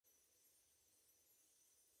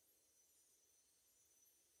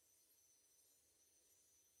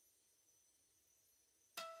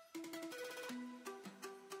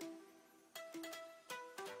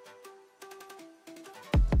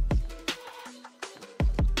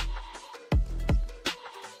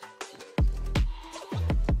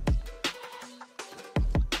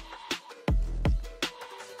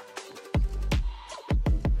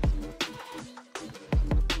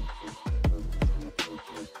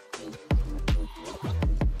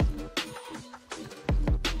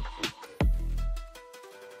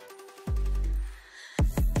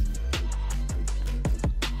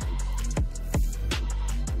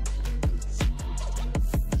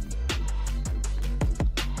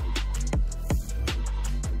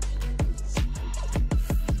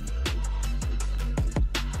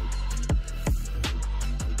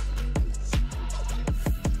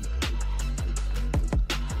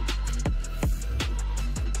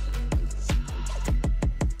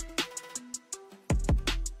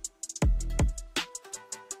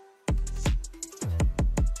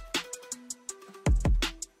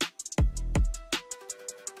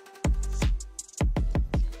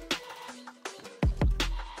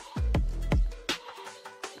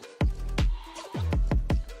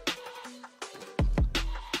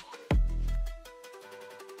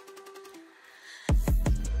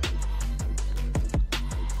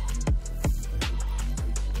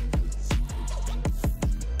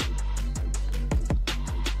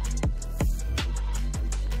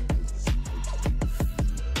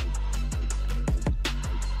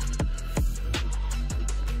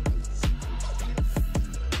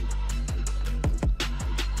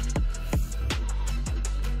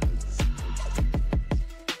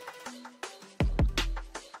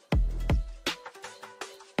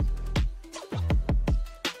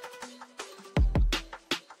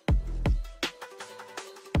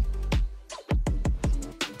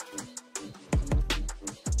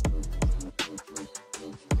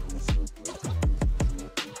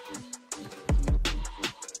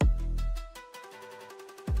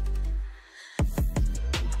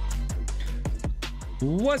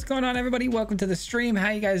What's going on, everybody? Welcome to the stream. How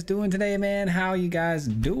you guys doing today, man? How you guys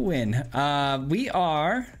doing? We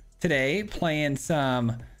are today playing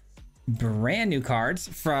some brand new cards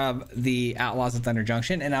from the Outlaws of Thunder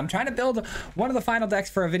Junction, and I'm trying to build one of the final decks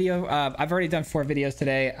for a video. I've already done 4 videos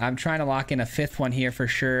today. I'm trying to lock in a 5th one here for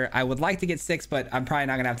sure. I would like to get 6, but I'm probably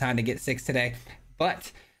not gonna have time to get 6 today.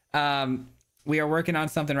 But we are working on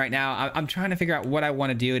something right now. I'm trying to figure out what I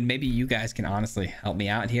want to do, and maybe you guys can honestly help me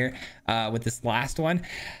out here with this last one.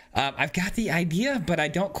 I've got the idea, but I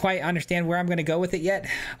don't quite understand where I'm going to go with it yet.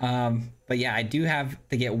 But yeah, I do have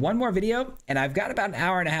to get one more video, and I've got about an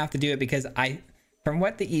hour and a half to do it because from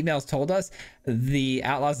what the emails told us, the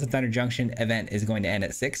Outlaws of Thunder Junction event is going to end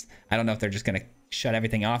at 6. I don't know if they're just going to shut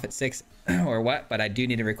everything off at 6 or what, but I do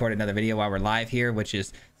need to record another video while we're live here, which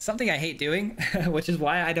is something I hate doing, which is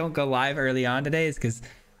why I don't go live early on today, is because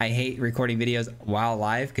I hate recording videos while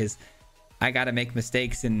live, because I got to make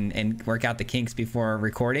mistakes and work out the kinks before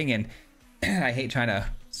recording, and I hate trying to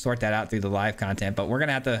sort that out through the live content, but we're going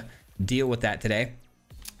to have to deal with that today.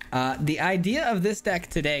 The idea of this deck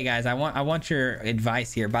today, guys, I want your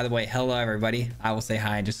advice here. By the way, hello everybody. I will say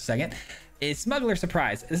hi in just a second. Is Smuggler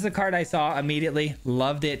Surprise. This is a card I saw immediately,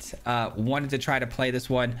 loved it, wanted to try to play this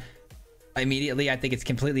one immediately. I think it's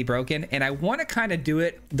completely broken, and I want to kind of do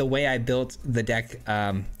it the way I built the deck.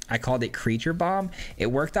 I called it Creature Bomb. It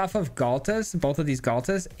worked off of Galtas, both of these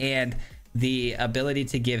Galtas, and the ability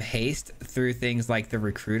to give haste through things like the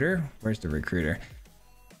Recruiter. Where's the Recruiter?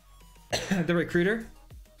 The Recruiter.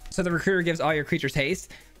 So the Recruiter gives all your creatures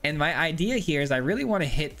haste, and my idea here is I really want to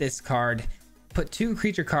hit this card, put 2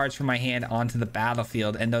 creature cards from my hand onto the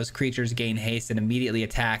battlefield, and those creatures gain haste and immediately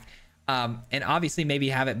attack. And obviously maybe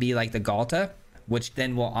have it be like the Galta, which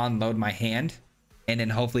then will unload my hand, and then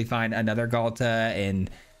hopefully find another Galta and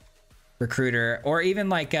Recruiter, or even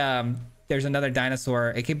like there's another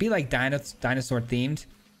dinosaur. It could be like dinosaur themed,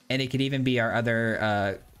 and it could even be our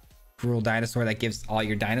other cruel dinosaur that gives all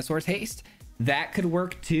your dinosaurs haste. That could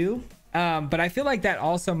work too, but I feel like that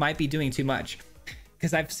also might be doing too much,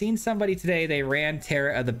 because I've seen somebody today, they ran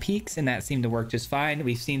Terror of the Peaks, and that seemed to work just fine.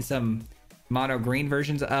 We've seen some mono green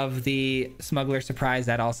versions of the Smuggler Surprise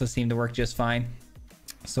that also seemed to work just fine.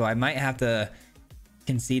 So I might have to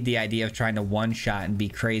concede the idea of trying to one-shot and be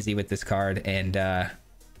crazy with this card, and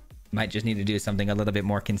might just need to do something a little bit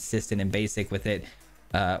more consistent and basic with it,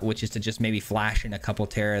 which is to just maybe flash in a couple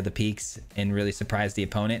Terror of the Peaks and really surprise the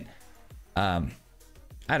opponent. I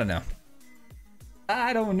don't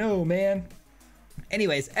know, man.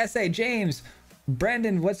 Anyways, SA, James,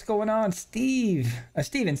 Brendan, what's going on?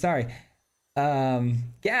 Steven, sorry.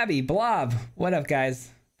 Gabby, Blob, what up, guys?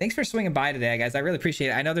 thanks for swinging by today, guys. I really appreciate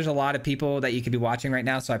it. I know there's a lot of people that you could be watching right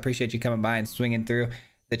now, so I appreciate you coming by and swinging through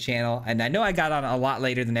the channel. And I know I got on a lot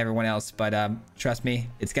later than everyone else, but trust me,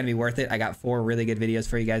 it's gonna be worth it. I got 4 really good videos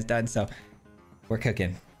for you guys done, so we're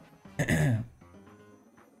cooking.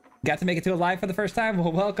 Got to make it to a live for the first time.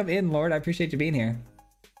 Well, welcome in, Lord. I appreciate you being here.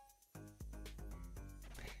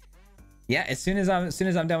 Yeah, as soon as I'm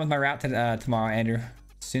done with my route tomorrow, Andrew.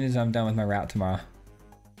 As soon as I'm done with my route tomorrow,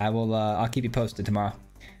 I'll keep you posted tomorrow.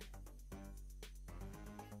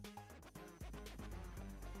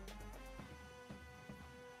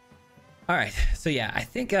 All right, so yeah, I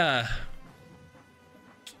think I'm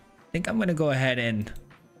gonna go ahead and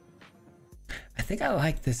I think I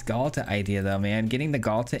like this Galta idea though, man. Getting the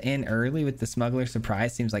Galta in early with the smuggler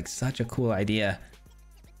surprise seems like such a cool idea.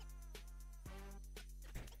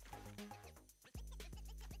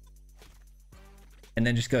 And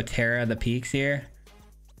then just go Terra of the Peaks here.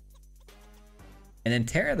 And then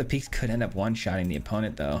Terra of the Peaks could end up one-shotting the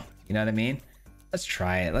opponent though. You know what I mean? Let's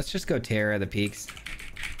try it. Let's just go Terra of the Peaks.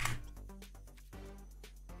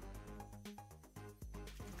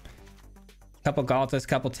 Couple Galtas,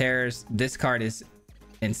 couple Terrors. This card is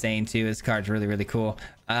insane too. This card's really, really cool.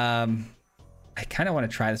 I kind of want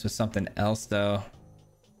to try this with something else though.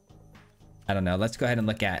 I don't know. Let's go ahead and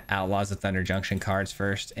look at Outlaws of Thunder Junction cards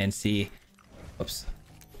first and see. Whoops.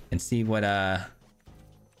 And see what I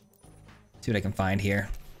can find here.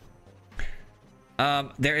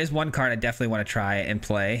 There is one card I definitely want to try and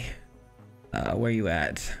play. Where are you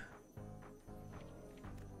at?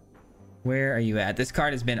 Where are you at? This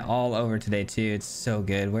card has been all over today too. It's so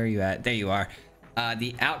good. Where are you at? There you are.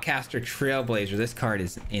 The Outcaster Trailblazer. This card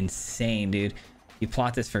is insane, dude. You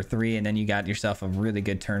plot this for 3 and then you got yourself a really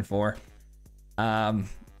good turn 4. Oh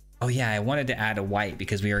yeah, I wanted to add a white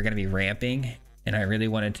because we were going to be ramping and I really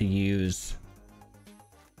wanted to use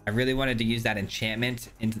that enchantment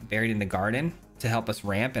buried in the garden to help us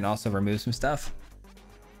ramp and also remove some stuff.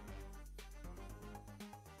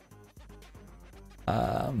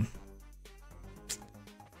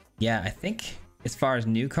 Yeah, I think as far as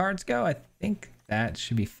new cards go, I think that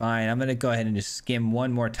should be fine. I'm gonna go ahead and just skim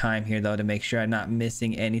one more time here though to make sure I'm not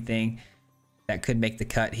missing anything that could make the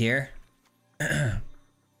cut here. I've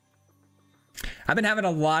been having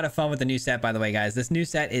a lot of fun with the new set, by the way, guys. This new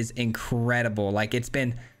set is incredible. Like, it's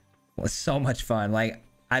been so much fun. Like,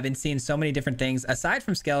 I've been seeing so many different things. Aside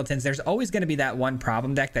from skeletons, there's always going to be that one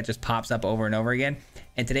problem deck that just pops up over and over again.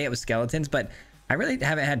 And today it was skeletons, but I really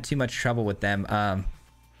haven't had too much trouble with them.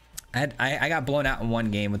 I got blown out in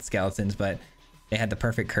one game with skeletons, but they had the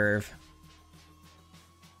perfect curve.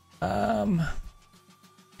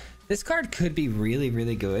 This card could be really,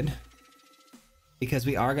 really good because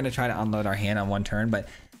we are going to try to unload our hand on one turn, but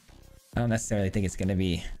I don't necessarily think it's going to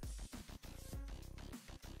be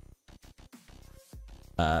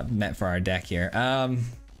meant for our deck here. Yeah,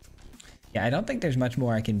 I don't think there's much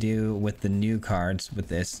more I can do with the new cards with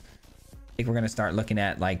this. I think we're going to start looking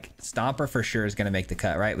at, like, Stomper for sure is going to make the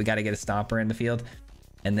cut, right? We got to get a Stomper in the field,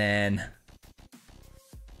 and then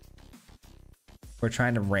we're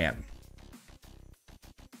trying to ramp.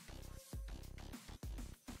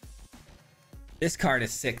 This card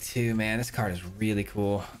is sick too, man. This card is really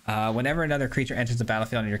cool. Whenever another creature enters the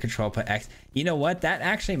battlefield under your control, put X. You know what? That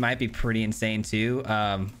actually might be pretty insane too.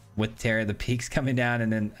 With Terra of the Peaks coming down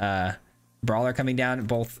and then Brawler coming down,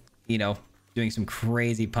 both, you know, doing some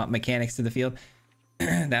crazy pump mechanics to the field.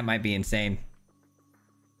 That might be insane.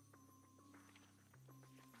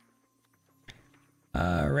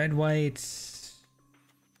 Red, white.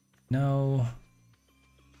 No.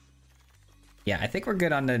 Yeah, I think we're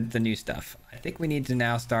good on the new stuff. I think we need to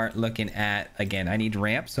now start looking at, again, I need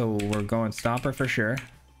ramp, so we're going Stomper for sure.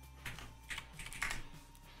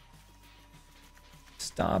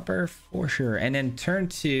 Stomper for sure. And then turn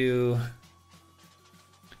to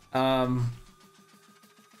turn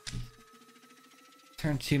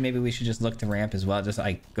 2, maybe we should just look to ramp as well. Just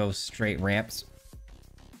like go straight ramps.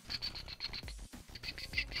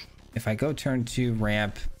 If I go turn 2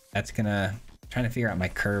 ramp, that's gonna trying to figure out my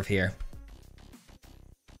curve here.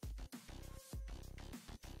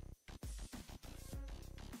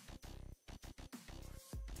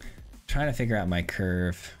 Trying to figure out my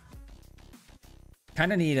curve.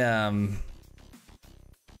 Kind of need oh,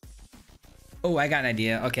 I got an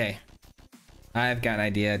idea. Okay, I've got an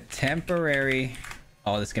idea. Temporary.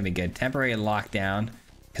 Oh, this is gonna be good. Temporary lockdown,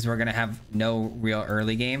 because we're gonna have no real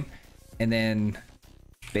early game, and then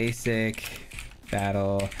basic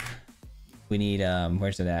battle. We need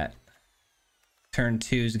where's it at? Turn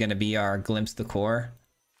 2 is gonna be our glimpse the core.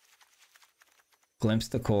 Glimpse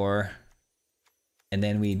the core. And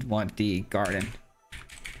then we want the garden.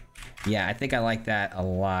 Yeah, I think I like that a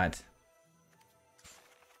lot.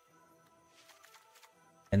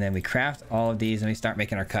 And then we craft all of these and we start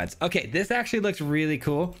making our cuts. Okay, this actually looks really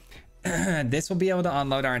cool. This will be able to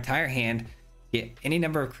unload our entire hand, get any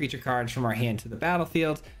number of creature cards from our hand to the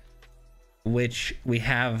battlefield, which we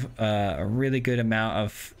have a really good amount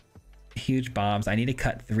of huge bombs. I need to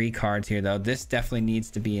cut 3 cards here though. This definitely needs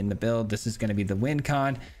to be in the build. This is going to be the win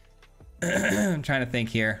con. I'm trying to think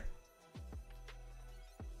here.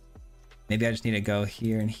 Maybe I just need to go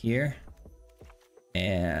here and here.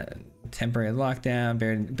 And temporary lockdown.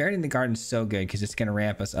 Buried in the garden is so good because it's going to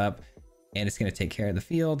ramp us up and it's going to take care of the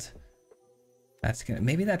field. That's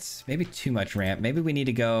maybe too much ramp. Maybe we need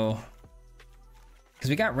to go, because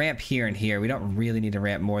we got ramp here and here. We don't really need to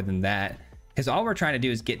ramp more than that, because all we're trying to do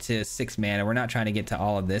is get to 6 mana. We're not trying to get to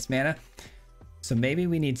all of this mana. So maybe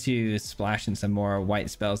we need to splash in some more white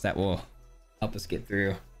spells that will help us get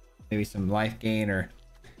through. Maybe some life gain, or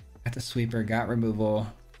got the sweeper, got removal.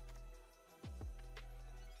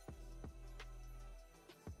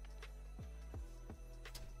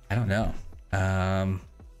 I don't know.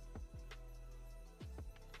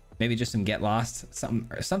 Maybe just some get lost,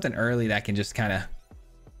 something early that can just kind of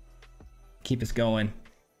keep us going.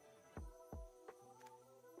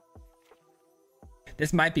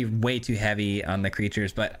 This might be way too heavy on the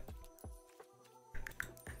creatures, but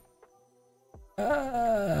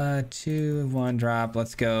 2, 1 drop.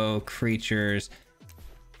 Let's go creatures.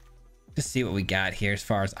 Just see what we got here as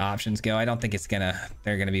far as options go. I don't think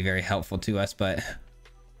they're gonna be very helpful to us, but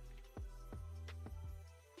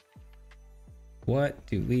what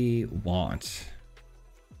do we want?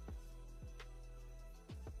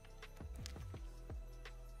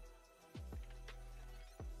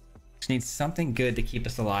 Just need something good to keep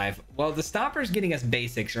us alive. Well, the Stomper's getting us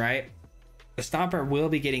basics, right? The Stomper will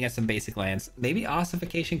be getting us some basic lands. Maybe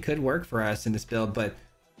ossification could work for us in this build, but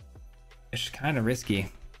it's kind of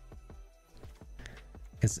risky,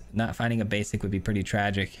 because not finding a basic would be pretty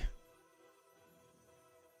tragic.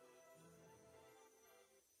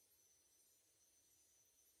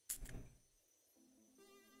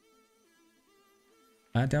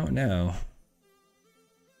 I don't know.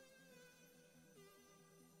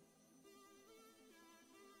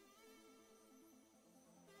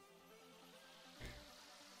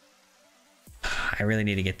 I really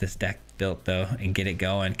need to get this deck built though and get it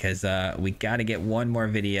going, because we got to get one more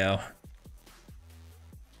video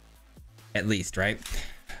at least, right?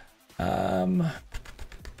 Yeah,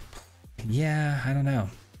 I don't know.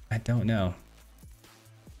 I don't know.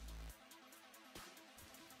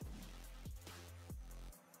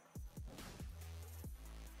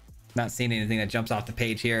 Not seeing anything that jumps off the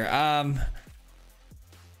page here.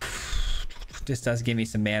 This does give me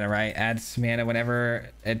some mana, right? Adds mana whenever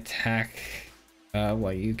attack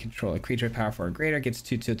while you control a creature powerful or greater gets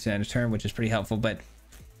 2/2 to end of turn, which is pretty helpful, but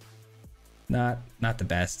not the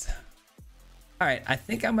best. All right, I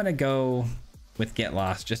think I'm gonna go with Get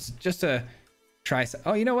Lost just to try.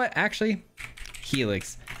 Oh, you know what? Actually,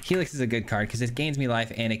 Helix. Helix is a good card because it gains me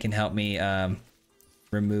life and it can help me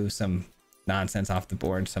remove some nonsense off the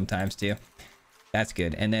board sometimes too. That's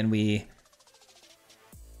good. And then we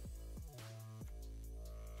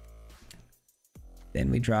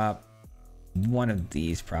drop one of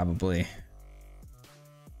these probably.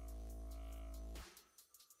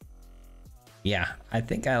 Yeah, I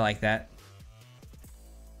think I like that.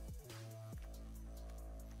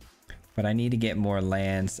 But I need to get more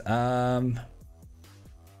lands.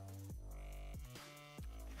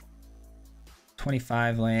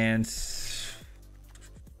 25 lands.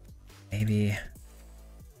 Maybe.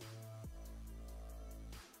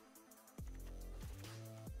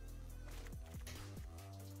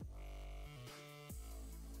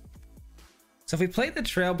 So if we play the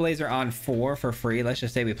Trailblazer on 4 for free, let's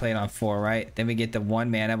just say we play it on 4, right? Then we get the 1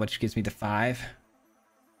 mana, which gives me the 5.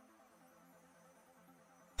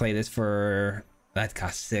 Play this for, that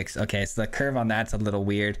costs 6. Okay, so the curve on that's a little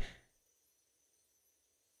weird.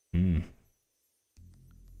 Maybe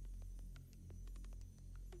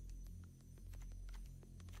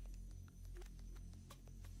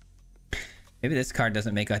this card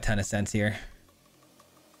doesn't make a ton of sense here.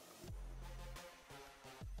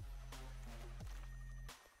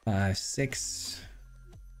 Five, 6.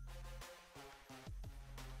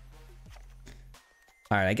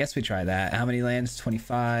 All right, I guess we try that. How many lands?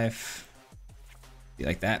 25. Be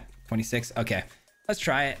like that. 26. Okay, let's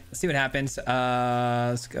try it. Let's see what happens.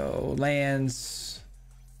 Let's go lands.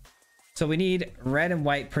 So we need red and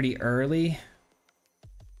white pretty early,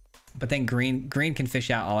 but then green can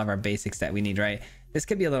fish out all of our basics that we need, right? This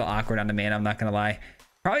could be a little awkward on the mana, I'm not gonna lie.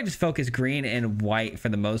 Probably just focus green and white for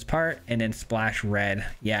the most part, and then splash red.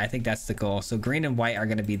 Yeah, I think that's the goal. So green and white are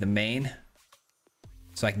going to be the main.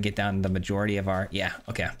 So I can get down the majority of our... Yeah,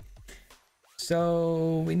 okay.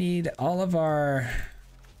 So we need all of our...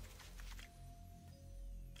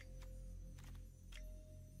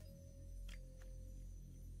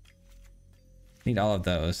 Need all of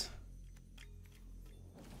those.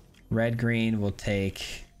 Red, green, we'll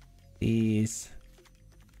take these.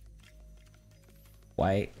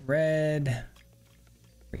 White, red.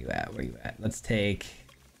 Where you at? Where you at? Let's take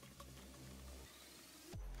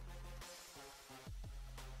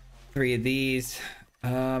 3 of these.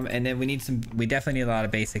 And then we need some, we definitely need a lot of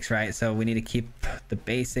basics, right? So we need to keep the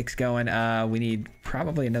basics going. We need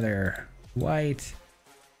probably another white.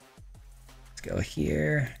 Let's go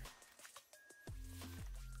here.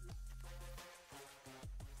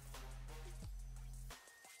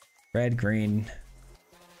 Red, green,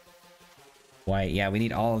 white. Yeah, we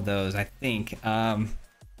need all of those, I think.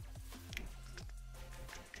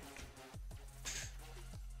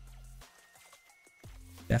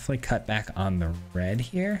 Definitely cut back on the red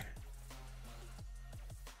here.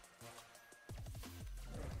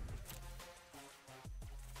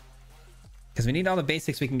 Because we need all the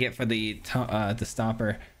basics we can get for the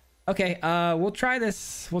stomper. Okay, we'll try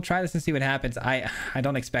this. We'll try this and see what happens. I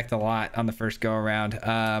don't expect a lot on the first go around.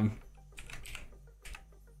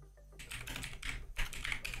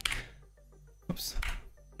 Oops.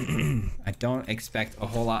 I don't expect a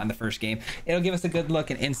whole lot on the first game. It'll give us a good look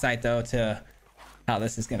and insight though to how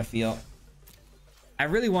this is gonna feel. I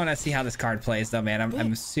really want to see how this card plays though, man.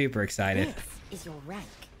 I'm super excited. This is your rank.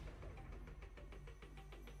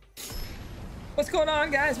 What's going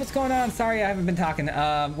on, guys? What's going on? Sorry I haven't been talking.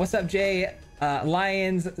 What's up, Jay?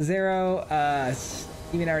 Lions Zero.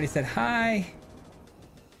 Steven already said hi.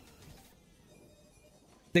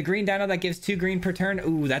 The green dino that gives 2 green per turn.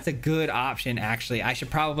 Ooh, that's a good option, actually. I should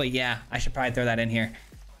probably, yeah, I should probably throw that in here.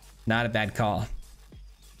 Not a bad call.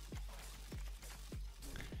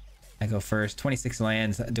 I go first. 26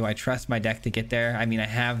 lands. Do I trust my deck to get there? I mean, I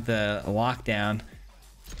have the lockdown.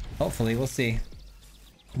 Hopefully, we'll see.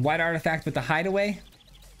 White artifact with the hideaway.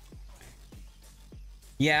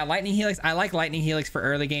 Yeah, lightning helix. I like lightning helix for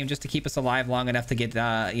early game just to keep us alive long enough to get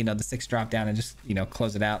you know, the 6 drop down and just, you know,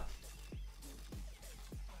 close it out.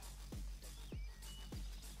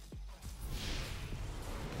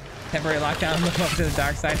 Temporary lockdown, move up to the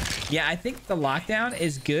dark side. Yeah, I think the lockdown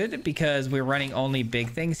is good because we're running only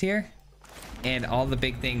big things here, and all the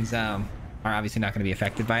big things are obviously not going to be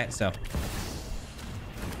affected by it. So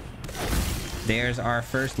there's our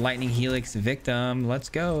first lightning helix victim. Let's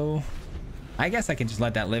go. I guess I can just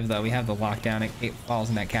let that live though. We have the lockdown. It falls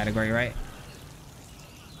in that category, right?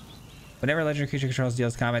 Whenever legendary creature controls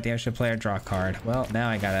deals combat damage to a player, draw a card. Well, now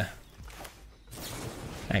I gotta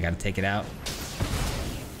take it out.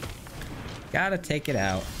 Gotta take it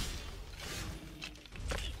out.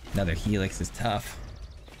 Another helix is tough.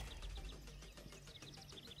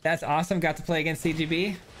 That's awesome. Got to play against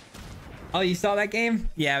CGB. Oh, you saw that game?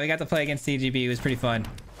 Yeah, we got to play against CGB. It was pretty fun.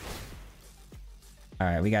 All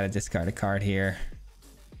right, we got to discard a card here.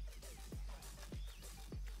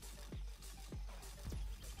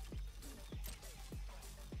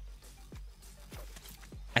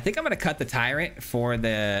 I think I'm going to cut the Tyrant for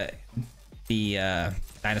the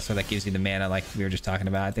dinosaur that gives you the mana like we were just talking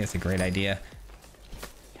about. I think it's a great idea.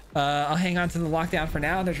 I'll hang on to the lockdown for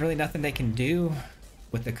now. There's really nothing they can do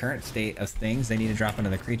with the current state of things. They need to drop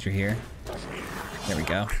another creature here. There we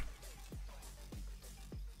go.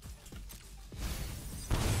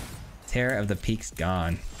 Terror of the Peak's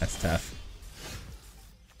gone. That's tough.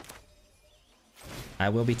 I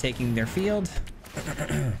will be taking their field.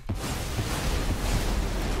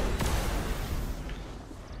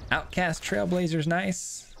 Outcast Trailblazer's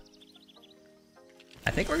nice.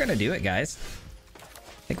 I think we're gonna do it, guys. I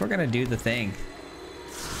think we're gonna do the thing.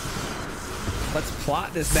 Let's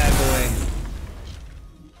plot this bad boy.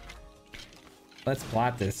 Let's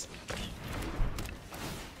plot this.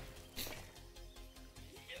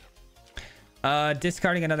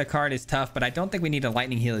 Discarding another card is tough, but I don't think we need a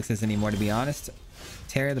lightning helixes anymore, to be honest.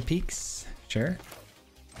 Terror the Peaks, sure.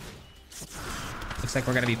 Looks like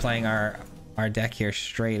we're gonna be playing our deck here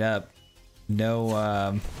straight up.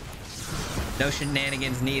 No no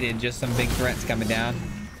shenanigans needed, just some big threats coming down.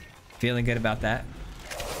 Feeling good about that.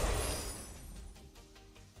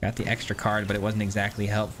 Got the extra card, but it wasn't exactly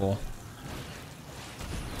helpful.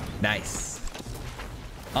 Nice.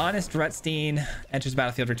 Honest Rutstein enters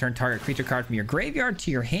battlefield. Return target creature card from your graveyard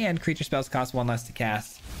to your hand. Creature spells cost 1 less to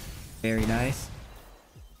cast. Very nice.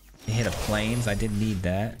 They hit a plains. I didn't need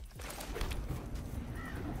that.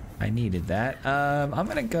 I needed that. I'm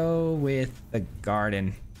gonna go with the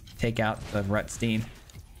garden. Take out the Rutstein.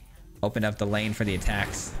 Open up the lane for the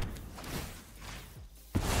attacks.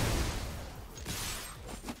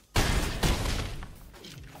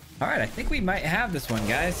 All right, I think we might have this one,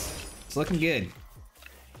 guys. It's looking good.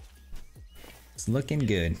 It's looking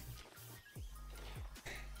good.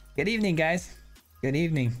 Good evening, guys. Good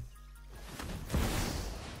evening.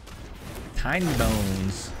 Tiny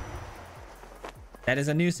bones. That is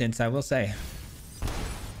a nuisance, I will say.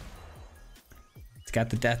 It's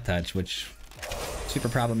got the death touch, which super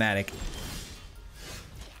problematic.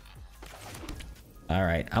 All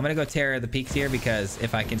right, I'm gonna go Terror of the Peaks here because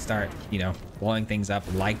if I can start, you know, blowing things up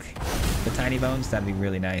like the tiny bones, that'd be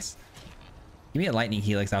really nice. Give me a lightning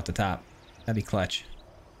helix off the top. That'd be clutch.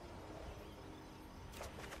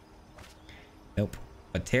 Nope.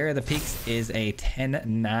 But Terror of the Peaks is a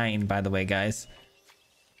 10-9, by the way, guys.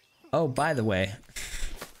 Oh, by the way,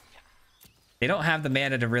 they don't have the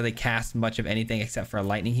mana to really cast much of anything except for a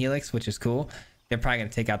lightning helix, which is cool. They're probably gonna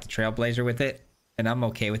take out the Trailblazer with it, and I'm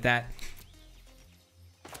okay with that.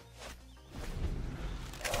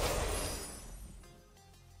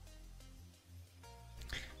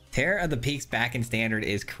 Terror of the Peaks back in standard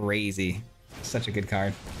is crazy. Such a good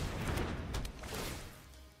card.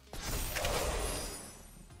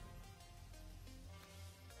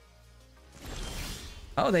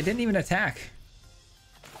 Oh, they didn't even attack.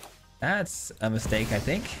 That's a mistake, I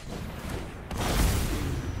think.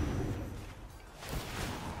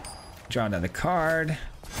 Draw another card.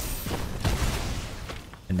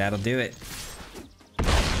 And that'll do it.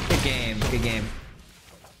 Good game, good game.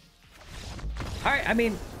 All right, I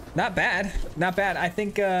mean, not bad. Not bad. I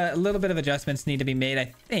think a little bit of adjustments need to be made,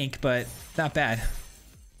 I think, but not bad.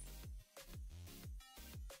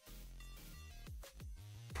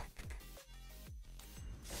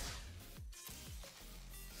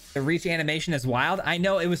 The reach animation is wild. I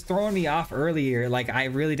know it was throwing me off earlier. Like, I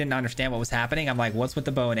really didn't understand what was happening. I'm like, what's with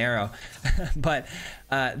the bow and arrow? But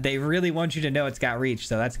they really want you to know it's got reach,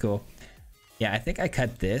 so that's cool. Yeah, I think I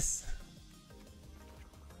cut this.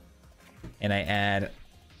 And I add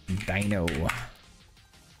Dino.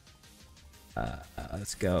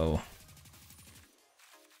 Let's go.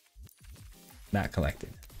 Not collected.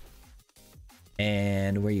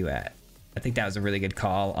 And where you at? I think that was a really good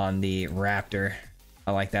call on the Raptor.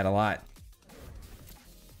 I like that a lot.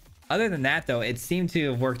 Other than that, though, it seemed to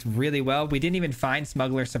have worked really well. We didn't even find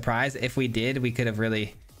Smuggler Surprise. If we did, we could have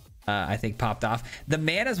really, I think, popped off. The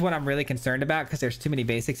mana is what I'm really concerned about because there's too many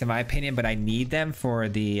basics, in my opinion, but I need them for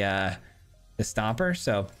the Stomper.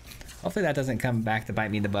 So hopefully that doesn't come back to bite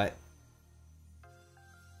me in the butt.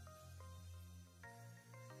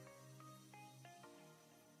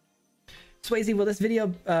 Swayze, will this video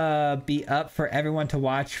be up for everyone to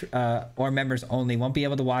watch or members only? Won't be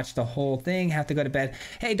able to watch the whole thing, have to go to bed.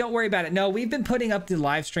 Hey, don't worry about it. No, we've been putting up the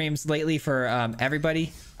live streams lately for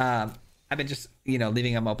everybody. I've been just, you know,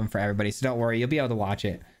 leaving them open for everybody, so don't worry, you'll be able to watch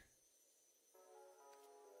it.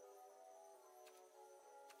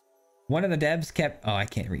 One of the devs kept, oh, I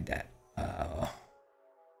can't read that.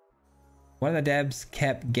 One of the devs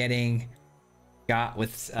kept getting got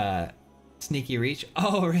with sneaky reach.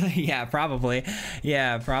 Oh, really? Yeah, probably.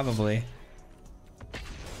 Yeah, probably.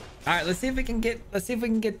 All right, let's see if we can get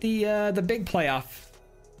the big playoff.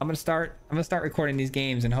 I'm gonna start recording these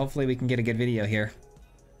games and hopefully we can get a good video here.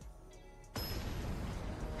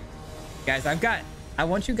 Guys, I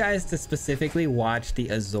want you guys to specifically watch the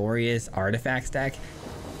Azorius artifact deck.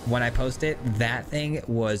 When I post it, that thing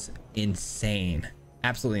was insane.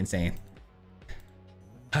 Absolutely insane.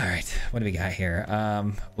 All right, what do we got here?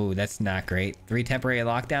 Ooh, that's not great. 3 temporary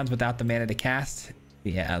lockdowns without the mana to cast.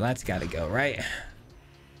 Yeah, that's got to go, right?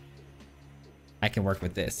 I can work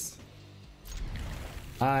with this.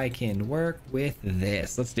 I can work with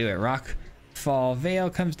this. Let's do it. Rock Fall Veil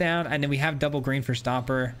comes down, and then we have double green for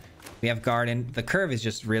Stomper. We have Garden. The curve is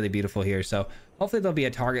just really beautiful here, so hopefully there'll be a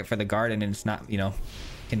target for the Garden and it's not, you know,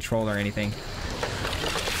 control or anything.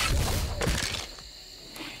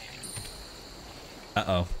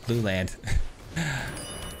 Uh-oh, blue land.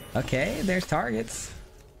 Okay, there's targets.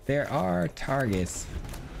 There are targets.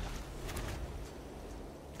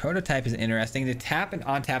 Prototype is interesting. To tap an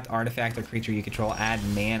untapped artifact or creature you control, add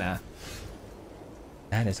mana.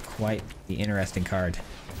 That is quite the interesting card.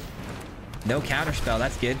 No counterspell,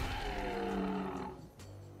 that's good.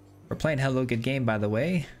 We're playing Hello Good Game, by the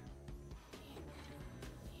way.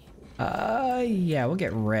 Yeah, we'll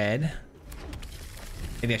get red.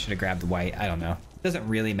 Maybe I should have grabbed white, I don't know. Doesn't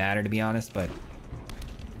really matter, to be honest, but...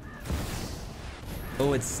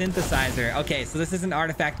 Oh, it's Synthesizer. Okay, so this is an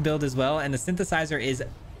artifact build as well, and the Synthesizer is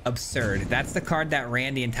absurd. That's the card that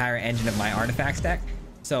ran the entire engine of my artifacts deck.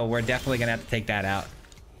 So we're definitely gonna have to take that out.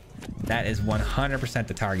 That is 100%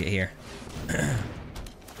 the target here.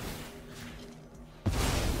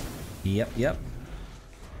 Yep.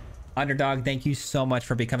 Underdog, thank you so much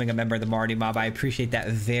for becoming a member of the Marty Mob. I appreciate that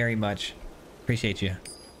very much. Appreciate you.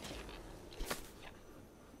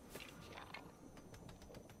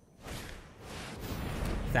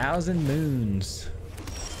 Thousand Moons.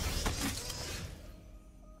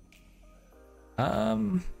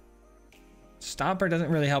 Stomper doesn't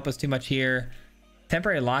really help us too much here.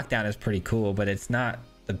 Temporary Lockdown is pretty cool, but it's not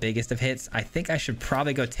the biggest of hits. I think I should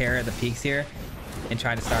probably go Terror of the Peaks here and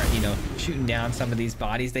try to start, you know, shooting down some of these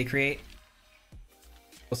bodies they create.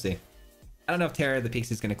 We'll see. I don't know if Terror of the Peaks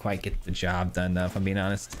is going to quite get the job done, though, if I'm being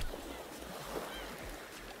honest.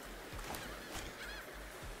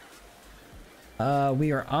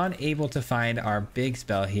 We are unable to find our big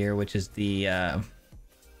spell here, which is the...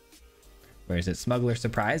 where is it? Smuggler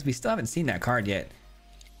Surprise. We still haven't seen that card yet.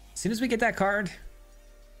 As soon as we get that card,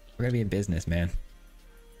 we're going to be in business, man.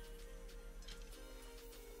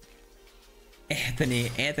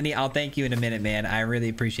 Anthony, I'll thank you in a minute, man. I really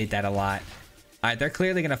appreciate that a lot. All right, they're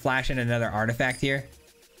clearly going to flash in another artifact here.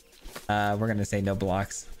 We're going to say no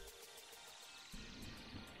blocks.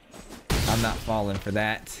 I'm not falling for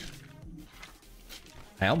that.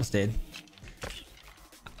 I almost did.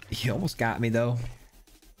 You almost got me, though.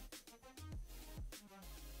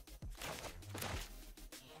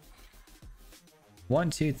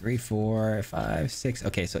 One, two, three, four, five, six.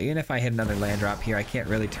 Okay, so even if I hit another land drop here, I can't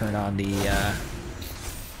really turn on the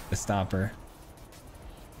Stomper.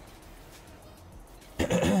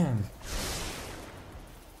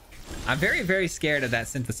 I'm very, very scared of that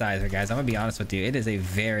Synthesizer, guys. I'm gonna be honest with you. It is a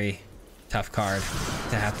very tough card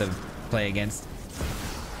to have to play against.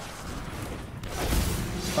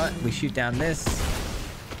 But we shoot down this.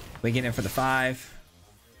 We get in for the 5.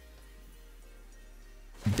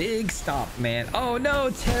 Big stop, man. Oh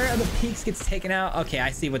no, Terror of the Peaks gets taken out. Okay,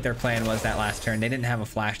 I see what their plan was that last turn. They didn't have a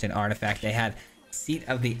flashed in artifact. They had Seat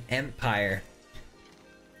of the Empire.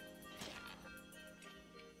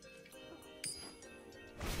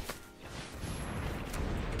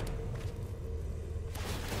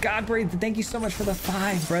 Godbreathe, thank you so much for the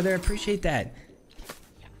 5, brother. Appreciate that.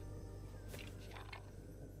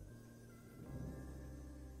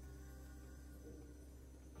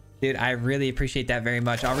 Dude, I really appreciate that very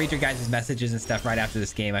much. I'll read your guys' messages and stuff right after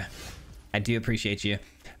this game. I do appreciate you.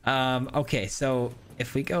 Okay, so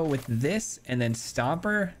if we go with this and then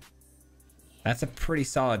Stomper, that's a pretty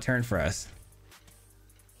solid turn for us.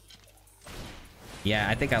 Yeah,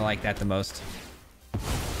 I think I like that the most.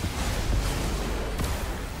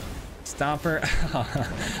 Stomper.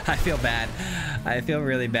 I feel bad. I feel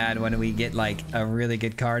really bad when we get like a really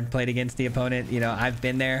good card played against the opponent. You know, I've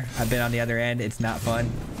been there. I've been on the other end. It's not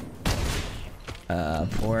fun.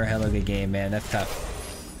 Poor Hello Good Game, man. That's tough.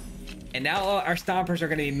 And now our Stompers are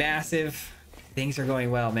going to be massive. Things are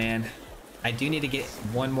going well, man. I do need to get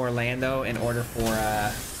one more land, though, in order for...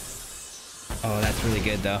 Oh, that's really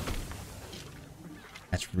good, though.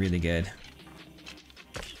 That's really good.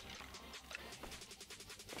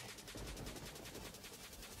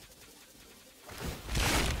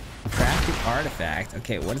 Crafted artifact.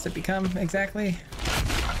 Okay, what does it become exactly?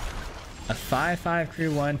 A 5/5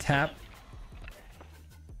 crew 1 tap.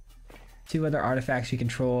 2 other artifacts you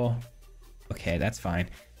control. Okay, that's fine.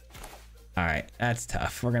 All right, that's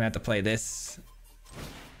tough. We're gonna have to play this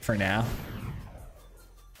for now.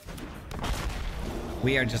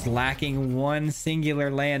 We are just lacking one singular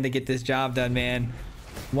land to get this job done, man.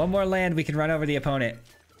 One more land, we can run over the opponent.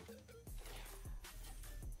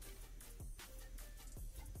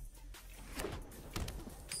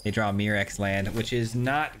 They draw Mirex land, which is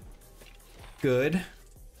not good.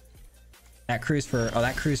 That cruise for... Oh,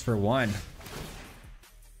 that cruise for 1.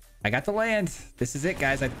 I got the land. This is it,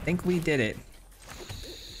 guys. I think we did it.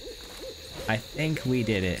 I think we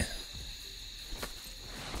did it.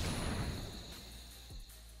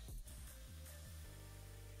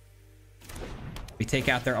 We take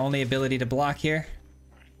out their only ability to block here.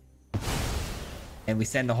 And we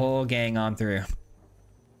send the whole gang on through.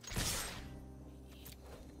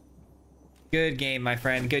 Good game, my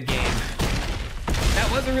friend. Good game. That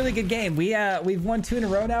was a really good game. We've won 2 in a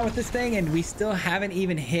row now with this thing, and we still haven't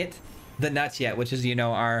even hit the nuts yet, which is, you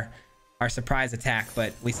know, our surprise attack,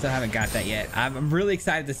 but we still haven't got that yet. I'm really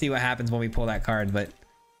excited to see what happens when we pull that card, but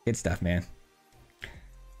good stuff, man.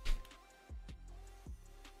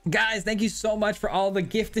 Guys, thank you so much for all the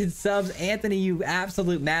gifted subs. Anthony, you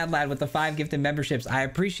absolute mad lad with the 5 gifted memberships. I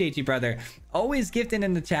appreciate you, brother. Always gifting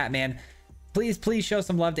in the chat, man. please show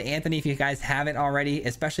some love to Anthony if you guys haven't already,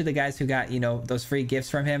 especially the guys who got, you know, those free gifts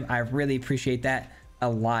from him. I really appreciate that a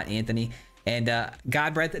lot, Anthony. And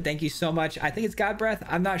Godbreath, thank you so much. I think it's Godbreath.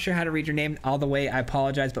 I'm not sure how to read your name all the way. I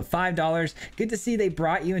apologize, but $5. Good to see they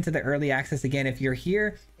brought you into the early access again. If you're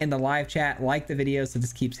here in the live chat, like the video so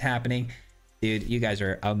this keeps happening. Dude, you guys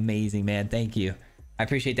are amazing, man. Thank you. I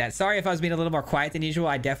appreciate that. Sorry if I was being a little more quiet than usual.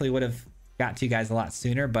 I definitely would have got to you guys a lot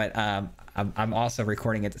sooner, but I'm also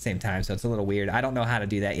recording at the same time, so it's a little weird. I don't know how to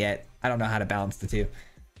do that yet. I don't know how to balance the two,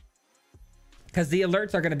 because the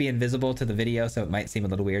alerts are going to be invisible to the video, so it might seem a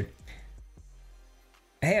little weird.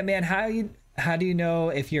 Hey man, how do you know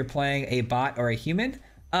if you're playing a bot or a human?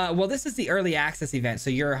 Well, this is the early access event, so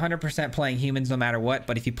you're 100% playing humans no matter what.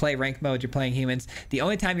 But if you play rank mode, you're playing humans. The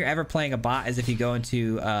only time you're ever playing a bot is if you go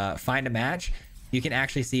into find a match. You can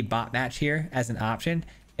actually see bot match here as an option,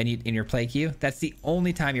 and in your play queue. That's the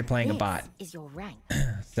only time you're playing a bot. This is your rank.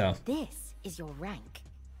 So this is your rank.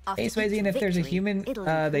 Hey Swayze, and if there's a human,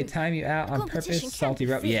 they time you out on purpose. Salty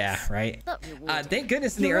rope. Yeah, right. Thank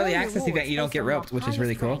goodness in the early access event you don't get roped, which is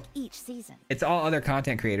really cool. It's all other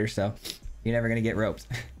content creators, so you're never gonna get roped.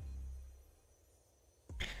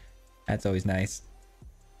 That's always nice.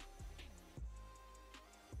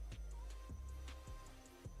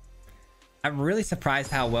 I'm really surprised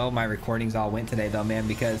how well my recordings all went today though, man,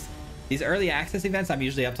 because these early access events, I'm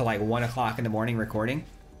usually up to like 1 o'clock in the morning recording,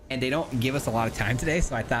 and they don't give us a lot of time today,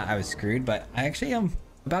 so I thought I was screwed, but I actually am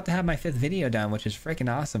about to have my 5th video done, which is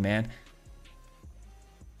freaking awesome, man.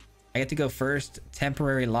 I get to go first.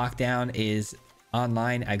 Temporary lockdown is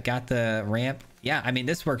online. I've got the ramp. Yeah, I mean,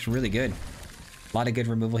 this works really good. A lot of good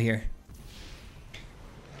removal here.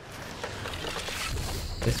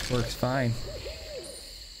 This works fine.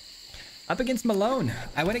 Up against Malone.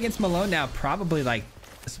 I went against Malone now probably like,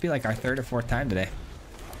 this will be like our 3rd or 4th time today.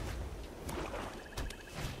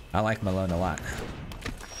 I like Malone a lot.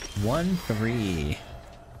 1-3.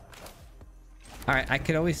 All right, I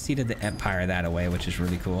could always see to the Empire that away, which is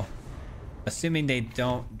really cool. Assuming they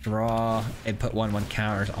don't draw and put 1/1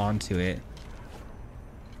 counters onto it.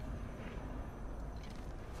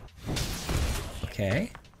 Okay.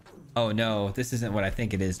 Oh no, this isn't what I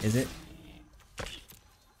think it is it?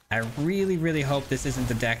 I really hope this isn't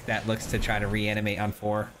the deck that looks to try to reanimate on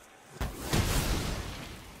 4.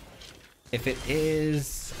 If it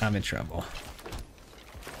is, I'm in trouble.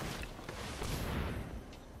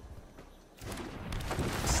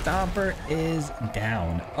 Stomper is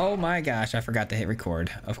down. Oh my gosh, I forgot to hit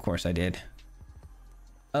record. Of course I did.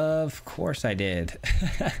 Of course I did.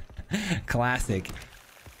 Classic.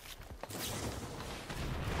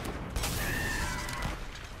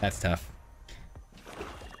 That's tough.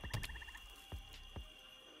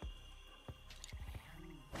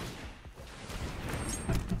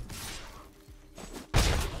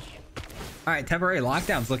 All right, temporary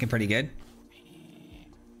lockdown's looking pretty good.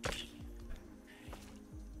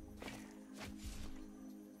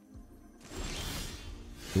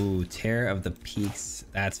 Ooh, Terror of the Peaks.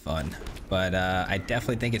 That's fun. But I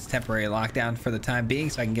definitely think it's temporary lockdown for the time being,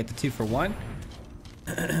 so I can get the 2 for 1.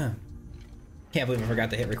 Can't believe I forgot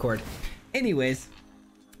to hit record. Anyways,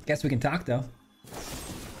 guess we can talk though.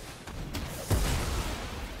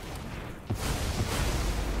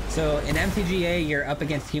 So in MTGA, you're up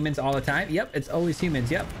against humans all the time. Yep, it's always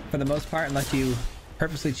humans. Yep, for the most part, unless you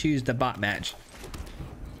purposely choose the bot match.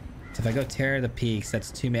 So if I go Terror of the Peaks,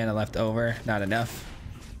 that's 2 mana left over. Not enough.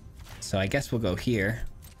 So I guess we'll go here.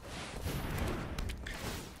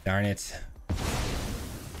 Darn it.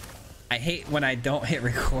 I hate when I don't hit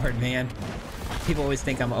record, man. People always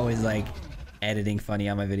think I'm always like editing funny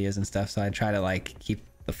on my videos and stuff, so I try to like keep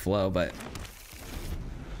the flow, but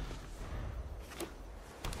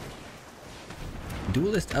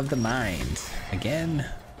Duelist of the Mind. Again,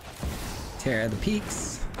 Terror of the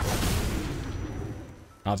Peaks.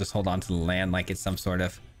 I'll just hold on to the land like it's some sort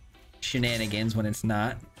of shenanigans when it's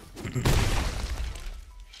not.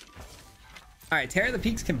 All right, Terror of the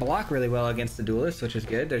Peaks can block really well against the Duelist, which is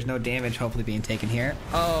good. There's no damage hopefully being taken here.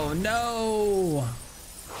 Oh no!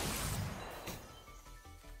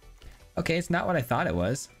 Okay, it's not what I thought it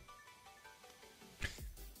was.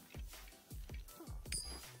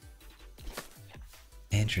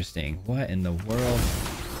 Interesting. What in the world?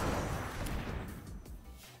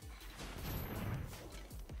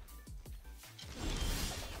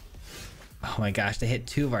 Oh my gosh, they hit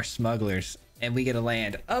 2 of our smugglers and we get a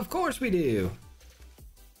land. Of course we do.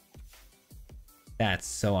 That's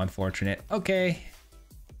so unfortunate. Okay.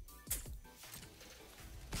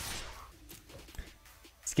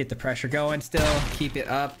 Let's get the pressure going still. Keep it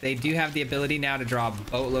up. They do have the ability now to draw a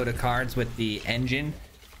boatload of cards with the engine.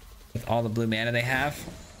 With all the blue mana they have.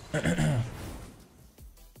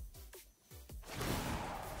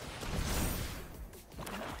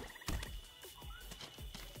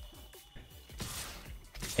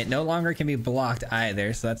 It no longer can be blocked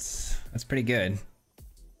either, so that's pretty good.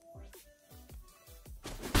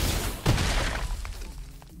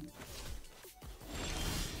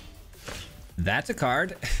 That's a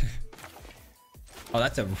card. Oh,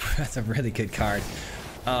 that's a really good card.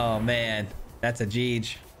 Oh man, that's a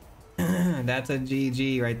GG. That's a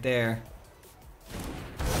GG right there.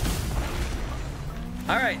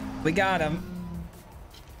 All right, we got him.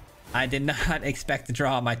 I did not expect to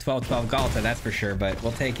draw my 12-12 Galta, that's for sure, but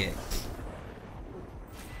we'll take it.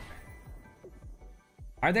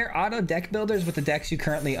 Are there auto deck builders with the decks you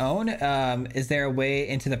currently own? Is there a way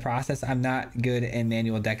into the process? I'm not good in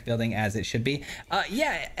manual deck building as it should be.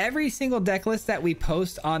 Yeah, every single deck list that we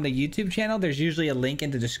post on the YouTube channel, there's usually a link in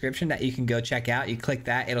the description that you can go check out. You click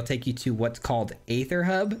that, it'll take you to what's called Aether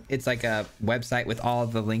Hub. It's like a website with all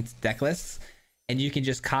of the linked deck lists, and you can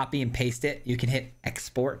just copy and paste it. You can hit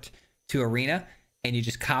export to Arena, and you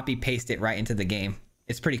just copy paste it right into the game.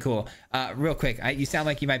 It's pretty cool. Real quick, you sound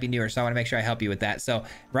like you might be newer, so I want to make sure I help you with that. So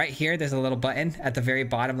right here, there's a little button at the very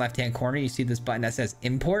bottom left-hand corner. You see this button that says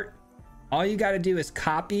import. All you got to do is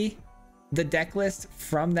copy the deck list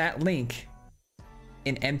from that link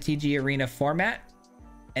in MTG Arena format,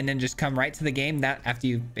 and then just come right to the game. That after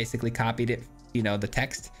you basically copied it, you know, the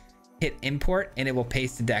text, hit import, and it will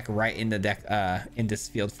paste the deck right in the deck in this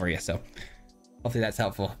field for you. So hopefully that's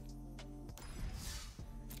helpful.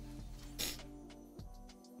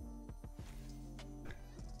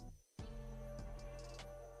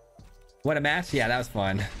 What a match. Yeah, that was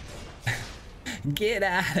fun. Get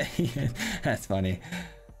out of here. That's funny.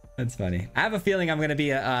 That's funny. I have a feeling I'm going to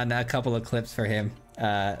be on a couple of clips for him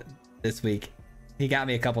this week. He got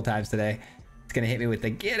me a couple times today. He's going to hit me with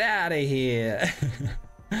the get out of here.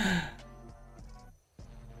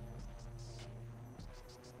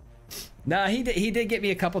 No, he did get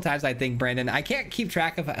me a couple times, I think, Brandon. I can't keep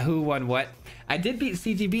track of who won what. I did beat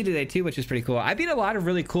CGB today too, which is pretty cool. I beat a lot of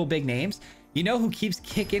really cool big names. You know who keeps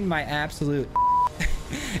kicking my absolute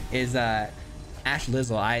is Ash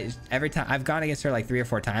Lizzle. Every time I've gone against her like 3 or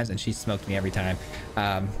 4 times, and she smoked me every time.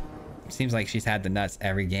 Seems like she's had the nuts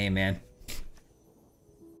every game, man.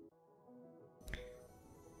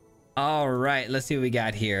 All right, let's see what we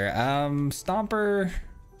got here. Stomper.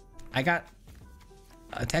 I got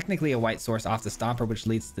technically a white source off the Stomper, which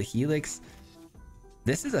leads to the Helix.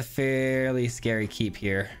 This is a fairly scary keep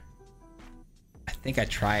here. I think I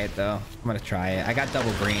try it though. I'm gonna try it. I got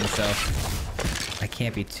double green, so I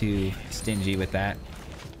can't be too stingy with that.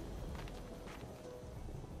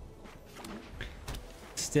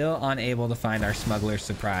 Still unable to find our smuggler's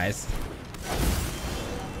surprise.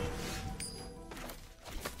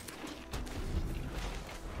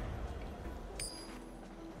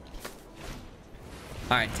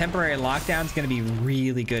 All right, temporary lockdown is going to be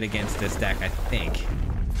really good against this deck, I think.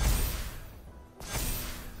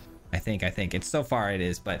 I think it's so far it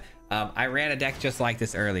is, but I ran a deck just like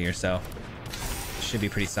this earlier, so it should be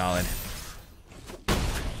pretty solid.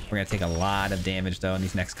 We're gonna take a lot of damage though in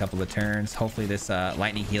these next couple of turns. Hopefully this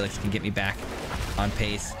lightning helix can get me back on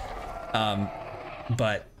pace.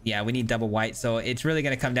 But yeah, we need double white, so it's really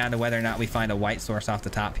gonna come down to whether or not we find a white source off the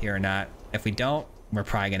top here or not. If we don't, we're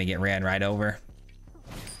probably gonna get ran right over.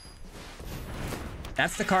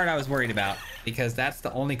 That's the card I was worried about, because that's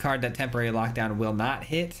the only card that temporary lockdown will not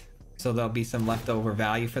hit. So there'll be some leftover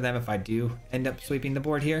value for them if I do end up sweeping the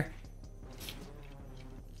board here.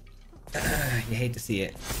 You hate to see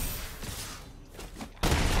it.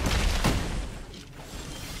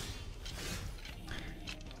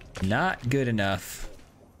 Not good enough.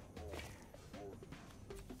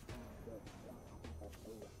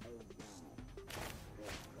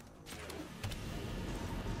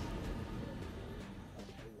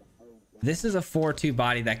 This is a 4/2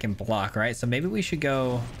 body that can block, right? So maybe we should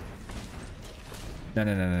go...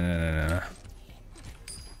 No.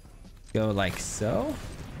 Go like so.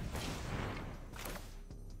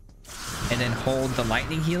 And then hold the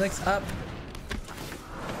lightning helix up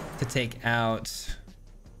to take out...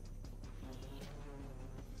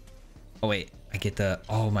 Oh wait, I get the...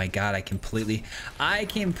 Oh my god, I completely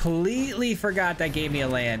forgot that gave me a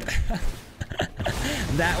land.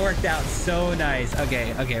 That worked out so nice.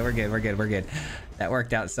 Okay, we're good. That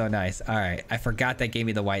worked out so nice. All right, I forgot that gave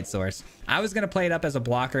me the white source. I was gonna play it up as a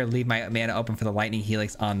blocker, leave my mana open for the lightning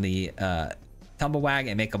helix on the tumblewag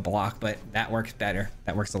and make a block, but that works better.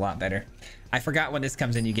 That works a lot better. I forgot when this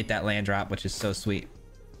comes in, you get that land drop, which is so sweet.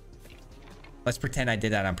 Let's pretend I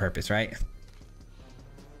did that on purpose, right?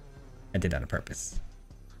 I did that on purpose.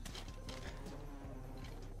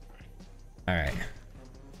 All right.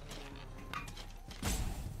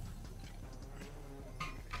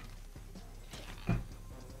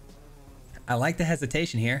 I like the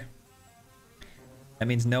hesitation here. That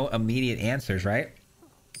means no immediate answers, right?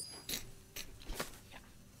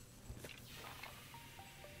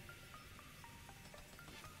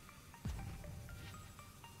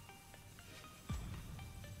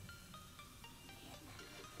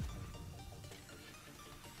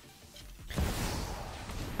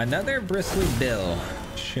 Another bristly bill.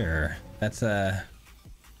 Sure. That's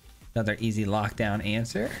another easy lockdown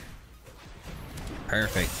answer.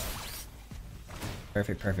 Perfect.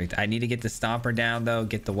 Perfect. I need to get the Stomper down, though.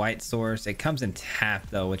 Get the white source. It comes in tap,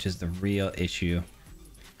 though, which is the real issue.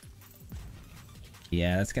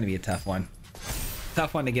 Yeah, that's going to be a tough one.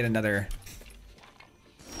 Tough one to get another.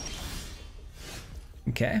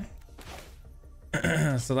 Okay.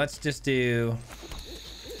 So let's just do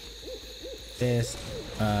this.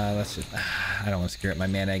 Let's just... I don't want to screw up my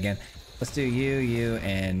mana again. Let's do you,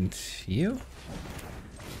 and you.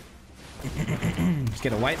 Let's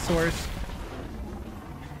get a white source.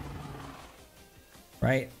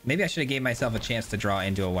 Right? Maybe I should have gave myself a chance to draw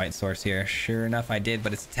into a white source here. Sure enough, I did,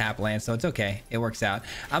 but it's a tap land, so it's okay. It works out.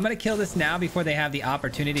 I'm going to kill this now before they have the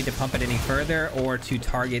opportunity to pump it any further or to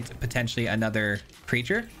target potentially another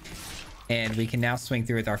creature. And we can now swing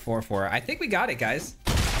through with our 4/4. I think we got it, guys.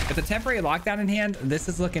 With the temporary lockdown in hand, this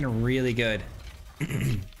is looking really good.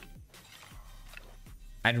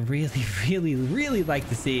 I'd really like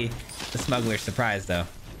to see the Smuggler's Surprise, though.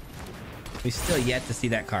 We've still yet to see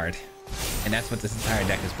that card. And that's what this entire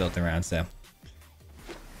deck is built around, so.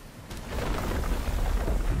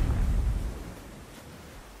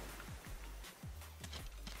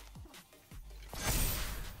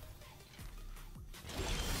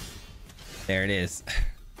 There it is.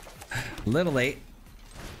 Little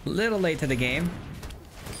late to the game.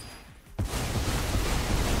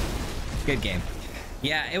 Good game.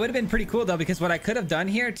 Yeah, it would have been pretty cool though, because what I could have done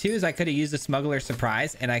here too is I could have used the Smuggler's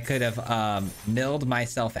Surprise and I could have milled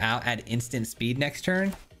myself out at instant speed next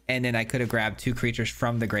turn, and then I could have grabbed 2 creatures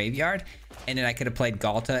from the graveyard, and then I could have played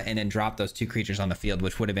Galta and then dropped those 2 creatures on the field,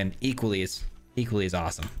 which would have been equally as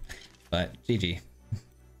awesome. But GG.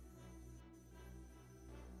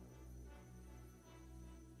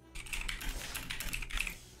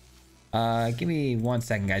 Give me 1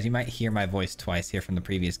 second, guys. You might hear my voice twice here from the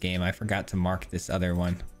previous game. I forgot to mark this other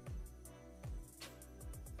one.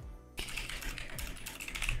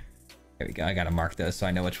 There we go. I gotta mark those so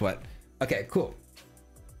I know which what. Okay, cool.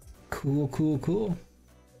 Cool.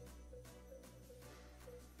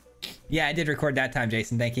 Yeah, I did record that time,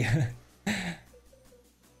 Jason. Thank you.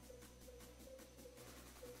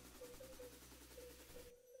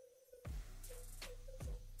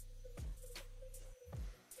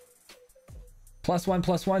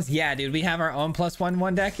 +1/+1s. Yeah, dude, we have our own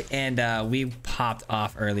 +1/1 deck, and we popped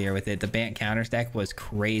off earlier with it. The Bant Counters deck was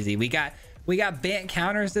crazy. We got Bant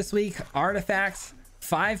Counters this week, artifacts,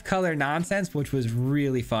 5-color nonsense, which was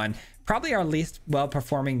really fun. Probably our least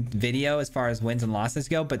well-performing video as far as wins and losses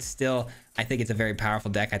go, but still, I think it's a very powerful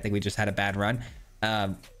deck. I think we just had a bad run.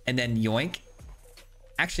 And then Yoink.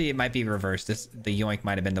 Actually, it might be reversed. The Yoink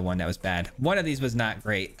might have been the one that was bad. One of these was not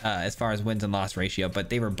great as far as wins and loss ratio, but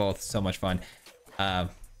they were both so much fun.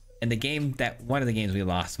 And the game one of the games we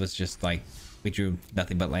lost was just like we drew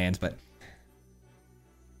nothing but lands. But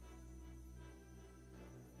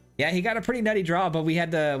yeah, he got a pretty nutty draw, but we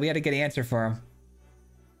had a good answer for him.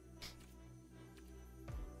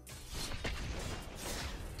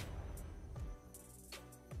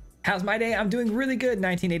 How's my day? I'm doing really good,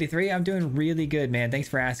 1983. I'm doing really good, man. Thanks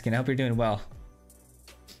for asking. I hope you're doing well.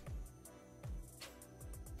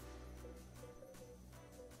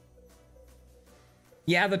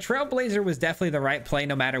 Yeah, the Trailblazer was definitely the right play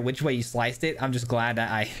no matter which way you sliced it. I'm just glad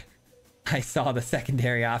that I saw the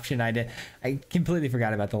secondary option. I completely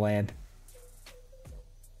forgot about the land.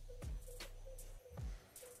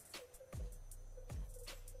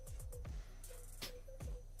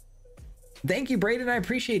 Thank you, Braden. I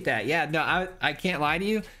appreciate that. Yeah, no, I can't lie to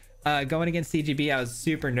you. Going against CGB, I was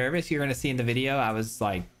super nervous. You're going to see in the video, I was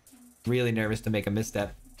like really nervous to make a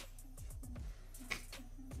misstep.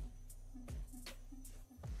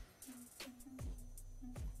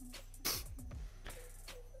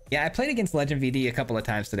 Yeah, I played against Legend VD a couple of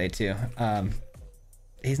times today too.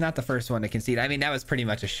 He's not the first one to concede. I mean, that was pretty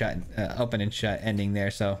much a shut, open and shut ending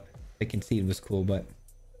there, so the concede was cool. But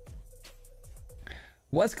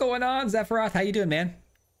what's going on, Zephyroth? How you doing, man?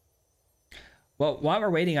 Well, while we're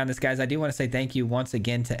waiting on this, guys, I do want to say thank you once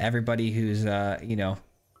again to everybody who's you know,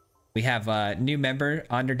 We have a new member,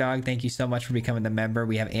 Underdog. Thank you so much for becoming the member.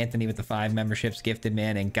 We have Anthony with the 5 memberships, Gifted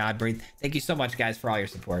Man, and Godbreathe. Thank you so much, guys, for all your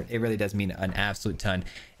support. It really does mean an absolute ton.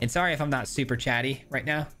 And sorry if I'm not super chatty right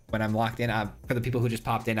now when I'm locked in. For the people who just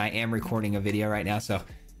popped in, I am recording a video right now, so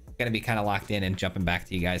I'm going to be kind of locked in and jumping back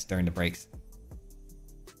to you guys during the breaks.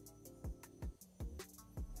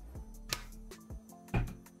 I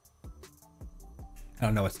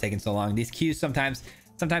don't know what's taking so long. These queues sometimes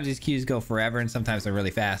these queues go forever, and sometimes they're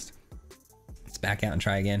really fast. Let's back out and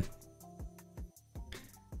try again.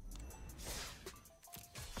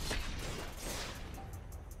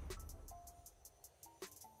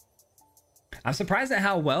 I'm surprised at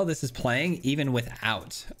how well this is playing, even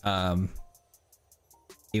without our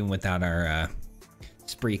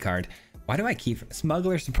spree card. Why do I keep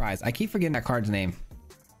Smuggler Surprise? I keep forgetting that card's name.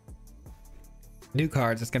 New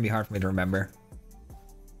cards. It's gonna be hard for me to remember.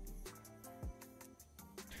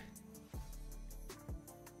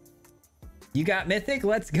 You got Mythic?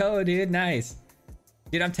 Let's go, dude. Nice.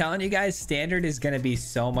 Dude, I'm telling you guys, Standard is going to be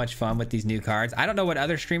so much fun with these new cards. I don't know what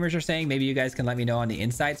other streamers are saying. Maybe you guys can let me know on the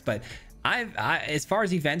insights, but as far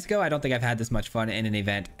as events go, I don't think I've had this much fun in an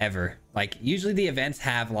event ever. Like, usually the events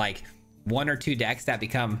have like 1 or 2 decks that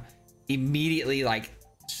become immediately like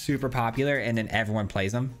super popular, and then everyone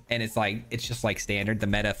plays them. And it's like, it's just like Standard. The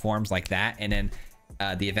meta forms like that, and then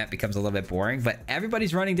the event becomes a little bit boring, but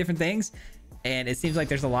everybody's running different things. And it seems like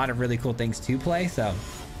there's a lot of really cool things to play. So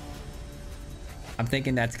I'm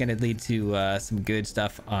thinking that's going to lead to some good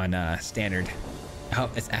stuff on Standard. Oh,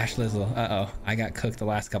 it's Ash Lizzle. Uh-oh. I got cooked the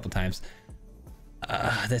last couple times.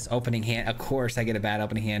 This opening hand. Of course, I get a bad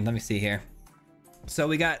opening hand. Let me see here. So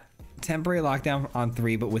we got temporary lockdown on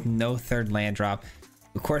 3, but with no 3rd land drop.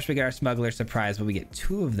 Of course, we get our Smuggler Surprise, but we get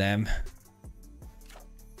 2 of them.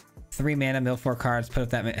 3 mana, mill 4 cards, put up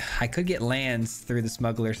that. I could get lands through the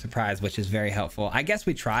Smuggler Surprise, which is very helpful. I guess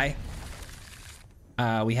we try.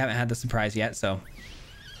 We haven't had the surprise yet, so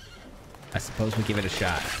I suppose we give it a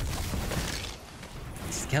shot.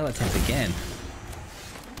 Skeletons again.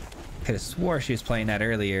 Could have swore she was playing that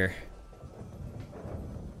earlier.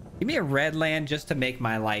 Give me a red land just to make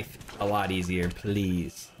my life a lot easier,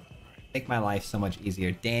 please. Make my life so much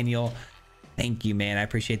easier. Daniel, thank you, man. I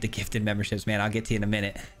appreciate the gifted memberships, man. I'll get to you in a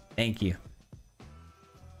minute. Thank you.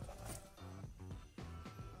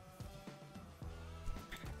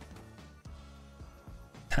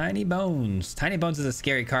 Tiny Bones. Tiny Bones is a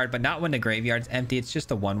scary card, but not when the graveyard's empty. It's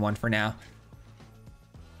just a 1/1 for now.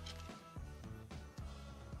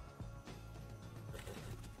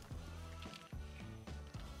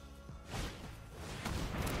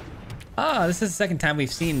 Oh, this is the second time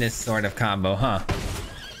we've seen this sort of combo, huh?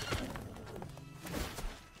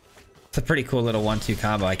 It's a pretty cool little 1-2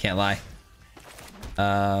 combo, I can't lie.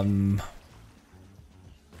 I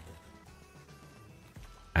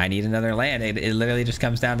need another land. It literally just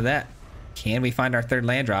comes down to that. Can we find our 3rd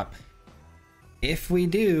land drop? If we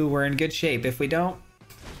do, we're in good shape. If we don't,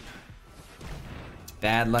 it's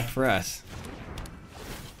bad luck for us.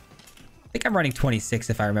 I think I'm running 26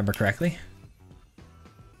 if I remember correctly.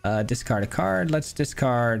 Discard a card. Let's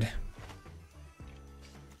discard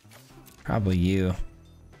probably you.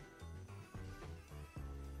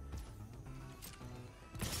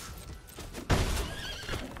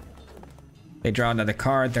 They draw another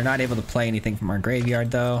card. They're not able to play anything from our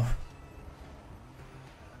graveyard, though.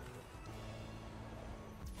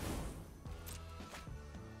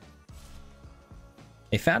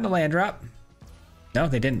 They found a land drop. No,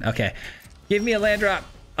 they didn't. Okay. Give me a land drop.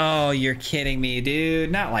 Oh, you're kidding me,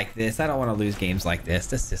 dude. Not like this. I don't want to lose games like this.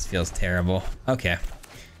 This just feels terrible. Okay.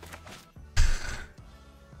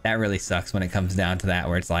 That really sucks when it comes down to that,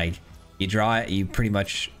 where it's like, you draw it, you pretty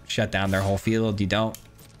much shut down their whole field. You don't,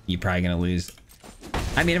 you're probably gonna lose.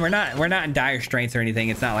 I mean, we're not in dire straits or anything.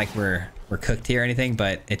 It's not like we're cooked here or anything,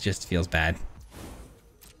 but it just feels bad.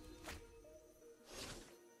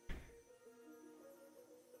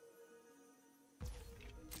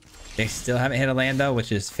 They still haven't hit a land though,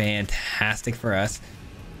 which is fantastic for us.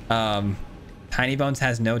 Tiny Bones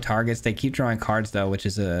has no targets. They keep drawing cards though, which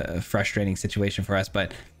is a frustrating situation for us,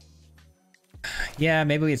 but yeah,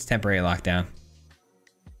 maybe it's temporary lockdown.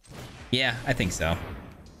 Yeah, I think so.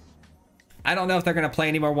 I don't know if they're going to play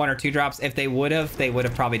any more 1 or 2 drops. If they would have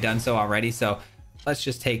probably done so already. So let's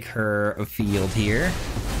just take her afield here.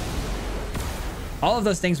 All of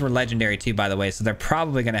those things were legendary too, by the way. So they're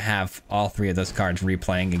probably going to have all 3 of those cards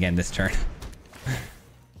replaying again this turn.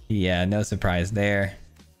 Yeah, no surprise there.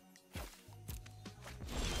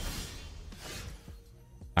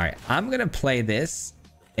 All right, I'm going to play this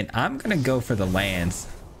and I'm going to go for the lands.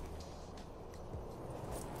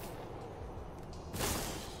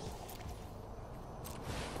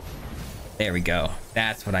 There we go.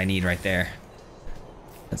 That's what I need right there.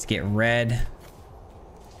 Let's get red.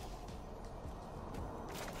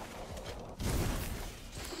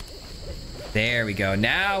 There we go.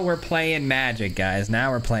 Now we're playing Magic, guys. Now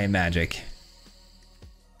we're playing Magic.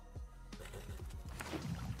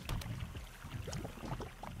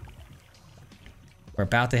 We're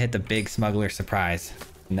about to hit the big smuggler surprise,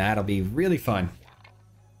 and that'll be really fun.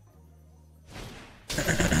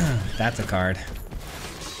 That's a card.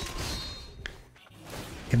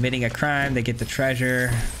 Committing a crime, they get the treasure.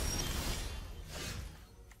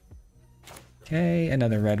 Okay,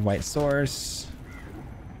 another red-white source.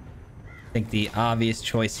 I think the obvious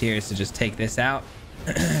choice here is to just take this out,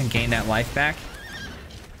 gain that life back,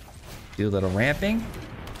 do a little ramping,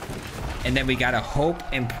 and then we gotta hope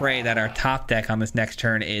and pray that our top deck on this next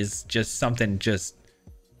turn is just something just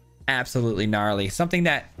absolutely gnarly, something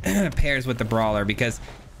that pairs with the brawler, because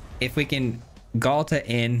if we can Galta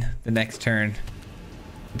in the next turn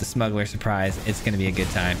with the smuggler surprise, it's gonna be a good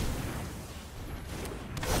time.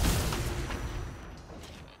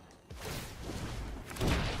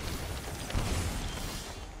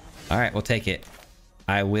 All right, we'll take it.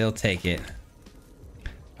 I will take it.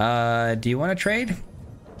 Do you want to trade?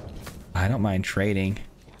 I don't mind trading.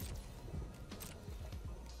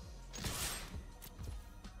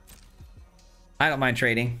 I don't mind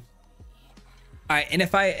trading. All right, and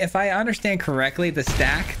if I understand correctly, the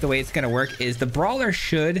stack, the way it's going to work is the brawler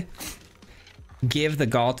should give the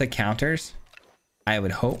Galta counters, I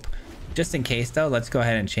would hope. Just in case though, let's go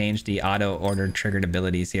ahead and change the auto ordered triggered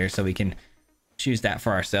abilities here so we can choose that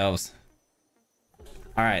for ourselves.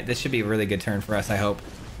 All right, this should be a really good turn for us, I hope.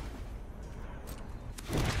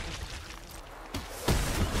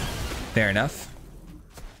 Fair enough.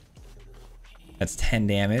 That's 10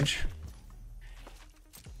 damage.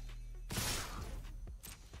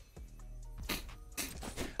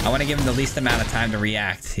 I want to give him the least amount of time to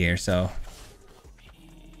react here, so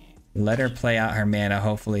let her play out her mana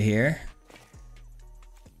hopefully here.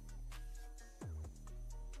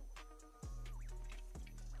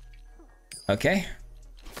 Okay.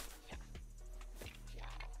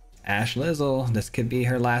 Ash Lizzle. This could be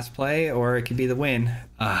her last play, or it could be the win.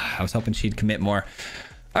 I was hoping she'd commit more.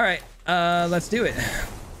 All right, let's do it.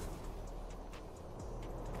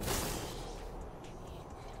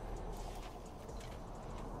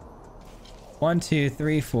 One, two,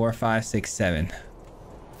 three, four, five, six, seven.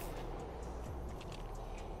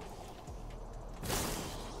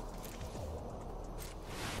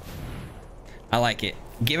 I like it.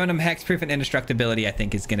 Giving them hexproof and indestructibility, I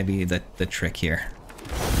think, is going to be the trick here.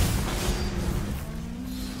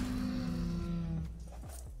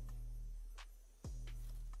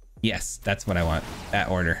 Yes, that's what I want. That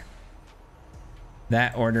order.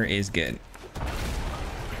 That order is good.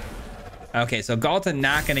 Okay, so Galta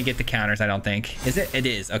not going to get the counters, I don't think. Is it? It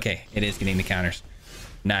is. Okay, it is getting the counters.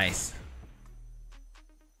 Nice.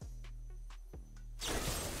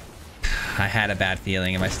 I had a bad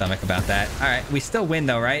feeling in my stomach about that. All right, we still win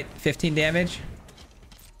though, right? 15 damage.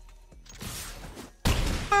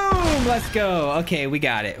 Boom, let's go. Okay, we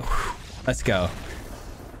got it. Whew. Let's go.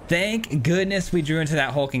 Thank goodness we drew into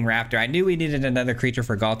that hulking raptor. I knew we needed another creature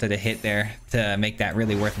for Galta to hit there to make that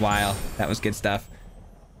really worthwhile. That was good stuff.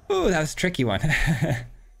 Ooh, that was a tricky one.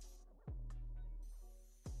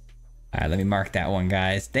 All right, let me mark that one,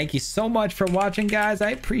 guys. Thank you so much for watching, guys. I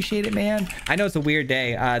appreciate it, man. I know it's a weird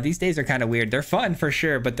day. These days are kind of weird. They're fun for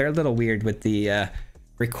sure, but they're a little weird with the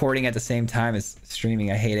recording at the same time as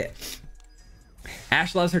streaming. I hate it.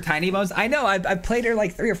 Ash loves her tiny bones. I know. I've played her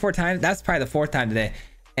like 3 or 4 times. That's probably the 4th time today.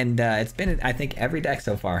 And it's been, I think, every deck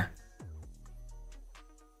so far.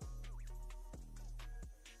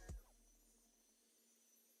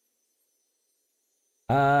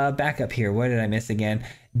 Back up here. What did I miss again?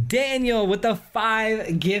 Daniel with the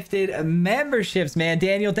 5 gifted memberships, man.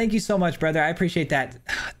 Daniel, thank you so much, brother. I appreciate that.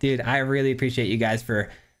 Dude, I really appreciate you guys for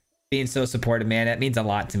being so supportive, man. That means a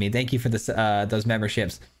lot to me. Thank you for this, those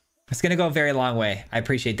memberships. It's going to go a very long way. I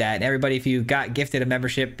appreciate that. And everybody, if you got gifted a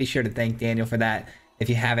membership, be sure to thank Daniel for that if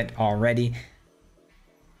you haven't already.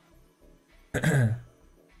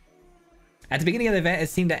 At the beginning of the event, it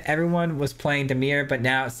seemed that everyone was playing Dimir, but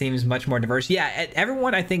now it seems much more diverse. Yeah,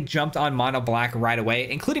 everyone, I think, jumped on Mono Black right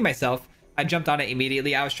away, including myself. I jumped on it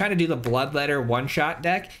immediately. I was trying to do the Bloodletter one-shot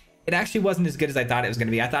deck. It actually wasn't as good as I thought it was going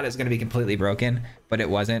to be. I thought it was going to be completely broken, but it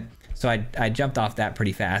wasn't. So I jumped off that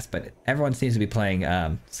pretty fast, but everyone seems to be playing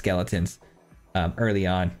Skeletons early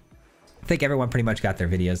on. I think everyone pretty much got their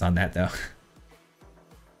videos on that, though.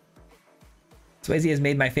 Swayze has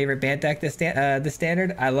made my favorite Bant deck this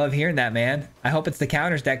standard. I love hearing that, man. I hope it's the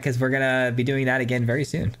counters deck because we're going to be doing that again very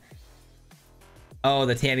soon. Oh,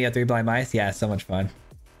 the Tamio 3 blind mice. Yeah, so much fun.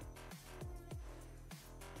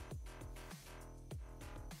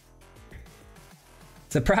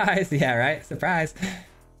 Surprise. Yeah, right? Surprise.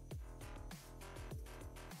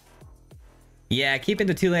 Yeah, keeping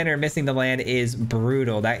the 2-lander and missing the land is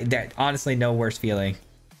brutal. That honestly, no worse feeling.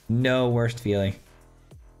 No worst feeling.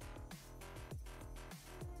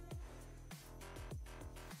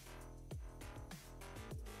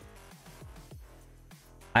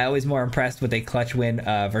 I always more impressed with a clutch win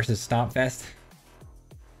versus Stompfest.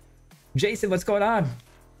 Jason, what's going on?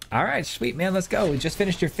 All right, sweet, man. Let's go. We just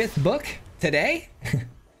finished your 5th book today.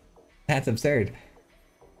 That's absurd.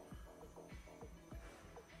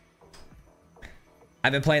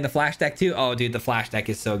 I've been playing the flash deck too. Oh, dude, the flash deck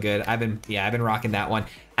is so good. I've been rocking that one.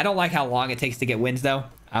 I don't like how long it takes to get wins though.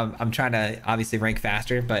 I'm trying to obviously rank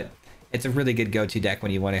faster, but it's a really good go-to deck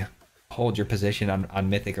when you want to hold your position on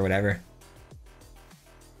Mythic or whatever.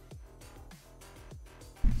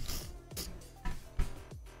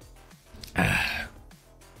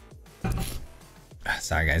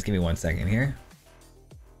 Sorry guys, give me 1 second here.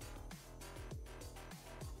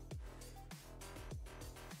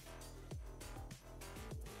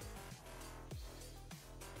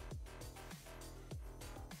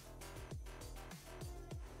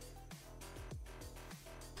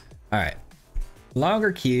 All right,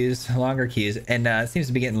 longer queues, and it seems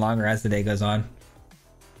to be getting longer as the day goes on.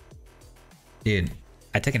 Dude,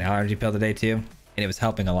 I took an allergy pill today too, and it was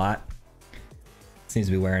helping a lot. Seems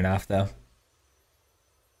to be wearing off though.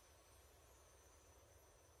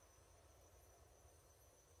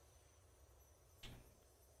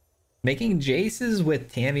 Making Jaces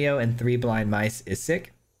with Tamio and 3 blind mice is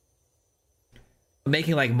sick.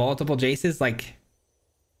 Making like multiple Jaces, like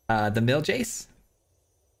the mill Jace.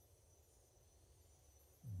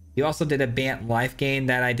 You also did a Bant life gain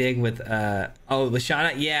that I did with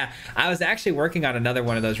Lashana. Yeah, I was actually working on another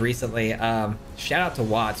one of those recently. Shout out to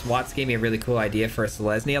Watts. Watts gave me a really cool idea for a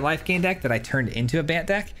Selesnya life gain deck that I turned into a Bant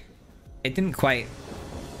deck. It didn't quite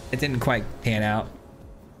pan out.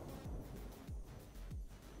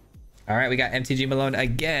 All right, we got MTG Malone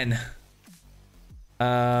again.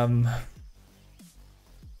 I've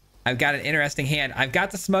got an interesting hand. I've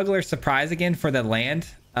got the Smuggler Surprise again for the land,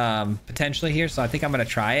 potentially here, so I think I'm gonna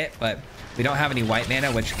try it, but we don't have any white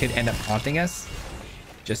mana, which could end up haunting us.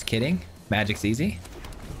 Just kidding. Magic's easy.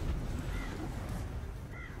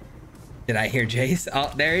 Did I hear Jace?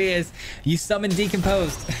 Oh, there he is. You summoned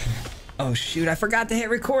Decomposed. Oh shoot, I forgot to hit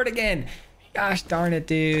record again. Gosh darn it,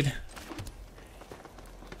 dude.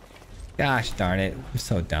 Gosh darn it. I'm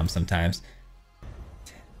so dumb sometimes.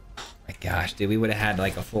 Oh my gosh, dude. We would have had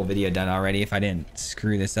like a full video done already if I didn't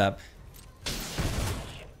screw this up.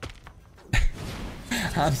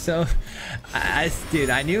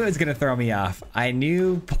 Dude, I knew it was going to throw me off. I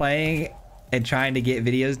knew playing and trying to get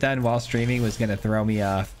videos done while streaming was going to throw me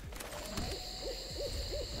off.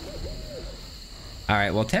 All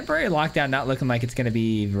right, well, temporary lockdown not looking like it's going to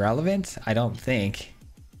be relevant. I don't think.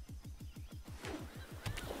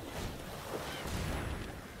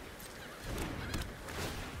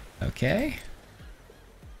 Okay.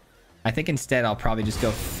 I think instead I'll probably just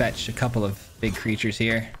go fetch a couple of big creatures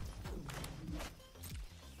here.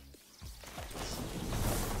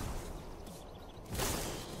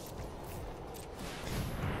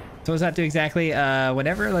 So what does that do exactly?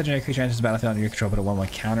 Whenever a legendary creature enters the battlefield under your control, put a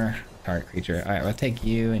 1/1 counter target creature. All right, we'll take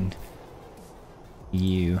you and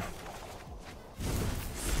you.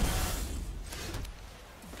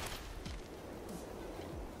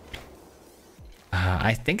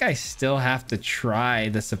 I think I still have to try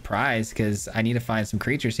the surprise because I need to find some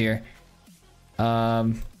creatures here.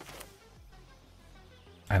 I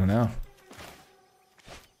don't know.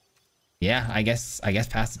 Yeah, I guess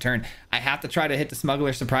pass the turn. I have to try to hit the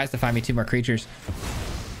Smuggler Surprise to find me 2 more creatures.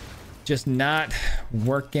 Just not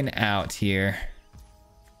working out here.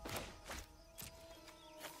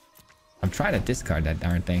 I'm trying to discard that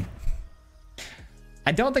darn thing.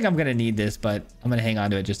 I don't think I'm gonna need this, but I'm gonna hang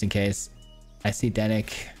on to it just in case. I see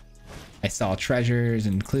Denick. I saw treasures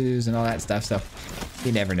and clues and all that stuff, so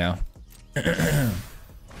you never know.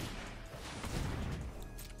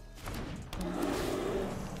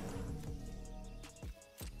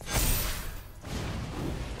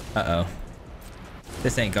 Uh-oh.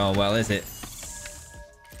 This ain't going well, is it?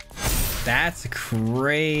 That's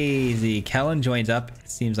crazy. Kellen joins up.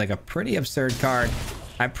 Seems like a pretty absurd card.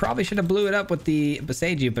 I probably should have blew it up with the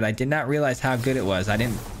Boseiju, but I did not realize how good it was. I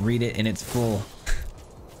didn't read it in its full.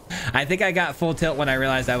 I think I got full tilt when I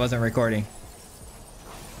realized I wasn't recording.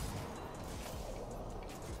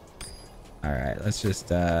 All right, let's just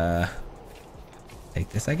take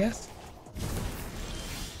this, I guess.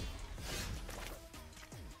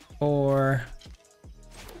 4,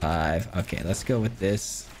 5. Okay, let's go with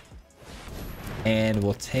this. And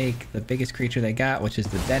we'll take the biggest creature they got, which is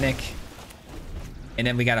the Denic. And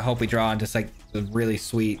then we gotta hope we draw on just like the really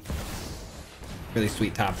sweet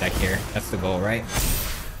top deck here. That's the goal, right?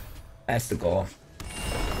 That's the goal.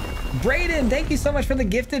 Brayden, thank you so much for the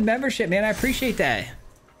gifted membership, man. I appreciate that.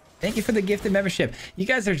 Thank you for the gifted membership. You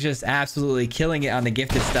guys are just absolutely killing it on the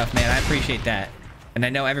gifted stuff, man. I appreciate that. And I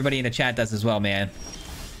know everybody in the chat does as well, man.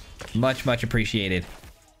 Much appreciated.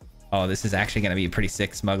 Oh, this is actually going to be a pretty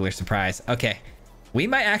sick smuggler surprise. Okay. We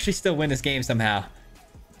might actually still win this game somehow.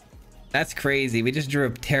 That's crazy. We just drew a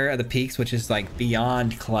Terror of the Peaks, which is like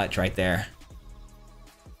beyond clutch right there.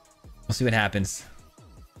 We'll see what happens.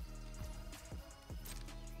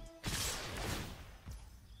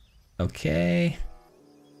 Okay.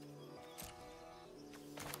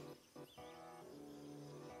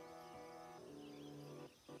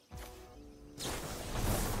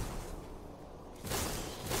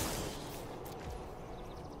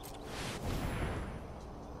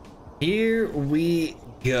 Here we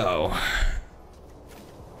go.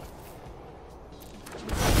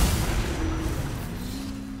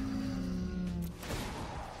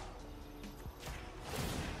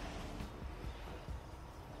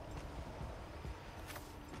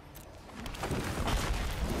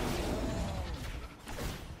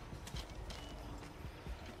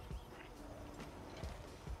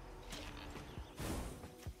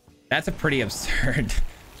 That's a pretty absurd.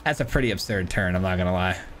 That's a pretty absurd turn, I'm not gonna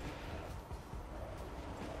lie.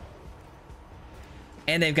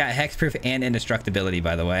 And they've got hexproof and indestructibility,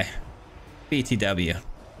 by the way. BTW.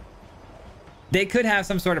 They could have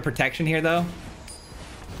some sort of protection here, though.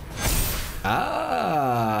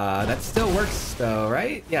 Ah, that still works, though,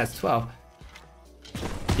 right? Yeah, it's 12.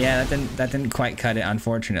 Yeah, that didn't quite cut it,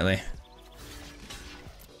 unfortunately.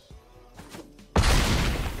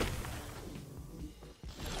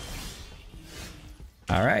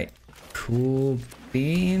 All right, cool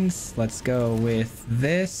beans. Let's go with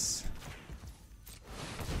this.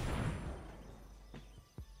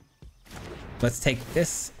 Let's take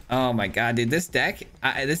this. Oh my god, dude, this deck is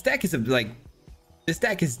this deck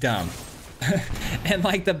is dumb. And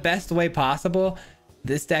like the best way possible,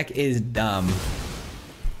 this deck is dumb.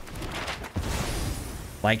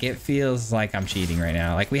 Like it feels like I'm cheating right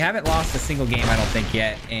now. Like we haven't lost a single game, I don't think,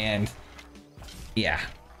 yet, and yeah,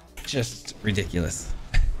 just ridiculous.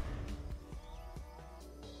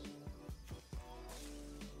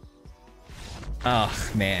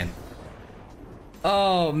 Oh man.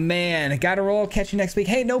 Oh man, gotta roll. Catch you next week.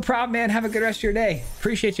 Hey, no problem, man. Have a good rest of your day.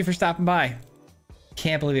 Appreciate you for stopping by.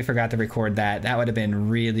 Can't believe we forgot to record that. That would have been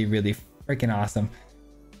really freaking awesome.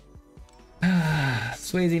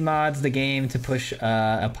 Swayze mods the game to push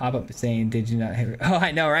a pop-up saying, did you not have... Oh,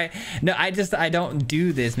 I know, right? No, I don't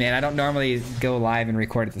do this, man. I don't normally go live and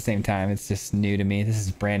record at the same time. It's just new to me. This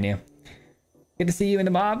is brand new. Good to see you in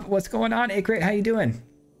the mob. What's going on, Ikrit? How you doing?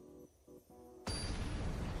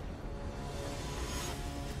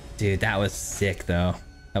 Dude, that was sick, though.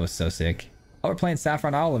 That was so sick. Oh, we're playing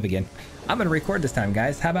Saffron Olive again. I'm going to record this time,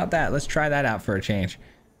 guys. How about that? Let's try that out for a change.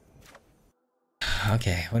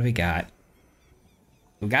 Okay, what do we got?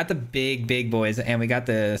 We got the big boys, and we got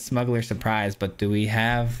the Smuggler Surprise, but do we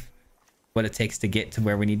have what it takes to get to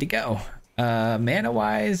where we need to go?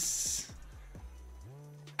 Mana-wise,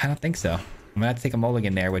 I don't think so. I'm going to have to take a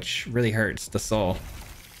mulligan there, which really hurts the soul.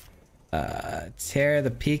 Terror of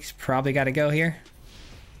the Peaks probably got to go here.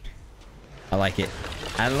 I like it.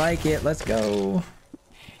 I like it. Let's go.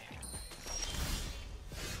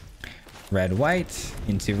 Red, white,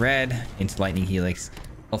 into red, into lightning helix.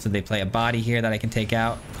 Also, they play a body here that I can take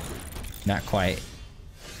out. Not quite.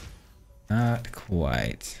 Not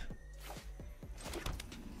quite.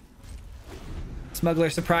 Smuggler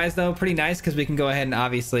Surprise, though, pretty nice because we can go ahead and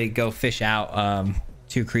obviously go fish out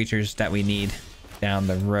 2 creatures that we need down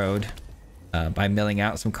the road by milling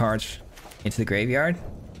out some cards into the graveyard.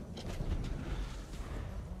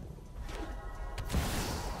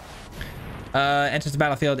 Enters the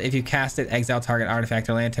battlefield. If you cast it, exile target artifact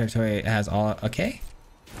or land territory. It has all. Okay,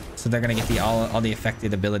 so they're gonna get the all the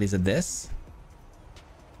affected abilities of this.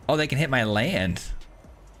 Oh, they can hit my land.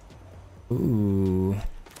 Ooh.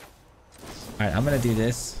 All right, I'm gonna do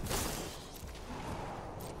this.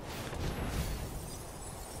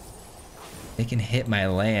 They can hit my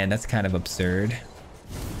land. That's kind of absurd.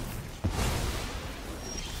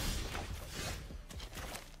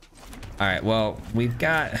 All right. Well, we've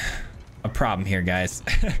got a problem here, guys.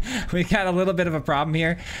 We got a little bit of a problem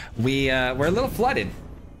here. We're a little flooded.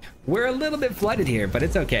 We're a little bit flooded here, but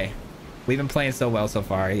it's okay. We've been playing so well so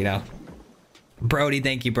far, you know. Brody,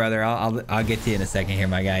 thank you, brother. I'll get to you in a second here,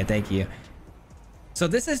 my guy. Thank you. So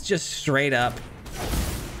this is just straight up.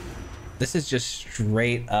 This is just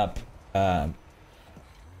straight up land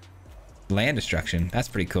destruction. That's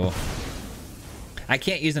pretty cool. I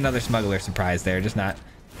can't use another smuggler surprise there. Just not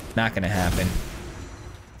gonna happen.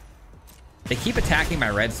 They keep attacking my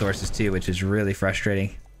red sources too, which is really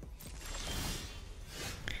frustrating.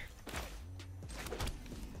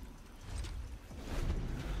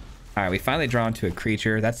 All right, we finally drawn to a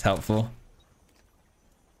creature. That's helpful.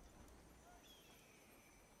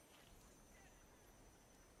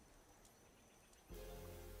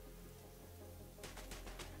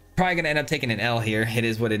 Probably gonna end up taking an L here. It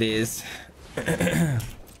is what it is.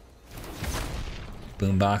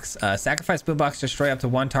 Boombox. Sacrifice boombox. Destroy up to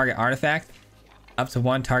 1 target artifact, up to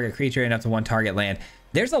 1 target creature, and up to 1 target land.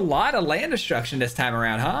 There's a lot of land destruction this time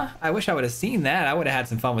around, huh? I wish I would have seen that. I would have had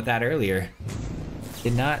some fun with that earlier.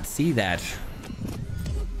 Did not see that.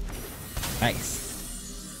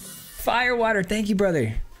 Nice. Firewater. Thank you,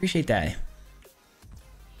 brother. Appreciate that.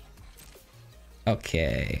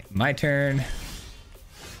 Okay, my turn.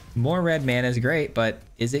 More red mana is great, but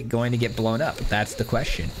is it going to get blown up? That's the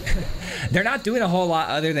question. They're not doing a whole lot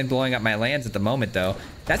other than blowing up my lands at the moment, though.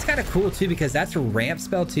 That's kind of cool, too, because that's a ramp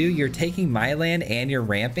spell, too. You're taking my land and you're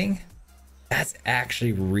ramping. That's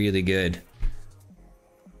actually really good.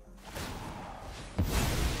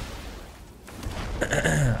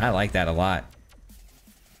 I like that a lot.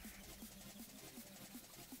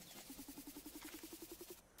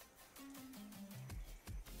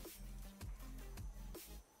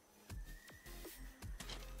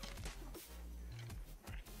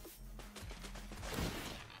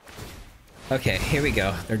 Okay, here we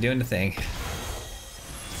go. They're doing the thing.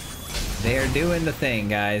 They're doing the thing,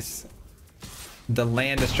 guys. The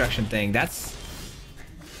land destruction thing. That's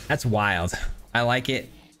wild. I like it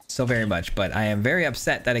so very much, but I am very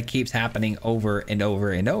upset that it keeps happening over and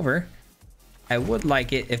over and over. I would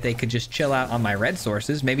like it if they could just chill out on my red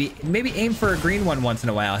sources. Maybe aim for a green one once in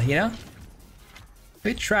a while, you know?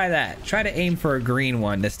 Maybe try that. Try to aim for a green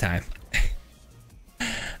one this time.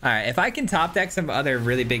 All right, if I can top deck some other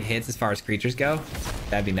really big hits as far as creatures go,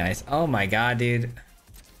 that'd be nice. Oh my god, dude.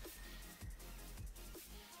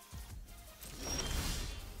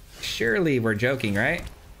 Surely we're joking, right?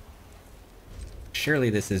 Surely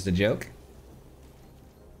this is a joke.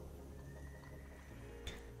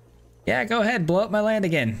 Yeah, go ahead, blow up my land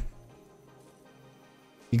again.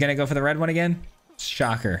 You gonna go for the red one again?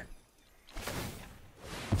 Shocker.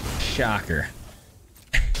 Shocker.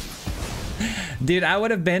 Dude, I would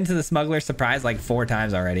have been to the smuggler surprise like 4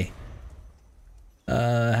 times already.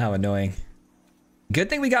 How annoying. Good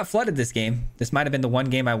thing we got flooded this game. This might have been the one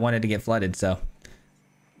game I wanted to get flooded, so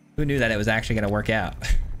who knew that it was actually going to work out?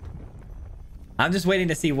 I'm just waiting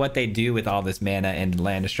to see what they do with all this mana and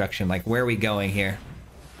land destruction. Like, where are we going here?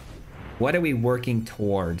 What are we working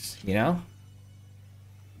towards, you know?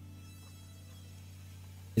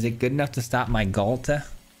 Is it good enough to stop my Galta?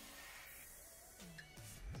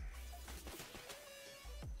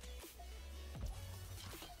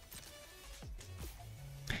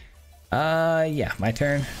 Yeah, my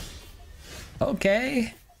turn.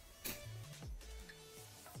 Okay.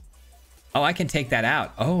 Oh, I can take that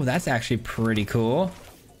out. Oh, that's actually pretty cool.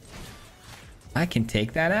 I can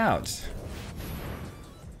take that out.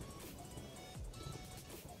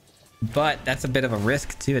 But that's a bit of a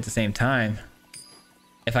risk too at the same time.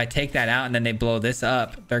 If I take that out and then they blow this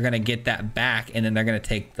up, they're gonna get that back and then they're gonna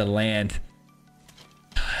take the land.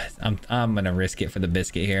 I'm gonna risk it for the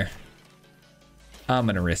biscuit here. I'm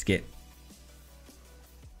gonna risk it.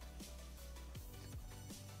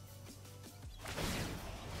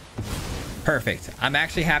 Perfect. I'm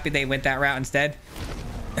actually happy they went that route instead.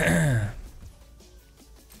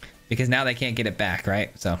 Because now they can't get it back,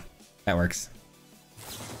 right? So that works.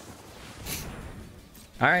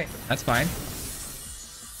 All right, that's fine.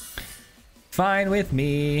 Fine with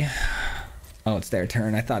me. Oh, it's their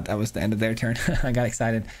turn. I thought that was the end of their turn. I got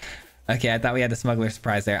excited. Okay, I thought we had the smuggler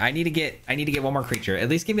surprise there. I need to get one more creature. At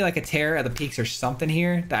least give me like a Terror of the Peaks or something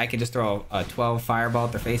here that I can just throw a 12 fireball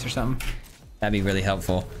at their face or something. That'd be really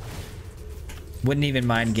helpful. Wouldn't even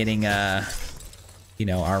mind getting you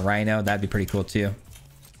know, our Rhino. That'd be pretty cool too.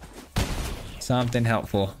 Something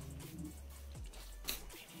helpful.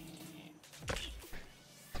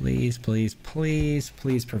 Please, please, please,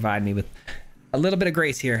 please provide me with a little bit of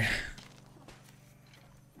grace here.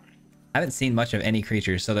 I haven't seen much of any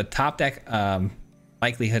creatures, so the top deck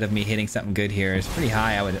likelihood of me hitting something good here is pretty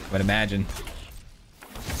high, I would imagine.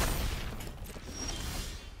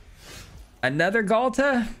 Another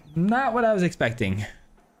Galta? Not what I was expecting.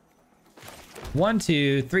 1,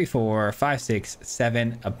 2, 3, 4, 5, 6,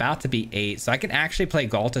 7, about to be 8. So I can actually play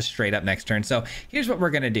Galta straight up next turn. So here's what we're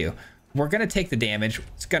going to do. We're going to take the damage.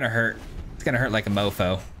 It's going to hurt. It's going to hurt like a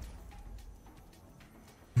mofo.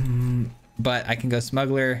 But I can go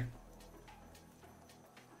Smuggler.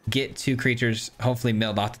 Get 2 creatures, hopefully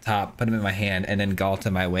milled off the top, put them in my hand, and then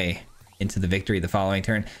Galta my way into the victory the following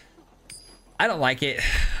turn. I don't like it.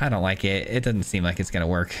 I don't like it. It doesn't seem like it's going to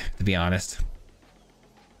work, to be honest.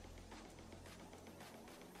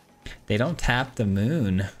 They don't tap the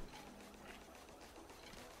moon.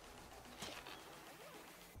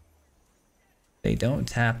 They don't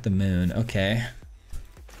tap the moon. Okay.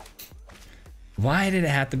 Why did it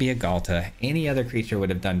have to be a Galta? Any other creature would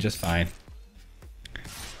have done just fine.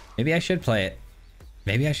 Maybe I should play it.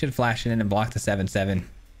 Maybe I should flash it in and block the 7/7.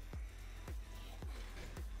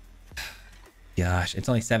 Gosh, it's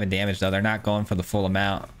only 7 damage though. They're not going for the full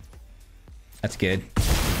amount. That's good.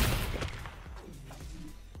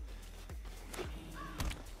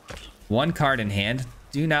 One card in hand.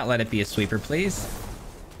 Do not let it be a sweeper, please.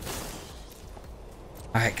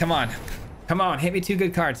 All right, come on. Come on, hit me 2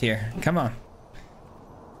 good cards here. Come on.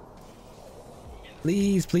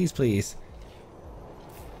 Please, please, please.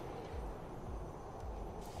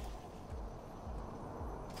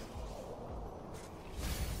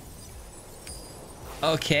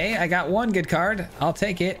 Okay, I got 1 good card. I'll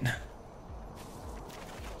take it. I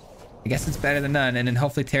guess it's better than none. And then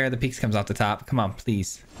hopefully Terror of the Peaks comes off the top. Come on,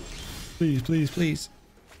 please. Please, please, please.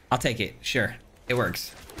 I'll take it. Sure. It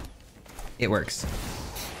works. It works.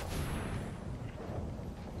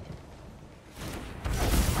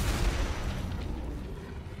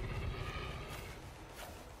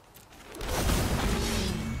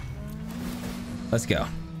 Let's go.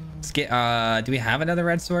 Let's get, do we have another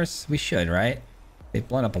red source? We should, right? They've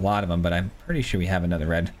blown up a lot of them, but I'm pretty sure we have another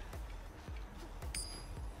red.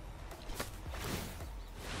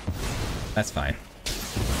 That's fine.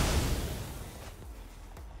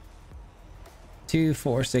 2,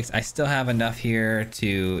 4, 6. I still have enough here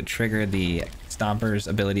to trigger the Stomper's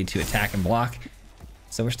ability to attack and block.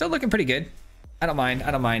 So we're still looking pretty good. I don't mind.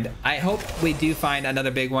 I don't mind. I hope we do find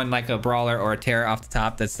another big one like a Brawler or a Terror off the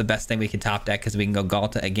top. That's the best thing we can top deck because we can go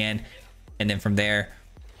Galta again. And then from there,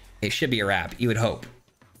 it should be a wrap. You would hope.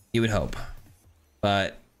 You would hope.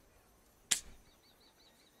 But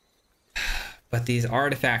these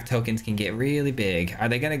artifact tokens can get really big. Are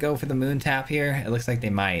they going to go for the moon tap here? It looks like they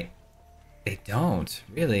might. They don't,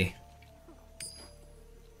 really.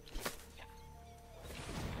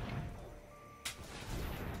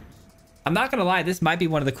 I'm not gonna lie, this might be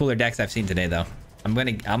one of the cooler decks I've seen today though. I'm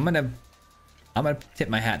gonna tip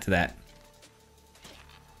my hat to that.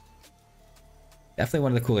 Definitely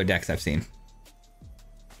one of the cooler decks I've seen.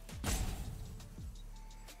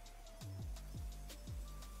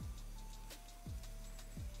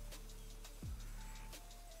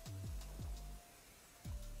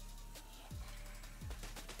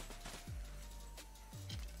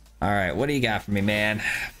 All right, what do you got for me, man?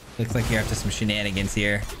 Looks like you're up to some shenanigans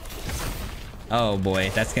here. Oh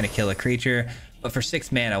boy, that's gonna kill a creature. But for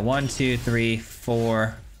 6 mana, 1, 2, 3,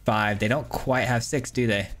 4, 5. They don't quite have 6, do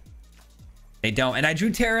they? They don't. And I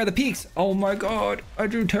drew Terror of the Peaks. Oh my god, I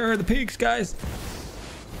drew Terror of the Peaks, guys.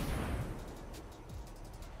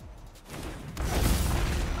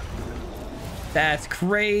 That's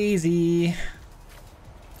crazy.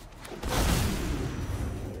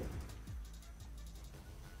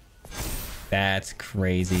 That's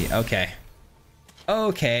crazy. Okay.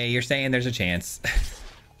 Okay, you're saying there's a chance.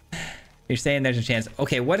 You're saying there's a chance.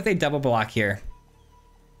 Okay, what if they double block here?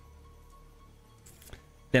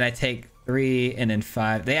 Then I take 3 and then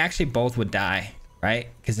 5. They actually both would die, right?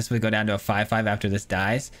 Because this would go down to a 5/5 after this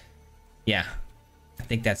dies. Yeah. I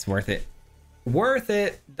think that's worth it. Worth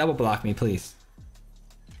it. Double block me, please.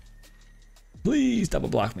 Please double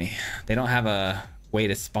block me. They don't have a way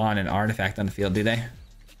to spawn an artifact on the field, do they?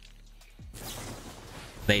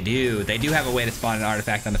 They do. They do have a way to spawn an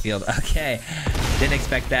artifact on the field. Okay. Didn't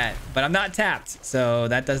expect that. But I'm not tapped, so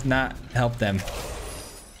that does not help them.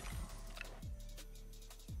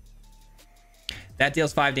 That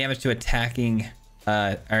deals 5 damage to attacking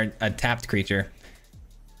or a tapped creature.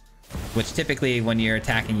 Which typically when you're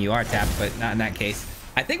attacking you are tapped, but not in that case.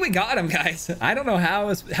 I think we got him, guys. I don't know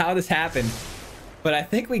how this happened, but I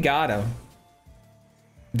think we got him.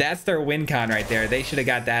 That's their win con right there. They should have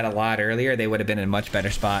got that a lot earlier. They would have been in a much better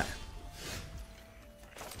spot.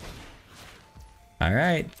 All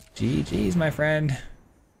right. GG's, my friend.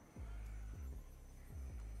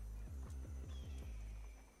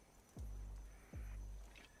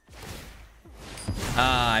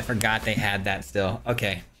 Ah, I forgot they had that still.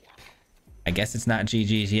 Okay. I guess it's not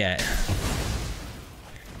GG's yet.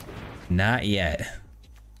 Not yet.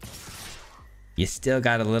 You still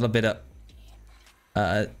got a little bit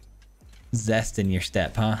of zest in your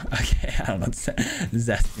step, huh? Okay, I don't know.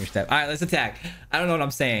 Zest in your step. All right, let's attack. I don't know what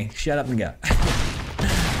I'm saying. Shut up and go.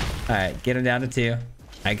 All right, get him down to 2.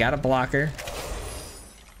 I got a blocker.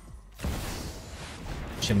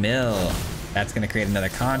 Chamil. That's going to create another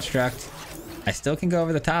construct. I still can go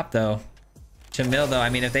over the top, though. Chamil, though, I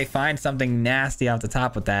mean, if they find something nasty off the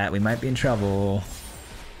top with that, we might be in trouble.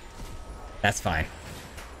 That's fine.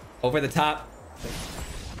 Over the top.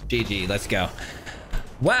 GG, let's go.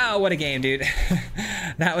 Wow, what a game, dude.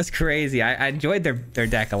 That was crazy. I enjoyed their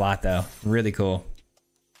deck a lot, though. Really cool.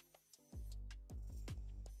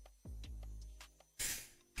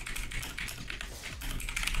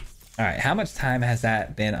 All right, how much time has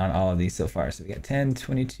that been on all of these so far? So we got 10,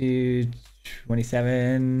 22,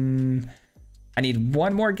 27. I need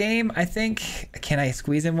one more game, I think. Can I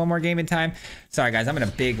squeeze in one more game in time? Sorry, guys, I'm in a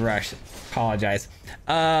big rush. Apologize.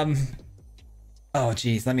 Oh,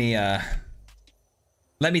 geez, let me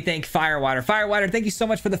thank Firewater. Firewater, thank you so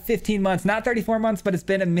much for the 15 months. Not 34 months, but it's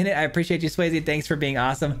been a minute. I appreciate you, Swayze. Thanks for being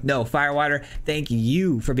awesome. No, Firewater, thank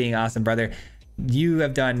you for being awesome, brother. You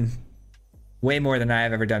have done way more than I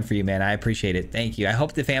have ever done for you, man. I appreciate it. Thank you. I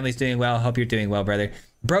hope the family's doing well. I hope you're doing well, brother.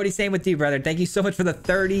 Brody, same with you, brother. Thank you so much for the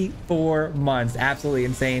 34 months. Absolutely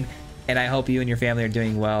insane. And I hope you and your family are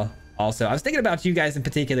doing well also. I was thinking about you guys in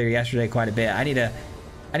particular yesterday quite a bit. I need to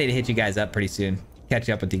hit you guys up pretty soon. Catch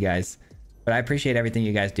up with you guys. But I appreciate everything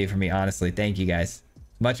you guys do for me, honestly. Thank you, guys.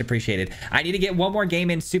 Much appreciated. I need to get one more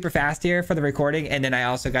game in super fast here for the recording. And then I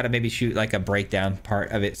also got to maybe shoot like a breakdown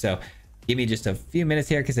part of it. So give me just a few minutes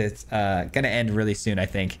here because it's going to end really soon, I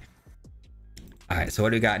think. All right, so what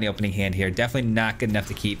do we got in the opening hand here? Definitely not good enough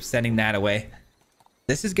to keep. Sending that away.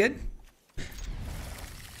 This is good.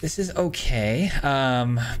 This is okay.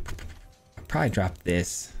 I'll probably drop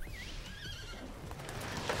this.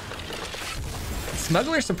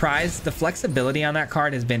 Smuggler Surprise, the flexibility on that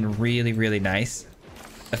card has been really, really nice.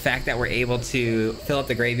 The fact that we're able to fill up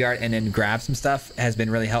the graveyard and then grab some stuff has been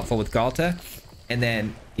really helpful with Galta. And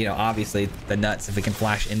then, you know, obviously the nuts, if we can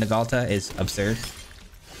flash into Galta, is absurd.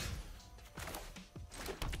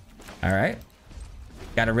 All right.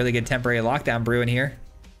 Got a really good temporary lockdown brewing here.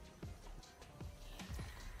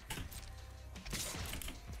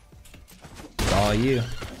 It's all you.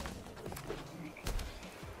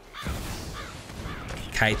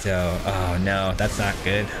 Kaito. Oh no, that's not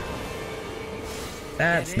good.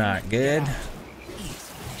 That's not good.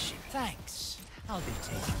 Thanks. I'll be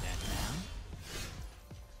taking that now.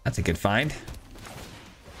 That's a good find.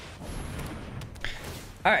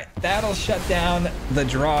 All right, that'll shut down the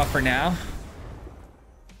draw for now.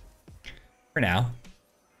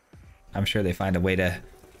 I'm sure they find a way to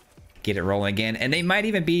get it rolling again. And they might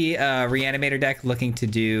even be a Reanimator deck looking to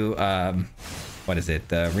do, what is it?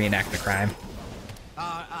 The Reenact the Crime.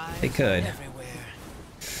 They could.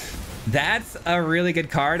 That's a really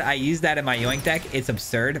good card. I use that in my Yoink deck. It's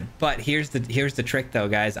absurd. But here's the trick though,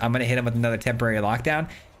 guys. I'm going to hit them with another temporary lockdown.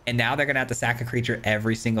 And now they're going to have to sack a creature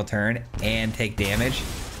every single turn and take damage.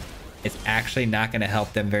 It's actually not going to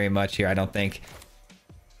help them very much here, I don't think.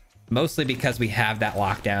 Mostly because we have that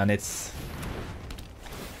lockdown. It's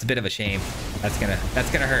a bit of a shame. That's gonna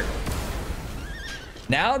hurt.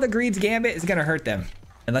 Now the Greed's Gambit is gonna hurt them.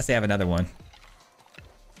 Unless they have another one.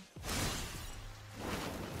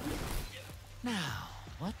 Now,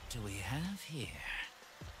 what do we have here?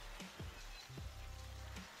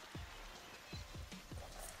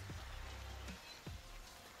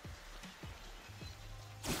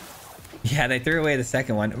 Yeah, they threw away the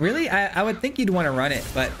second one. Really, I would think you'd want to run it,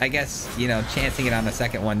 but I guess, you know, chancing it on the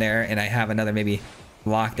second one there, and I have another maybe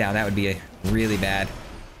lockdown, that would be really bad.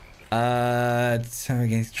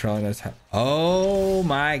 Against control. Oh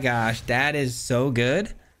my gosh, that is so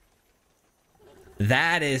good.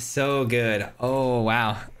 That is so good. Oh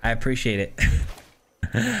wow, I appreciate it.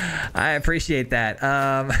 I appreciate that.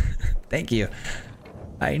 Thank you.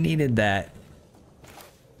 I needed that.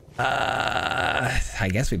 I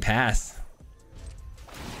guess we pass.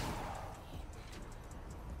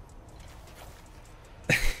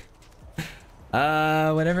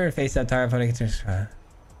 Whenever face up target opponent gets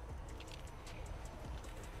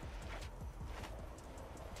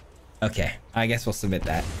okay, I guess we'll submit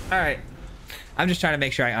that. All right. I'm just trying to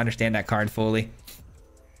make sure I understand that card fully.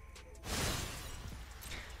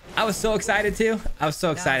 I was so excited too. I was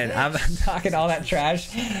so excited. I'm talking all that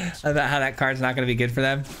trash about how that card's not going to be good for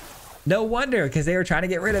them. No wonder, because they were trying to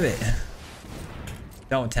get rid of it.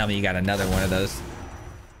 Don't tell me you got another one of those.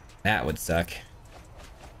 That would suck.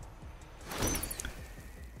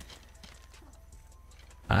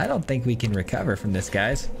 I don't think we can recover from this,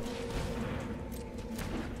 guys.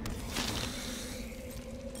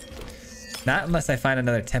 Not unless I find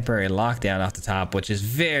another temporary lockdown off the top, which is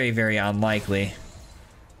very, very unlikely.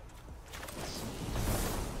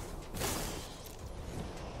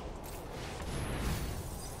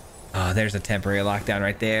 Oh, there's a temporary lockdown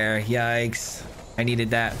right there. Yikes. I needed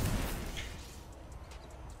that.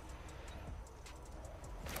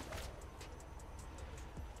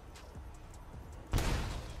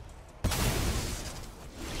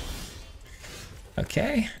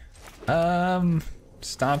 Okay.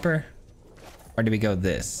 Stomper. Or do we go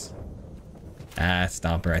this?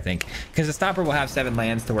 Stomper, I think. Because the Stomper will have 7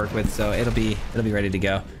 lands to work with, so it'll be ready to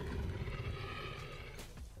go.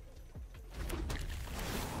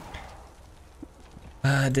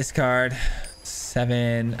 Discard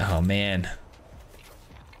 7. Oh man,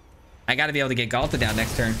 I gotta be able to get Galta down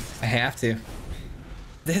next turn. I have to.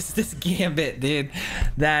 This Gambit, dude,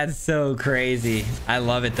 that's so crazy. I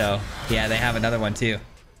love it though. Yeah, they have another one too.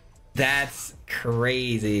 That's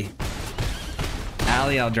crazy.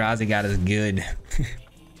 Ali Eldrazi got us good.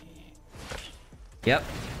 Yep.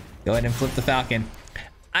 Go ahead and flip the Falcon.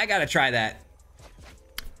 I gotta try that.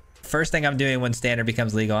 First thing I'm doing when Standard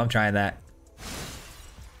becomes legal, I'm trying that.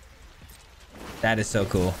 That is so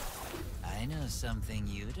cool. I know something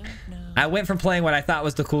you don't know. I went from playing what I thought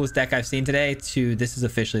was the coolest deck I've seen today to this is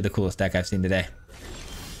officially the coolest deck I've seen today.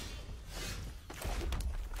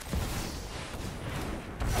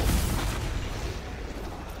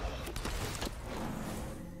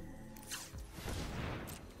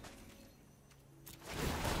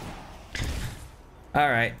 All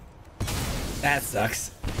right. That sucks.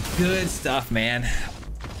 Good stuff, man.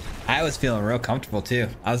 I was feeling real comfortable too.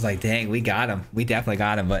 I was like, dang, we got him. We definitely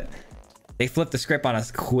got him, but they flipped the script on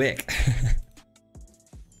us quick.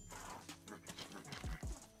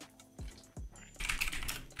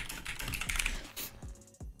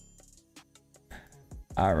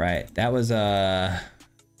 All right, that was Naya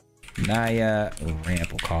ramp,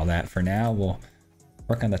 we'll call that for now. We'll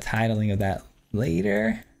work on the titling of that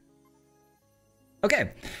later.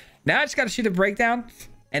 Okay, now I just got to shoot a breakdown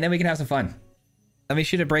and then we can have some fun. Let me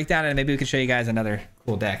shoot a breakdown and maybe we can show you guys another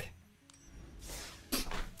cool deck.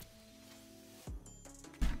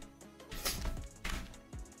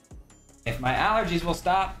 If my allergies will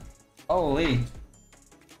stop. Holy.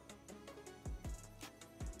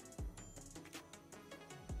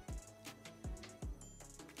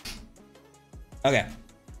 Okay.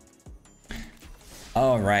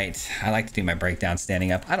 All right. I like to do my breakdown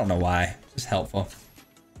standing up. I don't know why. It's just helpful.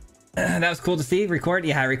 That was cool to see. Record?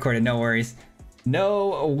 Yeah, I recorded. No worries.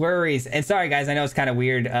 No worries. And sorry guys, I know it's kind of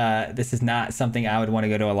weird. This is not something I would want to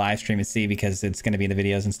go to a live stream and see because it's going to be in the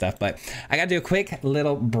videos and stuff, but I got to do a quick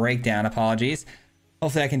little breakdown. Apologies.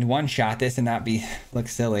 Hopefully I can one-shot this and not look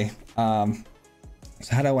silly. So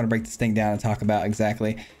how do I want to break this thing down and talk about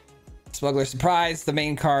exactly? Smuggler Surprise, the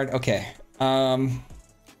main card. Okay.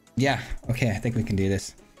 Yeah. Okay, I think we can do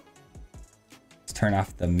this. Let's turn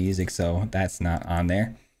off the music so that's not on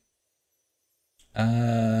there.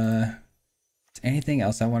 Anything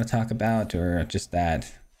else I want to talk about or just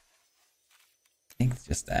that? I think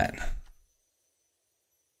just that.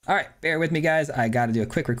 All right, bear with me guys. I got to do a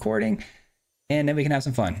quick recording and then we can have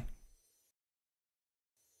some fun.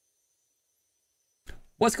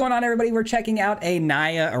 What's going on everybody? We're checking out a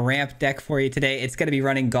Naya ramp deck for you today. It's going to be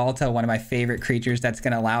running Galta, one of my favorite creatures that's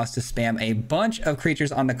going to allow us to spam a bunch of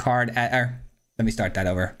creatures on the card let me start that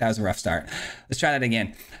over. That was a rough start. Let's try that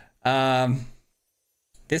again.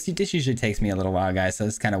 This usually takes me a little while, guys, so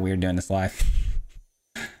it's kind of weird doing this live.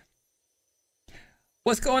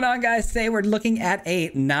 What's going on, guys? Today we're looking at a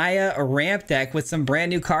Naya ramp deck with some brand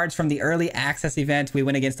new cards from the early access event. We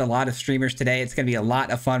went against a lot of streamers today. It's going to be a lot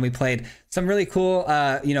of fun. We played some really cool,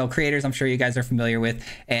 creators I'm sure you guys are familiar with.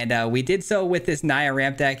 And we did so with this Naya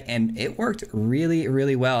ramp deck, and it worked really,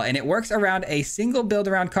 really well. And it works around a single build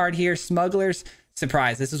around card here, Smuggler's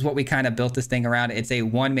Surprise. This is what we kind of built this thing around. It's a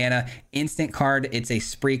 1 mana instant card. It's a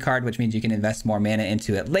spree card, which means you can invest more mana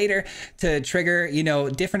into it later to trigger,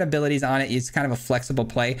 different abilities on it. It's kind of a flexible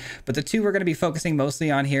play. But the two we're going to be focusing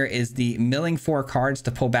mostly on here is the milling 4 cards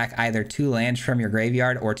to pull back either 2 lands from your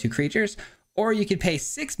graveyard or 2 creatures. Or you could pay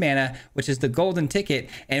 6 mana, which is the golden ticket,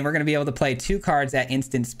 and we're going to be able to play 2 cards at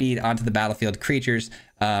instant speed onto the battlefield creatures.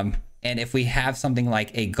 And if we have something like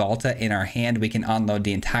a Galta in our hand, we can unload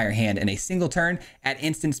the entire hand in a single turn at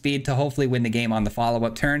instant speed to hopefully win the game on the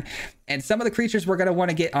follow-up turn. And some of the creatures we're going to want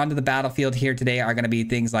to get onto the battlefield here today are going to be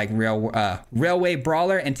things like Railway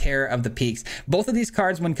Brawler and Terror of the Peaks. Both of these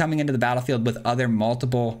cards, when coming into the battlefield with other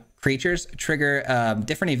multiple creatures trigger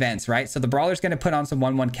different events, right? So the Brawler's going to put on some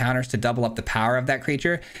 1/1 counters to double up the power of that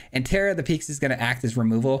creature, and Terror of the Peaks is going to act as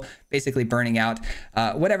removal, basically burning out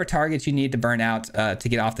whatever targets you need to burn out to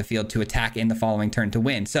get off the field to attack in the following turn to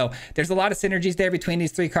win. So there's a lot of synergies there between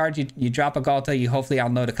these 3 cards. You drop a Galta, you hopefully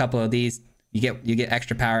unload a couple of these. You get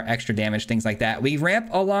extra power, extra damage, things like that. We ramp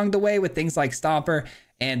along the way with things like Stomper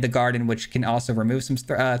and the Garden, which can also remove some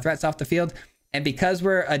threats off the field. And because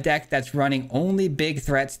we're a deck that's running only big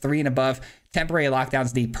threats, 3 and above, Temporary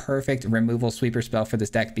Lockdown's the perfect removal sweeper spell for this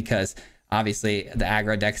deck, because obviously the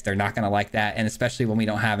aggro decks, they're not going to like that. And especially when we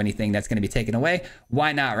don't have anything that's going to be taken away,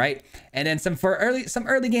 why not, right? And then some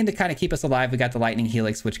early game to kind of keep us alive. We got the Lightning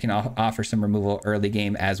Helix, which can offer some removal early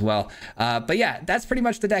game as well. But yeah, that's pretty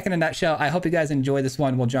much the deck in a nutshell. I hope you guys enjoy this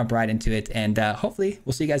one. We'll jump right into it, and hopefully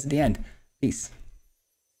we'll see you guys at the end. Peace.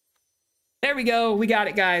 There we go. We got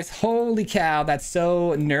it, guys. Holy cow. That's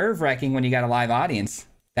so nerve-wracking when you got a live audience.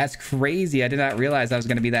 That's crazy. I did not realize I was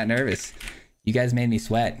going to be that nervous. You guys made me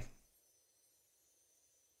sweat.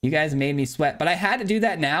 You guys made me sweat. But I had to do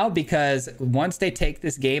that now because once they take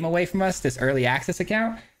this game away from us, this early access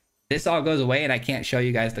account, this all goes away and I can't show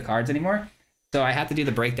you guys the cards anymore. So I have to do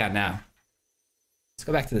the breakdown now. Let's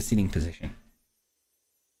go back to the seating position.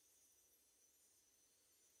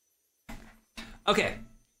 Okay.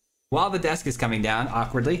 While the desk is coming down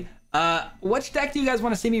awkwardly, which deck do you guys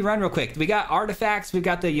want to see me run real quick? We got Artifacts, we've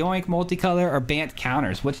got the Yoink Multicolor, or Bant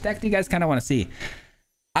Counters. Which deck do you guys kind of want to see?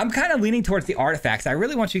 I'm kind of leaning towards the Artifacts. I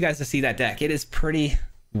really want you guys to see that deck. It is pretty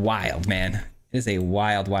wild, man. It is a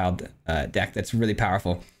wild deck that's really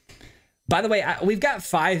powerful. By the way, we've got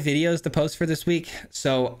 5 videos to post for this week,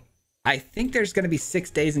 so I think there's going to be 6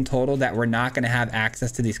 days in total that we're not going to have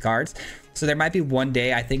access to these cards. So there might be one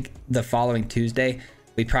day, I think the following Tuesday,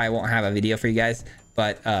 we probably won't have a video for you guys,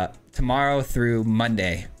 but tomorrow through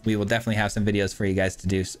Monday, we will definitely have some videos for you guys to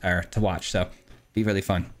do or to watch. So be really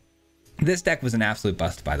fun. This deck was an absolute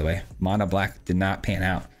bust, by the way. Mono Black did not pan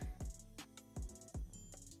out.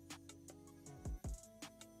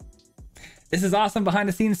 This is awesome behind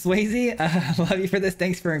the scenes, Swayze. Love you for this.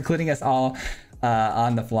 Thanks for including us all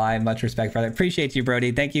on the fly. Much respect, brother. Appreciate you,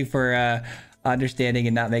 Brody. Thank you for understanding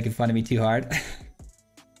and not making fun of me too hard.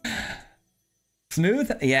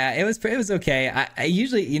 Smooth? Yeah, it was okay. I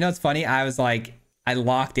usually, you know, it's funny. I was like, I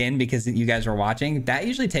locked in because you guys were watching. That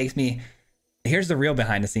usually takes me. Here's the real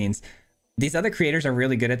behind the scenes. These other creators are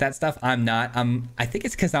really good at that stuff. I'm not. I think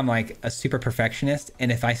it's because I'm like a super perfectionist.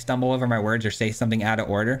 And if I stumble over my words or say something out of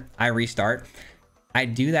order, I restart. I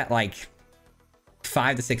do that like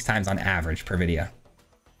 5 to 6 times on average per video.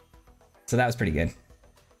 So that was pretty good.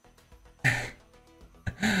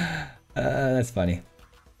 That's funny.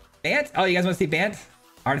 Bant? Oh, you guys want to see Bant?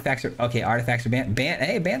 Artifacts are okay. Artifacts are Bant. Bant.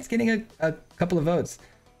 Hey, Bant's getting a couple of votes.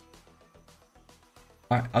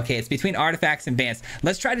 Okay, it's between Artifacts and Bants.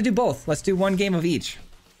 Let's try to do both. Let's do one game of each.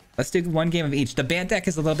 Let's do one game of each. The Bant deck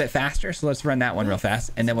is a little bit faster, so let's run that one real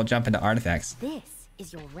fast, and then we'll jump into Artifacts. This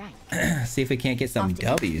is your rank. See if we can't get some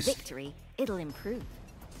W's. Victory, it'll improve.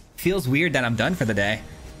 Feels weird that I'm done for the day.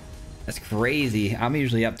 That's crazy. I'm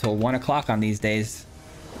usually up till 1 o'clock on these days.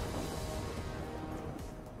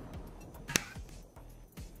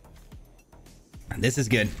 This is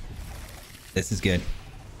good. This is good.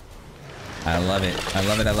 I love it. I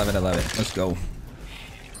love it. I love it. I love it. Let's go.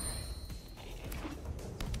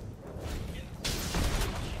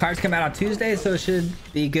 Cards come out on Tuesday, so it should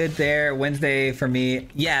be good there. Wednesday for me.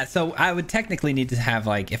 Yeah, so I would technically need to have,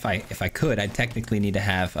 like, if I could, I'd technically need to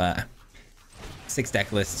have 6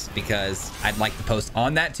 deck lists, because I'd like to post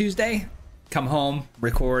on that Tuesday, come home,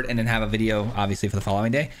 record, and then have a video, obviously, for the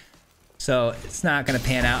following day. So it's not going to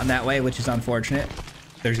pan out in that way, which is unfortunate.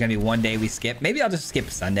 There's going to be one day we skip. Maybe I'll just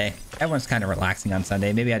skip Sunday. Everyone's kind of relaxing on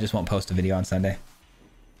Sunday. Maybe I just won't post a video on Sunday.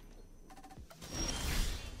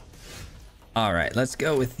 All right, let's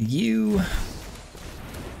go with you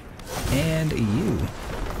and you.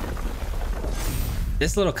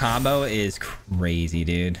 This little combo is crazy,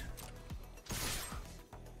 dude.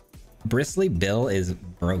 Bristly Bill is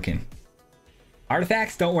broken.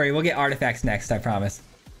 Artifacts? Don't worry, we'll get Artifacts next, I promise.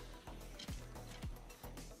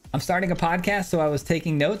 I'm starting a podcast, so I was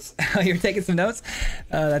taking notes. You're taking some notes?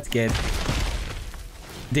 That's good.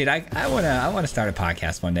 Dude, I wanna start a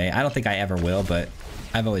podcast one day. I don't think I ever will, but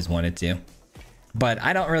I've always wanted to. But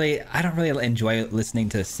I don't really enjoy listening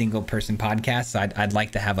to single person podcasts. So I'd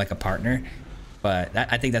like to have like a partner, but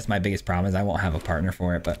I think that's my biggest problem, is I won't have a partner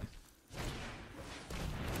for it. But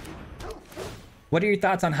what are your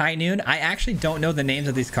thoughts on High Noon? I actually don't know the names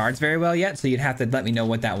of these cards very well yet, so you'd have to let me know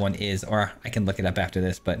what that one is, or I can look it up after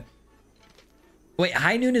this. But Wait,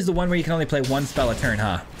 High Noon is the one where you can only play one spell a turn,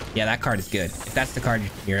 huh? Yeah, that card is good. If that's the card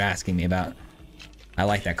you're asking me about. I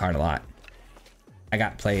like that card a lot. It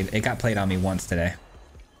got played on me once today.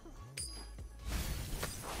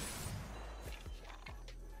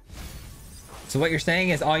 So what you're saying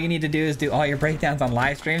is all you need to do is do all your breakdowns on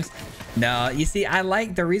live streams? No, you see,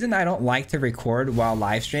 the reason I don't like to record while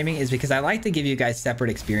live streaming is because I like to give you guys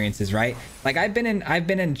separate experiences, right? Like I've been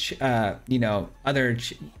in you know,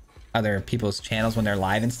 other people's channels when they're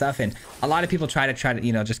live and stuff, and a lot of people try to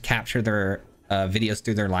you know, just capture their videos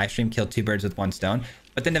through their live stream, kill two birds with one stone.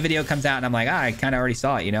 But then the video comes out and I'm like, I kind of already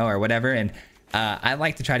saw it, you know, or whatever. And I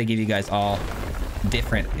like to try to give you guys all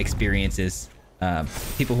different experiences.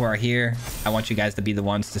 People who are here, I want you guys to be the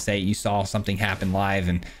ones to say you saw something happen live.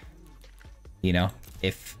 And you know,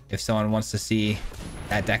 if someone wants to see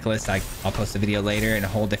that deck list, I'll post a video later in a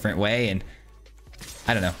whole different way. And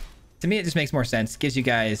I don't know, to me it just makes more sense. Gives you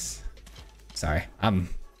guys, sorry, I'm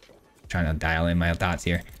trying to dial in my thoughts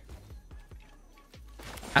here.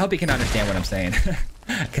 I hope you can understand what I'm saying,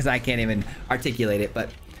 because I can't even articulate it. But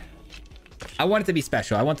I want it to be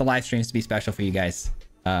special. I want the live streams to be special for you guys.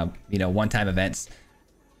 You know, one-time events,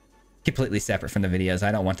 completely separate from the videos.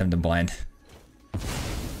 I don't want them to blend.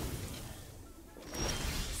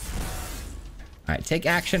 All right, take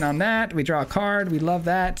action on that. We draw a card. We love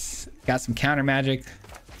that. Got some counter magic.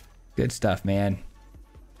 Good stuff, man.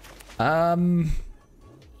 I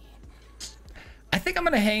think I'm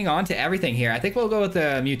gonna hang on to everything here. I think we'll go with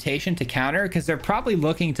the mutation to counter, because they're probably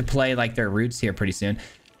looking to play like their roots here pretty soon.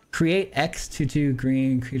 Create X2/2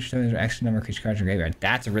 green creature tokens or X number of creature cards in your graveyard.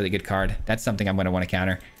 That's a really good card. That's something I'm gonna want to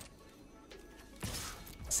counter.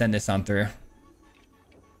 Send this on through.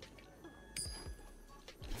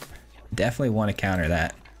 Definitely want to counter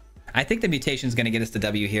that. I think the mutation is going to get us the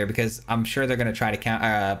W here, because I'm sure they're going to try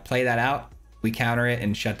to play that out. We counter it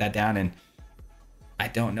and shut that down, and I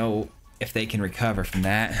don't know if they can recover from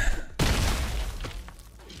that.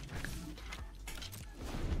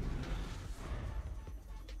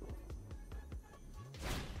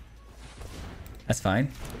 That's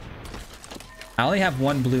fine. I only have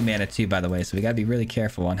one blue mana too, by the way, so we got to be really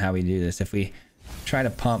careful on how we do this. If we try to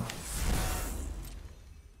pump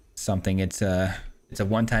something, it's a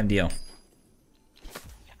one-time deal.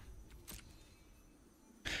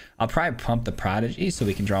 I'll probably pump the Prodigy so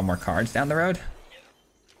we can draw more cards down the road.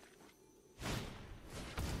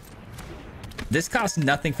 This costs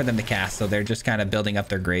nothing for them to cast, so they're just kind of building up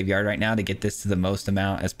their graveyard right now to get this to the most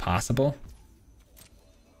amount as possible.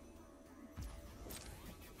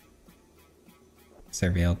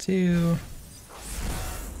 Surveil 2.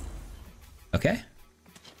 Okay.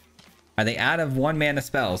 Are they out of 1 mana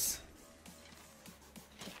spells?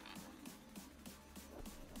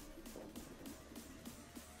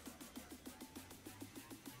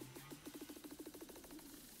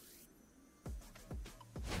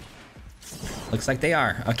 Looks like they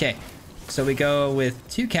are. Okay. So we go with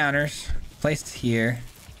 2 counters placed here.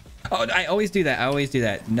 Oh, I always do that. I always do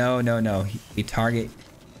that. No, no, no. We target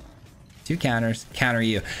 2 counters, counter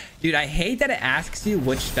you. Dude, I hate that it asks you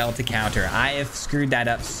which spell to counter. I have screwed that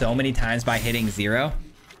up so many times by hitting 0.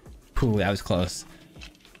 Ooh, that was close.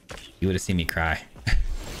 You would have seen me cry.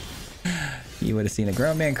 You would have seen a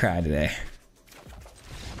grown man cry today.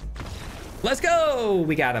 Let's go!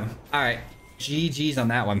 We got him. All right. GG's on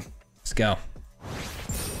that one. Let's go.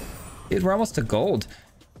 Dude, we're almost to gold.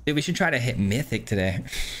 Dude, we should try to hit mythic today.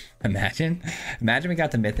 Imagine we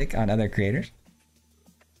got the mythic on other creators.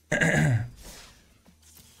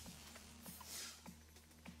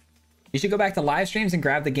 You should go back to live streams and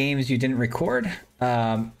grab the games you didn't record.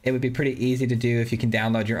 It would be pretty easy to do if you can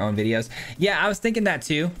download your own videos. Yeah, I was thinking that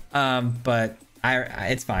too, but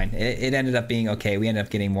it's fine. It ended up being okay. We ended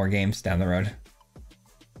up getting more games down the road.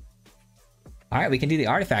 All right, we can do the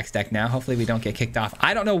artifacts deck now. Hopefully we don't get kicked off.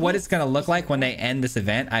 I don't know what it's going to look like when they end this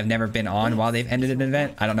event. I've never been on while they've ended an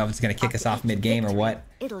event. I don't know if it's going to kick us off mid-game or what.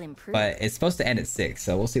 It'll improve. But it's supposed to end at 6,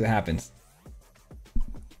 so we'll see what happens.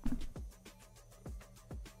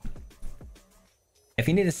 If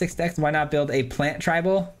you need a 6 deck, why not build a plant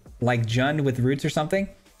tribal like Jund with roots or something?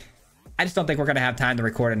 I just don't think we're going to have time to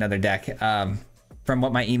record another deck. From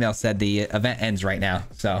what my email said, the event ends right now,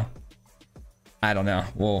 so I don't know.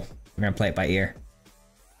 We're gonna play it by ear.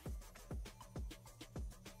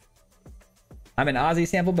 I'm an Aussie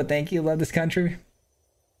sample, but thank you. Love this country.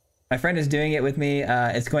 My friend is doing it with me.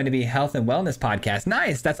 It's going to be health and wellness podcast.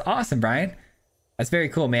 Nice. That's awesome, Brian. That's very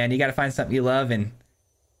cool, man. You got to find something you love and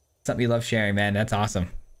something you love sharing, man. That's awesome.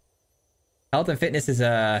 Health and fitness is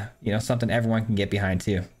you know, something everyone can get behind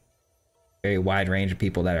too. Very wide range of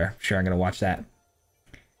people that are sure I'm gonna watch that.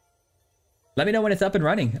 Let me know when it's up and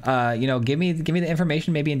running. You know, give me the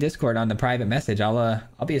information maybe in Discord on the private message. I'll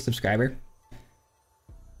be a subscriber.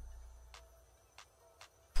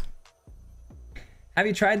 Have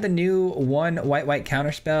you tried the new 1 white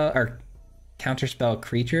counterspell or counterspell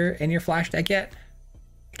creature in your flash deck yet?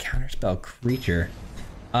 Counterspell creature.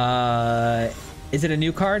 Is it a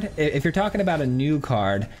new card? If you're talking about a new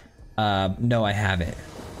card, no, I haven't.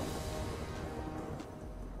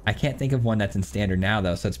 I can't think of one that's in standard now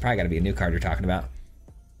though, so it's probably got to be a new card you're talking about.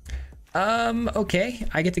 Okay,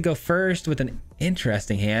 I get to go first with an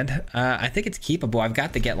interesting hand. I think it's keepable. I've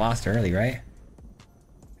got to get lost early, right?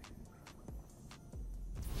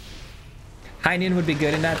 High Noon would be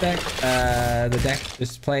good in that deck. The deck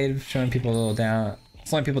just played, showing people a little down,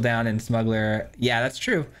 slowing people down, and Smuggler. Yeah, that's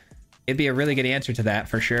true. It'd be a really good answer to that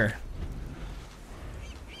for sure.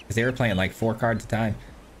 Because they were playing like 4 cards at a time.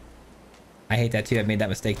 I hate that too. I made that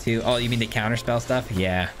mistake too. Oh, you mean the counterspell stuff?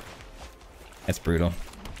 Yeah. That's brutal.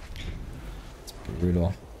 It's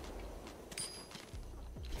brutal.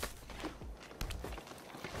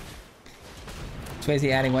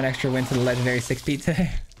 Swayze adding 1 extra win to the legendary 6-beat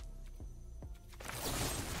today.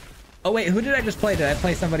 Oh wait, who did I just play? Did I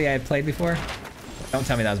play somebody I had played before? Don't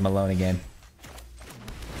tell me that was Malone again.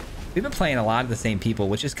 We've been playing a lot of the same people,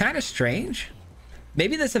 which is kind of strange.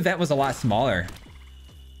 Maybe this event was a lot smaller.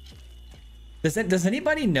 Does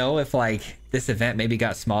anybody know if like this event maybe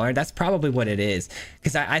got smaller? That's probably what it is.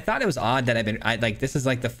 Because I thought it was odd that like this is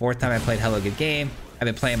like the 4th time I played Hello Good Game. I've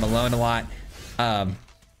been playing Malone a lot.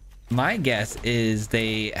 My guess is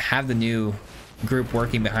they have the new group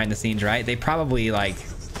working behind the scenes, right? They probably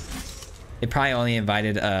only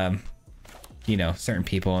invited you know, certain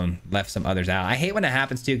people and left some others out. I hate when that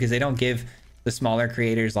happens too, because they don't give the smaller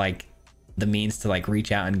creators like the means to like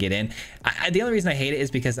reach out and get in. The only reason I hate it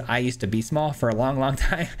is because I used to be small for a long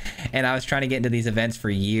time, and I was trying to get into these events for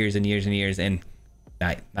years and years and years, and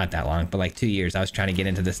not that long, but like 2 years I was trying to get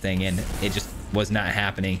into this thing, and it just was not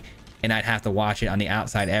happening, and I'd have to watch it on the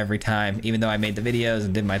outside every time, even though I made the videos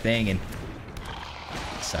and did my thing, and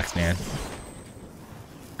it sucks, man.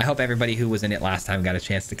 I hope everybody who was in it last time got a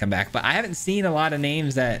chance to come back, but I haven't seen a lot of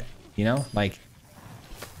names that, you know, like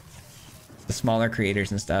the smaller creators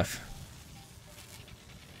and stuff.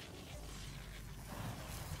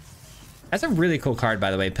 That's a really cool card, by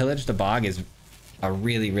the way. Pillage the Bog is a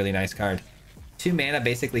really, really nice card. 2 mana,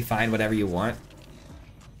 basically find whatever you want.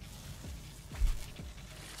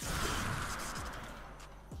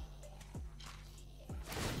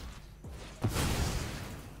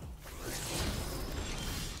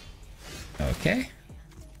 Okay.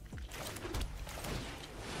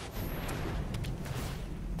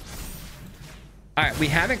 All right, we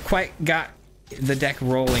haven't quite got the deck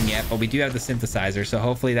rolling yet, but we do have the synthesizer, so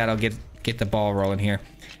hopefully that'll get the ball rolling here,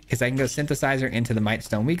 because I can go synthesizer into the Might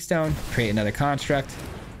Stone, Weak Stone, create another construct.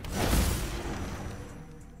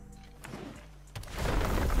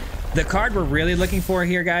 The card we're really looking for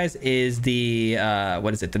here, guys, is the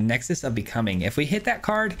what is it, the Nexus of Becoming. If we hit that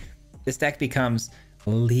card, this deck becomes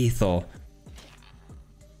lethal.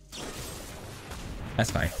 That's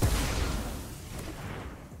fine.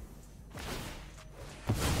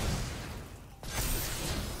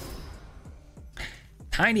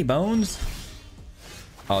 Tiny Bones.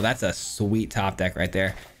 Oh, that's a sweet top deck right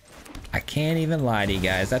there. I can't even lie to you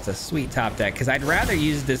guys. That's a sweet top deck, because I'd rather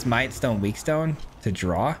use this Might Stone, Weak Stone to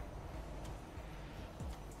draw.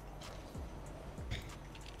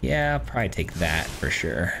 Yeah, I'll probably take that for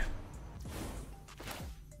sure.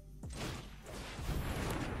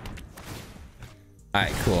 All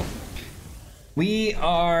right, cool. We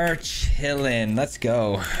are chilling. Let's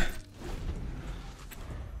go.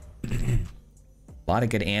 A lot of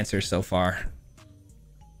good answers so far.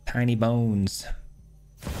 Tiny Bones.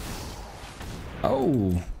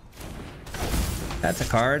 Oh, that's a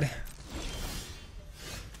card.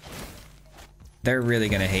 They're really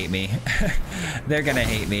gonna hate me. They're gonna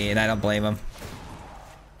hate me, and I don't blame them.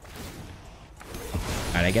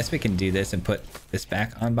 All right, I guess we can do this and put this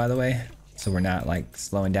back on, by the way, so we're not like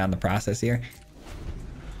slowing down the process here.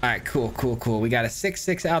 All right, cool. We got a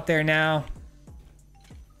 6/6 out there now.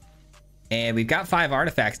 And we've got 5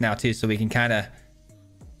 artifacts now too, so we can kind of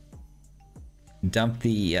dump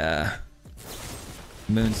the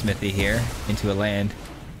Moonsmithy here into a land.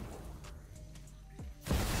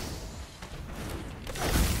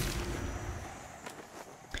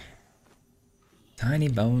 Tiny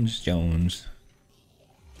Bones Jones.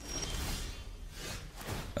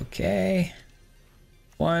 Okay.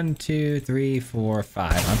 1, 2, 3, 4,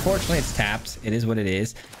 5. Unfortunately, it's tapped. It is what it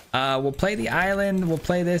is. We'll play the island. We'll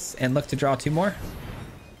play this and look to draw 2 more.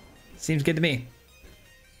 Seems good to me.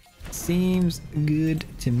 Seems good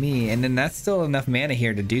to me. And then that's still enough mana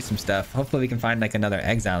here to do some stuff. Hopefully we can find like another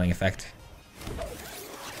exiling effect.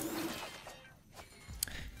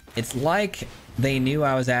 It's like they knew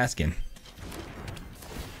I was asking.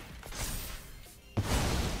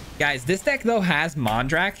 Guys, this deck though has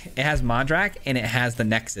Mondrak. It has Mondrak and it has the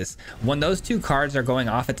Nexus. When those two cards are going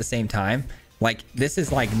off at the same time, like this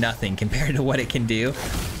is like nothing compared to what it can do.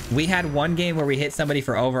 We had one game where we hit somebody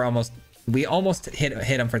for over almost, we almost hit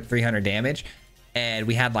them for 300 damage, and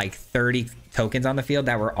we had like 30 tokens on the field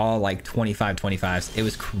that were all like 25s. It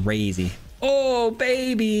was crazy. Oh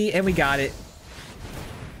baby, and we got it.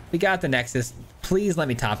 We got the Nexus. Please let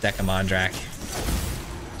me top deck a Mondrak.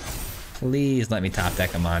 Please let me top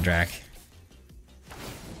deck a Mondrak.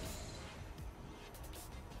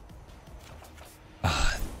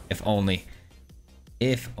 Oh, if only.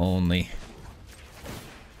 If only.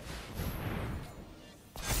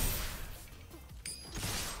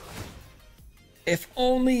 If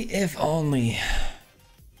only, if only.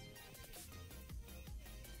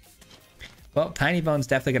 Well, Tiny Bone's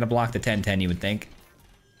definitely going to block the 10-10, you would think.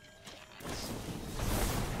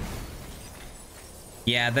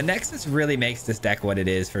 Yeah, the Nexus really makes this deck what it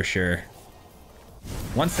is for sure.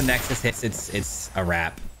 Once the Nexus hits, it's a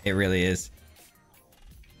wrap. It really is.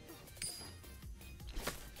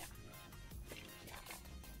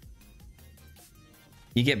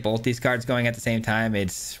 You get both these cards going at the same time,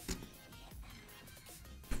 it's...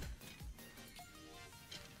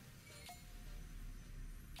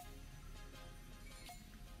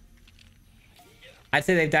 I'd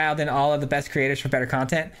say they've dialed in all of the best creators for better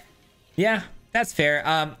content. Yeah, that's fair.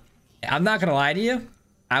 I'm not gonna lie to you.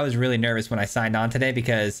 I was really nervous when I signed on today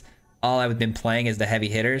because all I've been playing is the heavy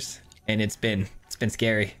hitters, and it's been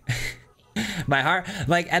scary. My heart,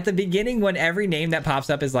 like at the beginning when every name that pops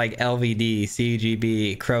up is like LVD,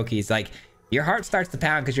 CGB, Croakies, like your heart starts to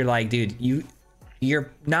pound because you're like, dude, you're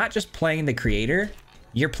not just playing the creator,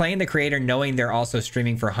 you're playing the creator knowing they're also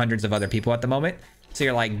streaming for hundreds of other people at the moment. So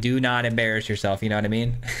you're like, do not embarrass yourself, you know what I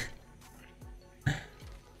mean?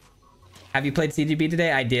 Have you played CGB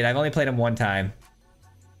today? I did. I've only played him one time.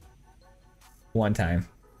 One time.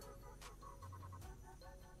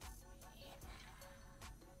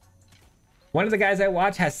 One of the guys I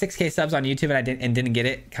watch has 6K subs on YouTube and didn't get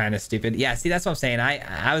it. Kind of stupid. Yeah, see, that's what I'm saying.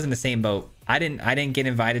 I was in the same boat. I didn't get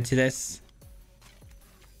invited to this.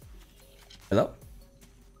 Hello?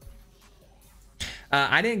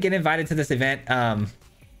 I didn't get invited to this event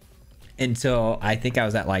until I think I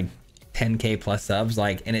was at like 10K plus subs,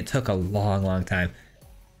 like, and it took a long time.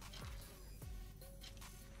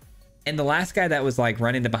 And the last guy that was like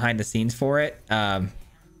running the behind the scenes for it,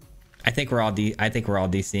 I think we're all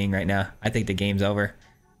DCing right now. I think the game's over.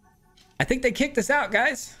 I think they kicked us out,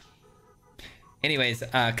 guys. Anyways,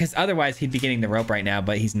 because otherwise he'd be getting the rope right now,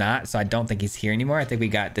 but he's not, so I don't think he's here anymore. I think we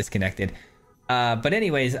got disconnected. But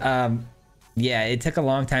anyways, yeah, it took a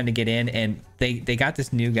long time to get in, and they got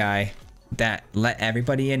this new guy that let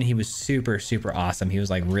everybody in. He was super awesome. He was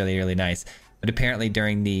like really nice. But apparently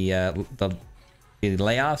during the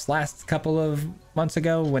layoffs last couple of months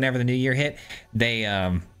ago, whenever the new year hit, they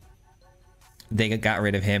got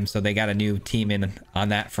rid of him, so they got a new team in on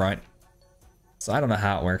that front. So I don't know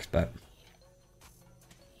how it works, but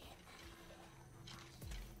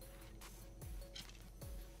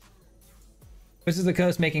This is the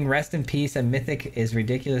Coast making Rest in Peace a mythic is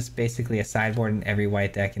ridiculous. Basically a sideboard in every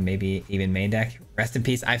white deck and maybe even main deck. Rest in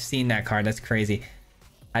Peace. I've seen that card. That's crazy.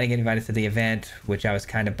 I didn't get invited to the event, which I was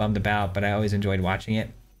kind of bummed about, but I always enjoyed watching it.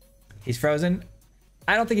 He's frozen.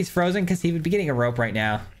 I don't think he's frozen because he would be getting a rope right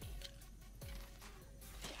now.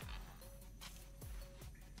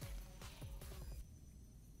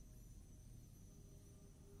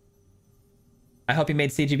 I hope he made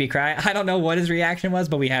CGB cry. I don't know what his reaction was,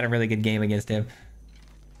 but we had a really good game against him.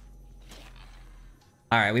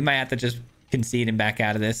 All right, we might have to just concede and back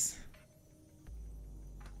out of this.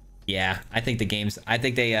 Yeah, I think the game's... I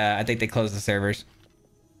think they closed the servers.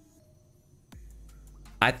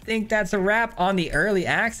 I think that's a wrap on the early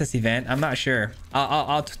access event. I'm not sure.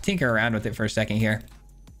 I'll tinker around with it for a second here.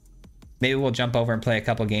 Maybe we'll jump over and play a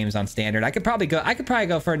couple games on standard. I could probably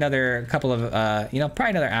go for another couple of probably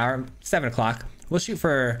another hour. 7 o'clock. We'll shoot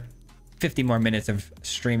for 50 more minutes of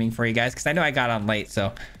streaming for you guys because I know I got on late,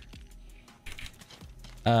 so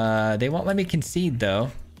they won't let me concede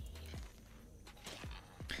though.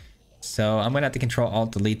 So I'm gonna have to Control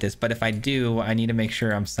Alt delete this, but if I do, I need to make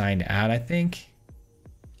sure I'm signed out, I think.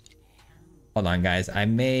 Hold on, guys. I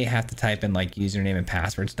may have to type in like username and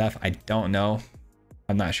password stuff. I don't know.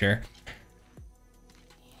 I'm not sure.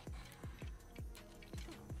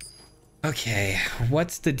 Okay,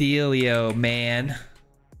 what's the dealio, man?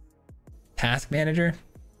 task manager.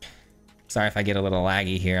 Sorry if I get a little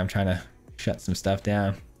laggy here. I'm trying to shut some stuff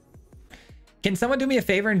down. Can someone do me a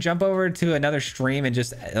favor and jump over to another stream and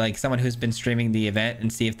just like someone who's been streaming the event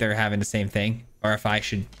and see if they're having the same thing, or if I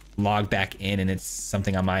should log back in and it's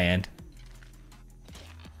something on my end?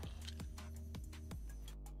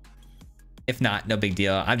 If not, no big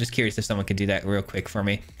deal. I'm just curious if someone could do that real quick for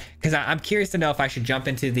me, because I'm curious to know if I should jump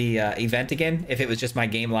into the event again, if it was just my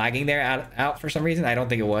game lagging there out for some reason. I don't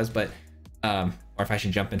think it was, but or if I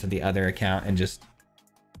should jump into the other account and just...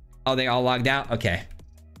 Oh, they all logged out? Okay.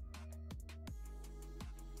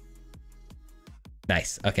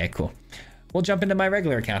 Nice. Okay, cool. We'll jump into my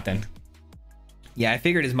regular account then. Yeah, I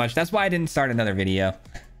figured as much. That's why I didn't start another video.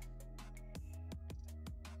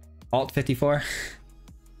 Alt 54.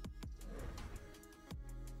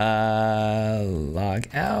 Log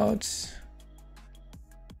out.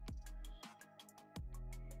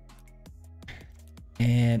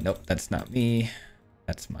 And nope, that's not me.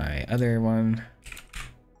 That's my other one.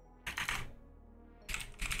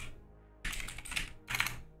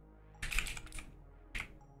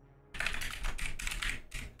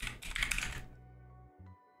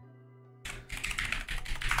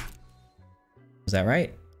 Is that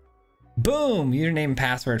right? Boom! Username and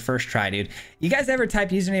password first try, dude. You guys ever type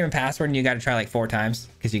username and password and you got to try like 4 times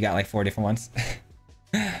because you got like 4 different ones?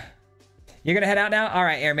 You're gonna head out now? All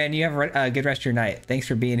right, Airman, you have a good rest of your night. Thanks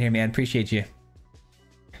for being here, man. Appreciate you.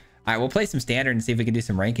 All right, we'll play some standard and see if we can do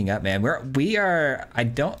some ranking up, man. We are. I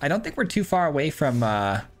don't think we're too far away from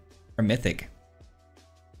Mythic.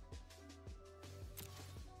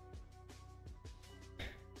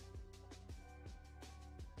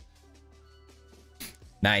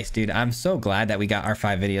 Nice, dude. I'm so glad that we got our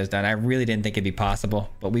 5 videos done. I really didn't think it'd be possible,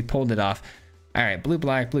 but we pulled it off. All right, blue,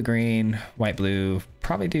 black, blue, green, white, blue.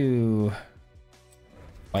 Probably do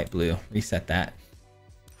white, blue. Reset that.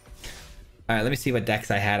 All right, let me see what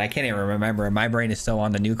decks I had. I can't even remember. My brain is so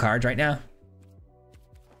on the new cards right now.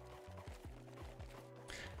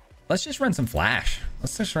 Let's just run some flash.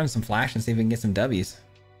 Let's just run some flash and see if we can get some W's.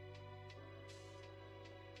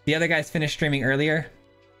 The other guys finished streaming earlier.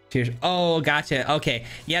 Cheers. Oh, gotcha. Okay.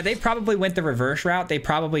 Yeah, they probably went the reverse route. They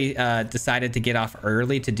probably decided to get off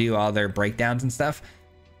early to do all their breakdowns and stuff.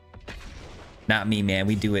 Not me, man.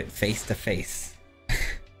 We do it face to face.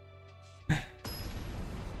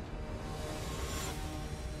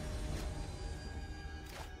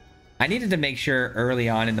 I needed to make sure early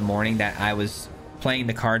on in the morning that I was playing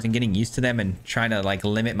the cards and getting used to them and trying to like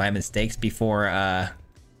limit my mistakes before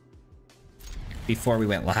we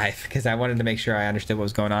went live, because I wanted to make sure I understood what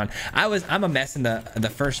was going on. I'm a mess in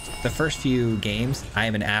the first few games. I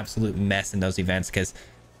am an absolute mess in those events because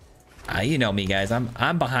you know me, guys.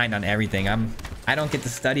 I'm behind on everything. I don't get to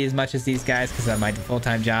study as much as these guys because of my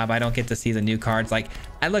full-time job. I don't get to see the new cards. Like,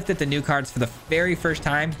 I looked at the new cards for the very first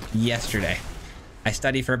time yesterday. I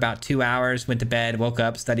studied for about 2 hours, went to bed, woke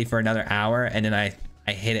up, studied for another hour, and then I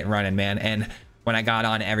hit it running, man. And when I got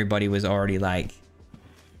on, everybody was already like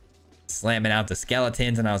slamming out the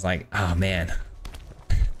skeletons, and I was like, oh man,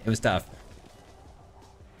 it was tough.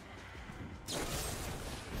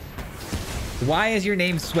 Why is your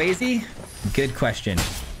name Swayze? Good question.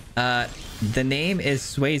 The name is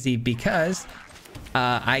Swayze because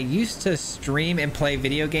I used to stream and play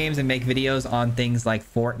video games and make videos on things like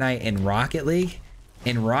Fortnite and Rocket League,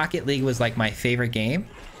 and Rocket League was like my favorite game,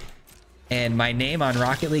 and my name on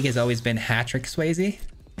Rocket League has always been Hattrick Swayze,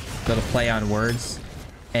 so to play on words.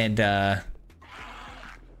 And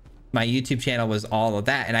my YouTube channel was all of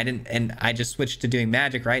that, and I just switched to doing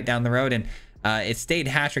Magic right down the road, and it stayed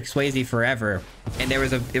Hattrick Swayze forever. And there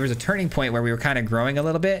was a turning point where we were kind of growing a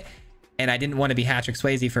little bit, and I didn't want to be Hattrick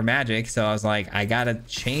Swayze for Magic, so I was like, I gotta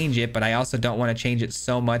change it, but I also don't want to change it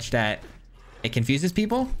so much that it confuses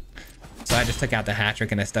people. So I just took out the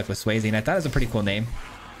Hattrick and I stuck with Swayze, and I thought it was a pretty cool name.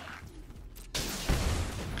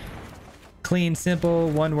 Clean,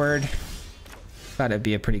 simple, one word. Thought it'd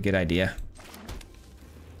be a pretty good idea.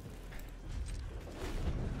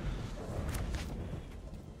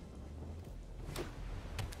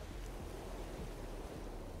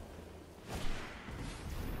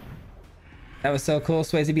 That was so cool.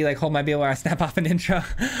 Swayze be like, hold my beer while I snap off an intro.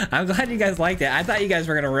 I'm glad you guys liked it. I thought you guys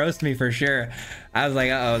were gonna roast me for sure. I was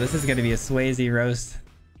like, uh-oh, this is gonna be a Swayze roast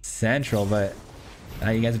central, but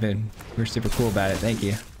you guys we're super cool about it. Thank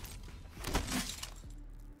you.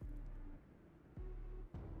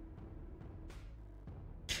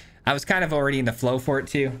 I was kind of already in the flow for it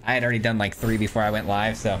too. I had already done like 3 before I went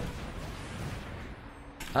live, so.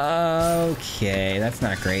 Okay, that's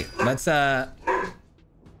not great. Let's, okay,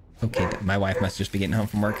 my wife must just be getting home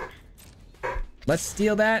from work. Let's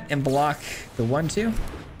steal that and block the 1-2.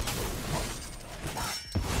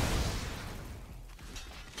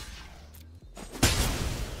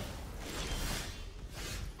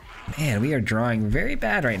 Man, we are drawing very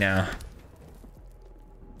bad right now.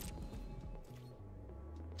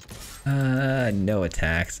 No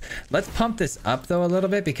attacks. Let's pump this up though a little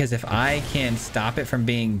bit, because if I can stop it from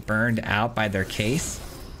being burned out by their case,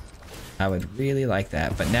 I would really like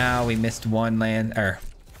that. But now we missed one land, or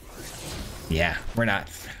yeah, we're not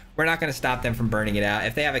gonna stop them from burning it out.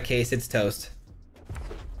 If they have a case, it's toast,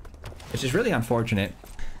 which is really unfortunate.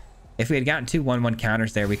 If we had gotten 2 1/1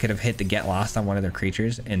 counters there, we could have hit the get lost on one of their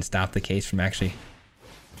creatures and stopped the case from actually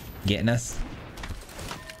getting us.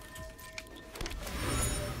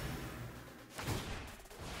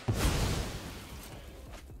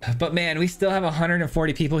 But man, we still have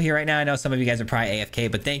 140 people here right now. I know some of you guys are probably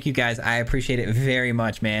AFK, but thank you guys. I appreciate it very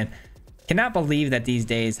much, man. Cannot believe that these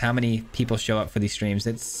days how many people show up for these streams.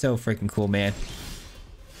 It's so freaking cool, man.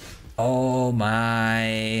 Oh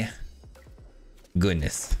my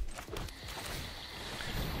goodness.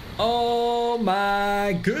 Oh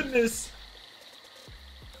my goodness.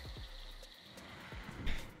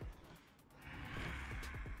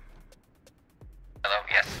 Hello,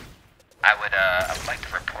 yes. I would like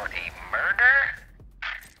to report a murder.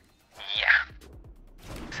 Yeah.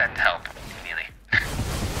 Send help immediately.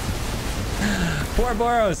 Poor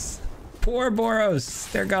Boros. Poor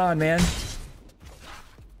Boros. They're gone, man.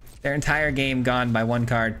 Their entire game gone by 1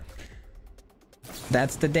 card.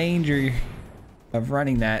 That's the danger of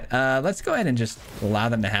running that. Let's go ahead and just allow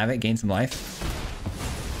them to have it, gain some life.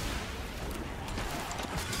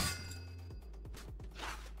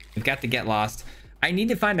 We've got to get lost. I need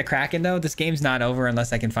to find the Kraken though. This game's not over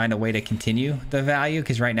unless I can find a way to continue the value,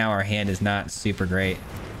 because right now our hand is not super great.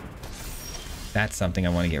 That's something I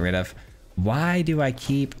want to get rid of. Why do I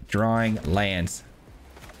keep drawing lands?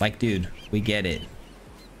 Like, dude, we get it.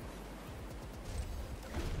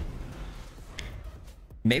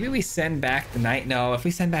 Maybe we send back the knight. No, if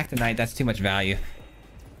we send back the knight, that's too much value.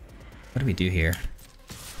 What do we do here?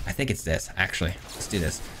 I think it's this, actually. Let's do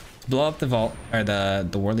this. Let's blow up the vault, or the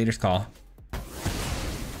war leader's call,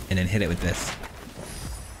 and then hit it with this.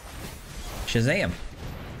 Shazam.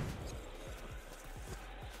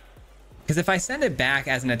 Because if I send it back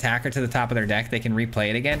as an attacker to the top of their deck, they can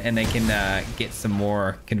replay it again, and they can get some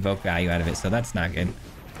more convoke value out of it, so that's not good.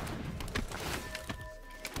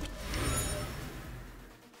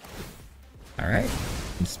 Alright,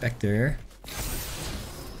 Inspector.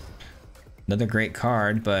 Another great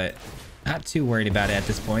card, but not too worried about it at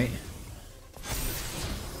this point.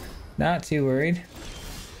 Not too worried.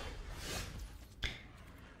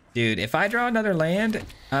 Dude, if I draw another land,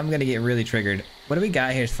 I'm gonna get really triggered. What do we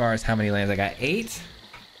got here as far as how many lands? I got 8.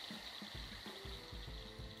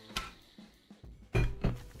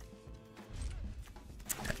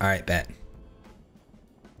 Alright, bet.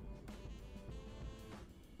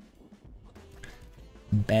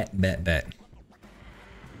 Bet.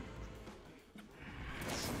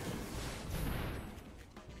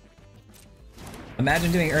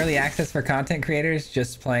 Imagine doing early access for content creators,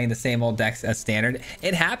 just playing the same old decks as standard.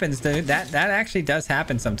 It happens, dude. That actually does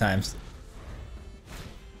happen sometimes.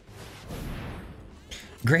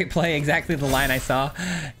 Great play, exactly the line I saw.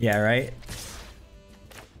 Yeah, right?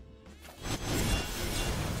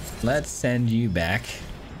 Let's send you back.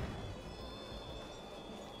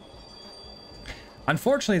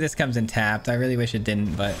 Unfortunately, this comes in tapped. I really wish it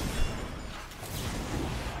didn't, but...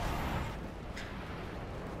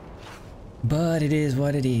 But it is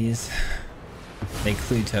what it is. They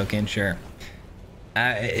clue token, sure.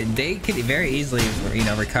 They could very easily, you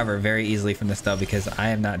know, recover very easily from this though, because I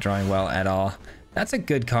am not drawing well at all. That's a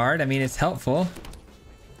good card. I mean, it's helpful.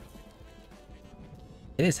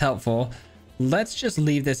 It is helpful. Let's just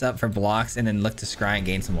leave this up for blocks and then look to scry and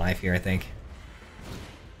gain some life here, I think.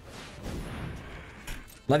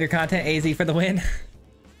 Love your content, AZ, for the win.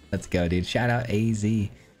 Let's go, dude. Shout out AZ.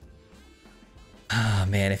 Oh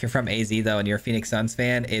man, if you're from AZ though and you're a Phoenix Suns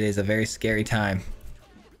fan, it is a very scary time.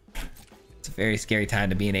 It's a very scary time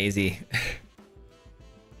to be an AZ.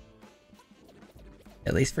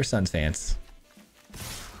 At least for Suns fans.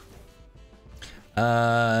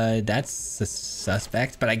 That's a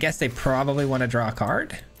suspect, but I guess they probably want to draw a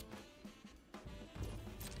card.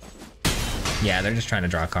 Yeah, they're just trying to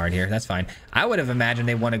draw a card here. That's fine. I would have imagined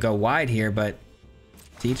they want to go wide here, but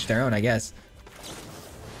to each their own, I guess.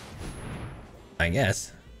 I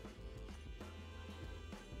guess.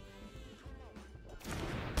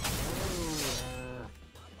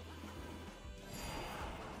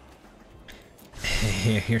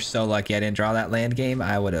 You're so lucky I didn't draw that land game.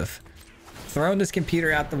 I would have thrown this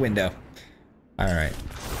computer out the window. All right.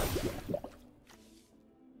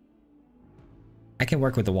 I can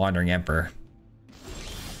work with the Wandering Emperor.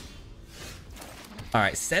 All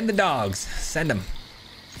right, send the dogs. Send them.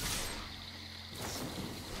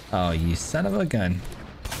 Oh, you son of a gun.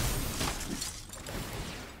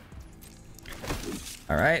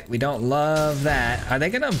 All right, we don't love that. Are they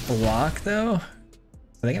gonna block though? Are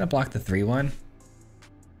they gonna block the 3-1?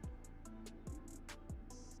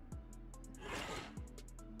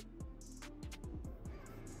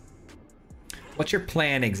 What's your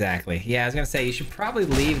plan exactly? Yeah, I was gonna say you should probably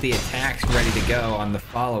leave the attacks ready to go on the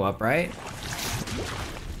follow-up, right?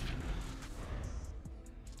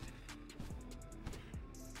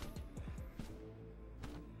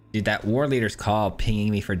 Dude, that war leader's call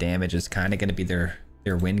pinging me for damage is kind of going to be their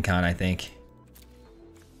win con, I think.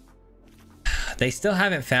 They still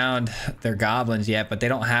haven't found their goblins yet, but they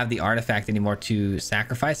don't have the artifact anymore to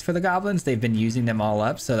sacrifice for the goblins. They've been using them all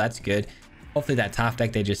up, so that's good. Hopefully that top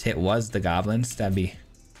deck they just hit was the goblins. That'd be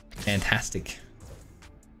fantastic.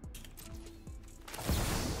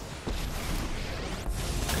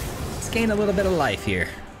 Let's gain a little bit of life here.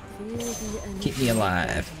 Keep me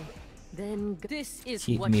alive. Then this is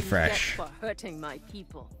Keep what me you fresh. get for hurting my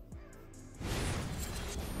people.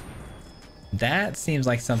 That seems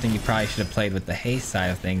like something you probably should have played with the haste side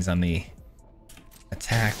of things on the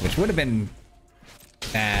attack, which would have been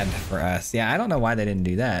bad for us. Yeah, I don't know why they didn't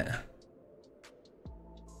do that.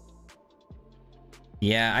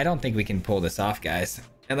 Yeah, I don't think we can pull this off, guys.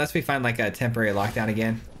 Unless we find like a temporary lockdown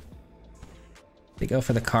again. They go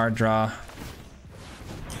for the card draw.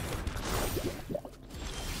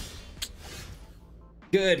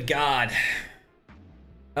 Good God.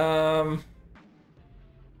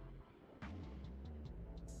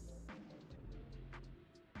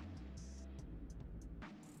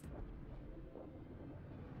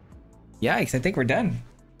 Yikes, I think we're done.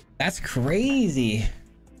 That's crazy.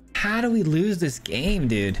 How do we lose this game,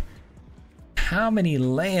 dude? How many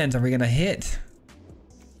lands are we gonna hit?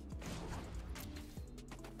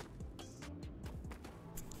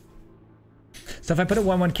 So if I put a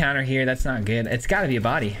 1/1 counter here, that's not good. It's got to be a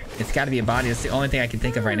body. It's got to be a body. That's the only thing I can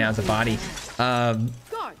think of right now is a body.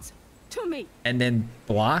 Guards, to me. And then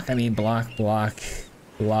block. I mean, block.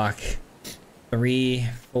 3,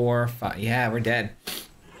 4, 5. Yeah, we're dead.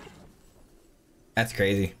 That's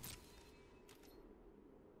crazy.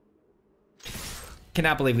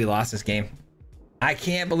 Cannot believe we lost this game. I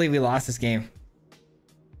can't believe we lost this game.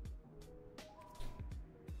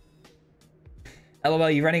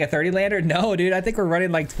 LOL, you running a 30 lander? No, dude, I think we're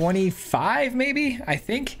running like 25 maybe, I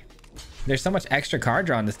think. There's so much extra card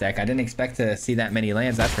draw on this deck. I didn't expect to see that many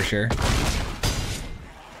lands, that's for sure.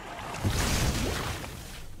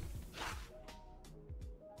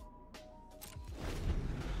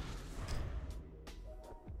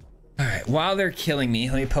 All right, while they're killing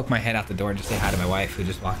me, let me poke my head out the door and just say hi to my wife who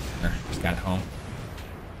just walked in, or just got home.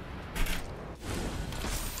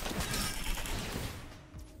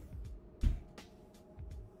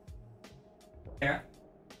 Yeah.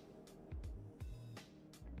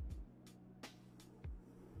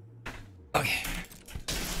 Okay.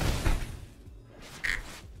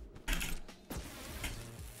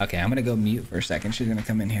 Okay, I'm gonna go mute for a second. She's gonna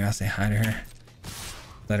come in here. I'll say hi to her.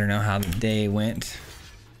 Let her know how the day went.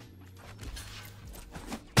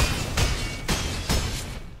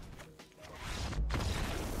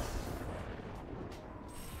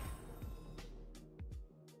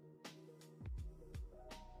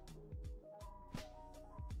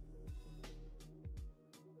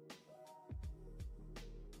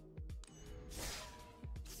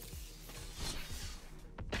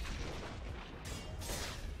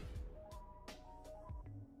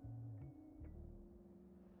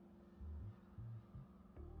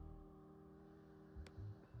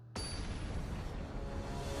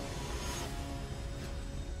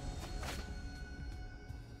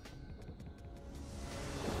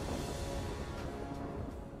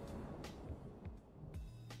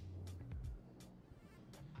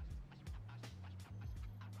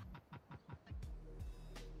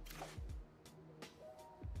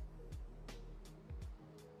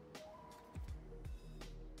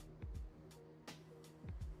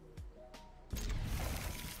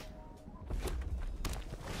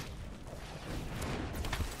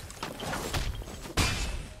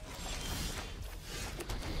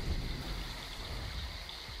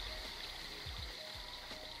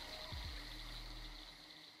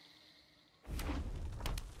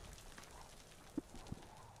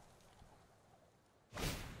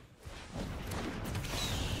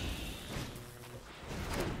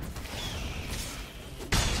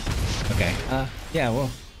 Okay. Yeah,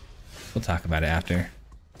 we'll talk about it after.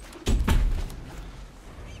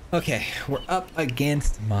 Okay, we're up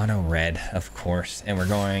against mono red, of course, and we're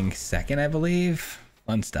going second, I believe.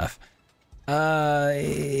 Fun stuff.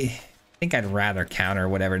 think I'd rather counter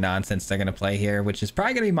whatever nonsense they're gonna play here, which is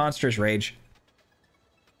probably gonna be Monstrous Rage.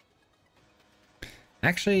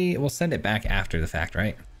 Actually, we'll send it back after the fact,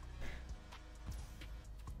 right?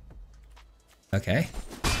 Okay.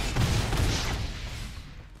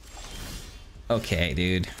 Okay,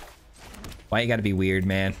 dude. Why you gotta be weird,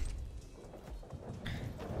 man?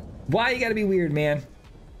 Why you gotta be weird, man?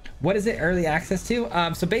 What is it early access to?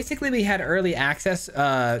 So basically we had early access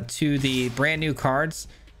to the brand new cards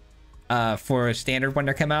for standard when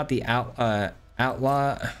they come out. The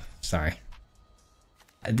outlaw. Sorry.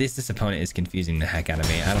 This opponent is confusing the heck out of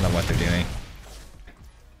me. I don't know what they're doing.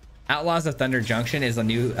 Outlaws of Thunder Junction is a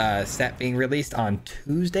new set being released on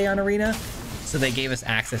Tuesday on Arena. So they gave us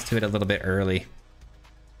access to it a little bit early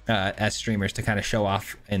as streamers to kind of show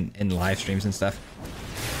off in live streams and stuff.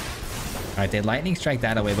 All right, they lightning strike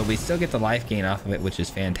that away, but we still get the life gain off of it, which is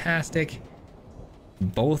fantastic.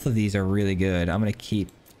 Both of these are really good. I'm going to keep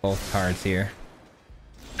both cards here.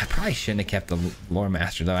 I probably shouldn't have kept the Lore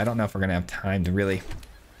Master, though. I don't know if we're going to have time to really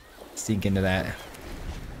sink into that.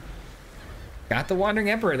 Got the Wandering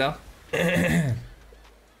Emperor, though.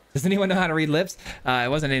 Does anyone know how to read lips? It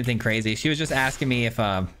wasn't anything crazy. She was just asking me if when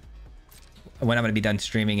I'm going to be done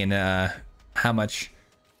streaming and how much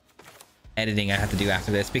editing I have to do after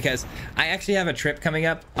this, because I actually have a trip coming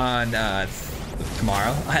up on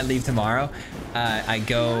tomorrow. I leave tomorrow. I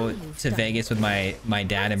go to Vegas with my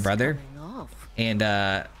dad and brother, and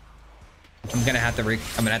I'm gonna have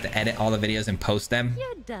to edit all the videos and post them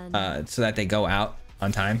so that they go out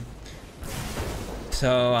on time.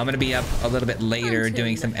 So I'm gonna be up a little bit later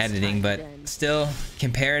doing some editing, but still,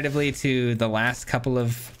 comparatively to the last couple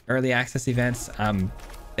of early access events, I'm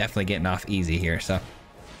definitely getting off easy here. So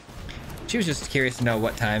she was just curious to know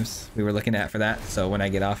what times we were looking at for that, so when I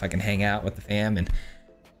get off I can hang out with the fam and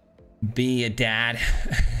be a dad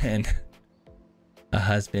and a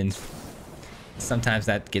husband. Sometimes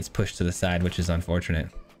that gets pushed to the side, which is unfortunate.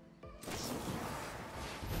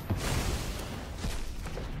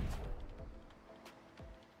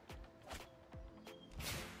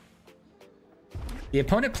 The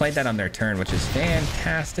opponent played that on their turn, which is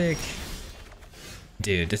fantastic.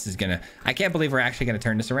 Dude, this is gonna... I can't believe we're actually gonna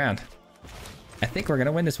turn this around. I think we're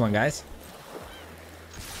gonna win this one, guys.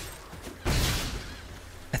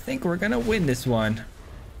 I think we're gonna win this one.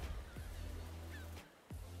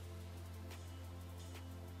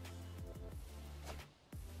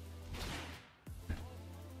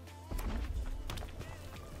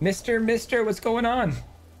 Mister, what's going on?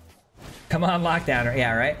 Come on, lockdown.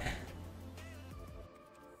 Yeah, right?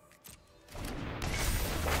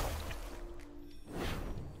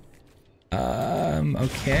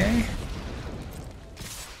 Okay.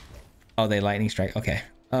 Oh, they lightning strike. Okay.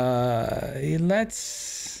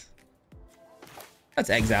 Let's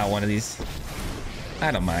exile one of these. I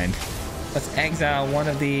don't mind. Let's exile one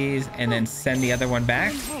of these and then send the other one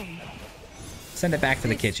back. Send it back to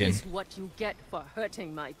the kitchen. This is what you get for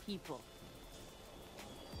hurting my people.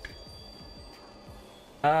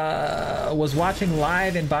 Was watching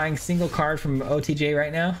live and buying single card from OTJ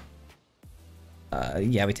right now.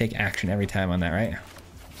 Yeah, we take action every time on that, right?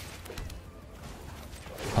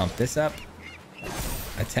 Pump this up.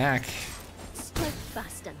 Attack. Strike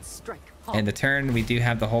fast and strike hard. And the turn, we do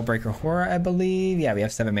have the Hullbreaker Horror, I believe. Yeah, we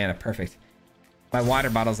have 7 mana. Perfect. My water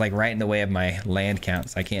bottle's like right in the way of my land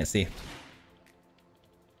count, so I can't see.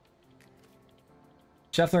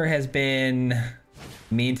 Shuffler has been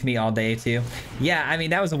mean to me all day too. Yeah, I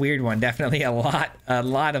mean, that was a weird one. Definitely a lot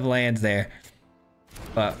of lands there.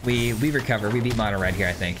 But we recover. We beat mono red here,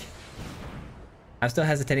 I think. I'm still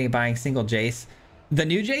hesitating at buying single Jace. The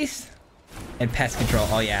new Jace and pest control.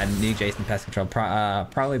 Oh yeah, new Jace and pest control.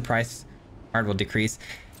 Probably price card will decrease.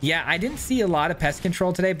 Yeah, I didn't see a lot of pest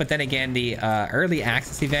control today, but then again, the early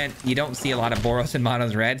access event, you don't see a lot of Boros and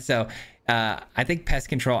monos red, so I think pest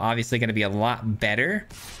control obviously going to be a lot better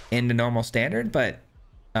in the normal standard, but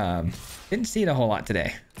didn't see it a whole lot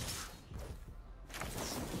today.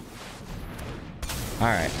 All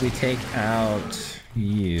right, we take out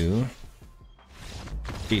you.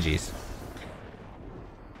 GG's.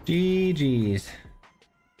 GG's.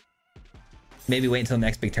 Maybe wait until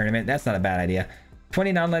next big tournament. That's not a bad idea.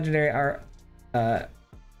 20 non-legendary are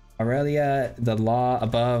Aurelia, the law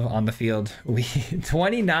above on the field.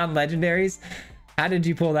 20 non-legendaries? How did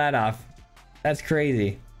you pull that off? That's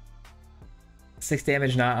crazy. 6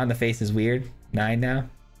 damage not on the face is weird. 9 now.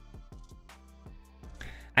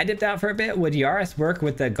 I dipped out for a bit. Would Yaris work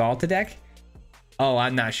with the Galta deck? Oh,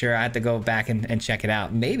 I'm not sure. I have to go back and check it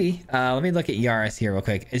out. Maybe. Let me look at Yaris here real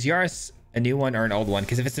quick. Is Yaris a new one or an old one?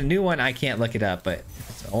 Because if it's a new one, I can't look it up. But if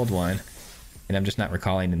it's an old one, and I'm just not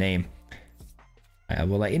recalling the name, I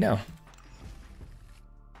will let you know.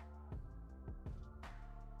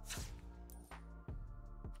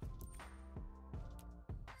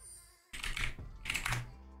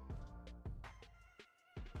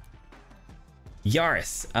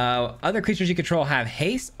 Yaris. Other creatures you control have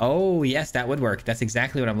haste. Oh, yes, that would work. That's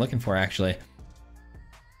exactly what I'm looking for, actually.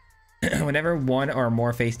 Whenever one or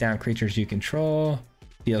more face down creatures you control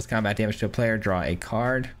deals combat damage to a player, draw a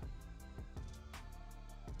card.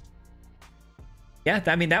 Yeah,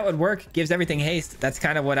 I mean, that would work. Gives everything haste. That's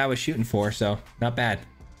kind of what I was shooting for, so not bad.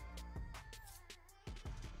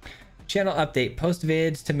 Channel update. Post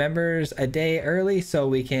vids to members a day early so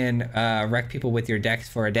we can wreck people with your decks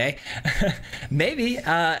for a day. Maybe.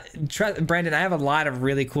 Brandon, I have a lot of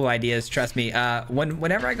really cool ideas. Trust me.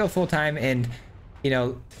 Whenever I go full time and, you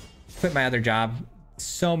know, quit my other job,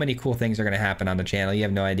 so many cool things are going to happen on the channel. You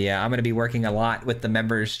have no idea. I'm going to be working a lot with the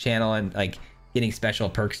members channel and like getting special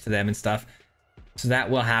perks to them and stuff. So that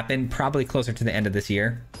will happen probably closer to the end of this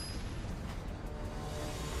year.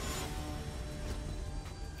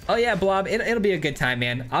 Oh yeah, Blob, it'll be a good time,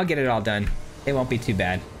 man. I'll get it all done. It won't be too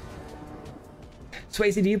bad.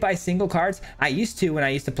 Swayze, do you buy single cards? I used to when I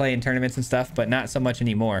used to play in tournaments and stuff, but not so much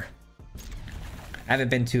anymore. I haven't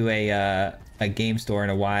been to a game store in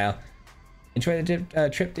a while. Enjoy the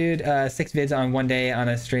trip, dude. 6 vids on one day on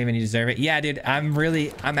a stream and you deserve it. Yeah, dude, I'm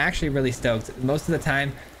actually really stoked. Most of the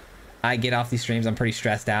time I get off these streams, I'm pretty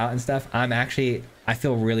stressed out and stuff. I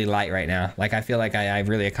feel really light right now. Like, I feel like I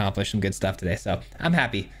really accomplished some good stuff today. So I'm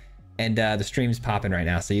happy. And the stream's popping right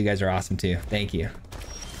now. So you guys are awesome too. Thank you.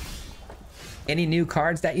 Any new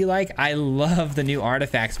cards that you like? I love the new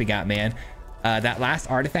artifacts we got, man. That last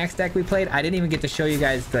artifacts deck we played, I didn't even get to show you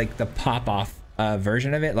guys like the pop-off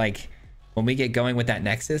version of it. Like, when we get going with that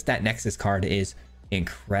Nexus card is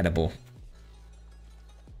incredible.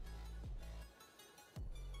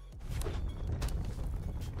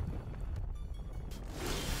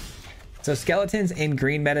 So skeletons in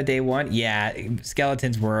green meta day 1. Yeah,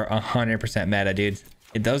 skeletons were 100% meta, dude.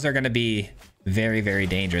 Those are going to be very, very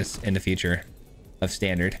dangerous in the future of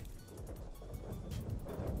standard.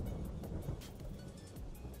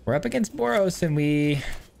 We're up against Boros and we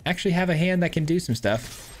actually have a hand that can do some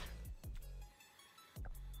stuff.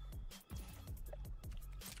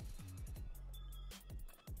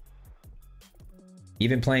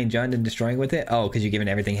 You've been playing Jund and destroying with it? Oh, because you're giving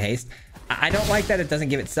everything haste? I don't like that it doesn't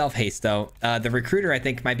give itself haste, though. The Recruiter, I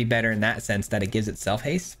think, might be better in that sense, that it gives itself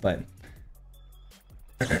haste, but...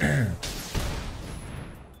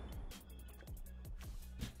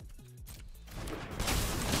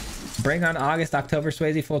 Bring on August, October,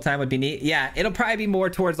 Swayze full-time would be neat. Yeah, it'll probably be more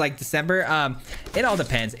towards, like, December. It all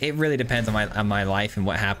depends. It really depends on my life and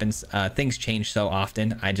what happens. Things change so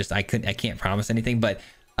often. I can't promise anything, but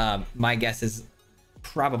my guess is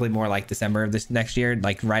probably more like December of this next year,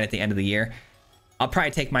 like right at the end of the year. I'll probably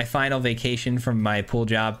take my final vacation from my pool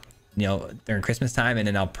job, you know, during Christmas time, and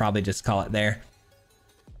then I'll probably just call it there.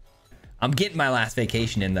 I'm getting my last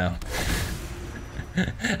vacation in, though.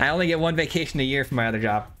 I only get one vacation a year from my other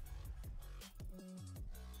job.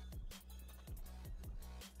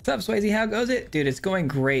 What's up, Swayze? How goes it? Dude, it's going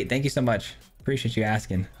great. Thank you so much. Appreciate you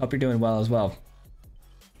asking. Hope you're doing well as well.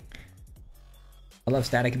 I love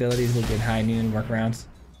static abilities. We'll get high noon workarounds.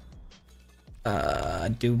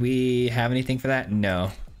 Do we have anything for that?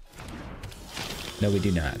 No. No, we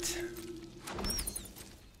do not.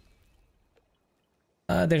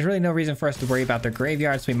 There's really no reason for us to worry about their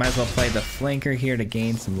graveyard, so we might as well play the flanker here to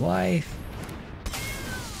gain some life.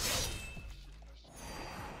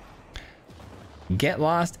 Get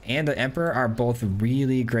Lost and the Emperor are both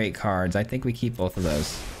really great cards. I think we keep both of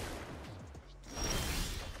those.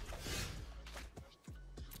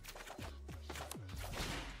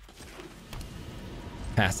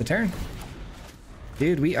 Pass the turn.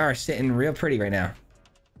 Dude, we are sitting real pretty right now.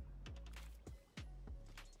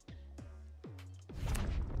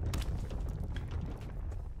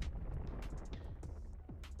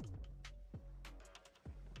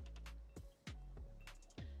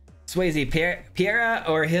 Swayze, Piera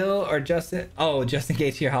or Hill or Justin? Oh, Justin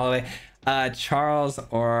Gates here, Holloway. Charles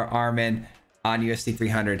or Armin on UFC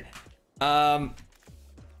 300.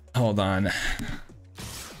 Hold on.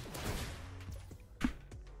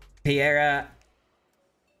 Piera,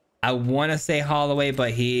 I want to say Holloway,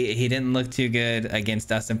 but he didn't look too good against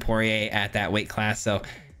Dustin Poirier at that weight class. So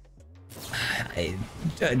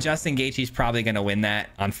Justin Gaethje's probably going to win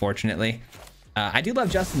that, unfortunately. I do love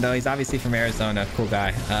Justin, though. He's obviously from Arizona. Cool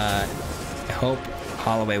guy. I hope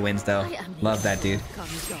Holloway wins, though. Love that dude.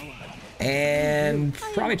 And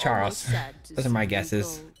probably Charles. Those are my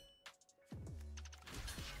guesses.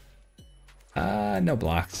 No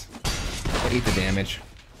blocks. We'll eat the damage.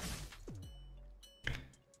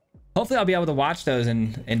 Hopefully I'll be able to watch those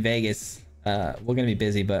in Vegas. We're gonna be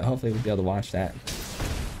busy, but hopefully we'll be able to watch that.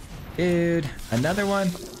 Dude, another one.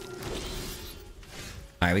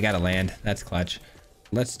 All right, we got to land. That's clutch.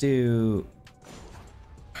 Let's do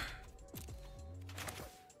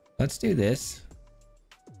this.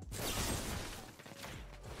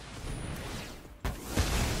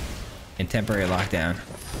 And temporary lockdown.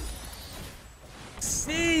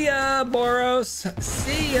 See ya, Boros.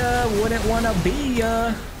 See ya. Wouldn't want to be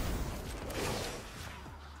ya.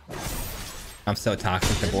 I'm so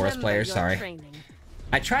toxic to Boros players. Sorry.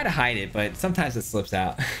 I try to hide it, but sometimes it slips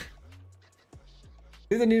out.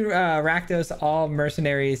 Do the new Rakdos, all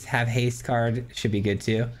mercenaries have haste card. Should be good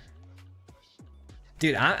too.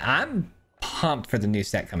 Dude, I'm pumped for the new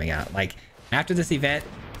set coming out. Like, after this event,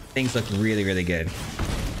 things look really, really good.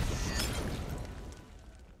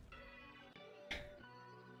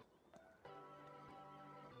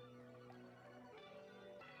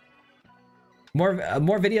 More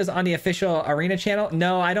videos on the official arena channel?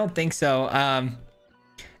 No, I don't think so.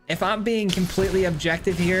 If I'm being completely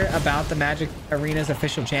objective here about the Magic Arena's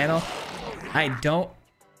official channel, I don't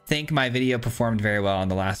think my video performed very well on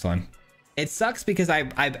the last one. It sucks because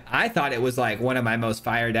I thought it was like one of my most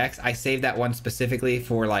fire decks. I saved that one specifically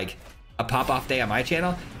for like a pop-off day on my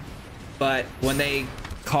channel. But when they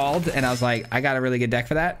called and I was like, I got a really good deck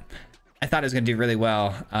for that, I thought it was gonna do really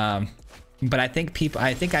well. But I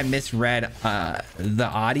think I misread the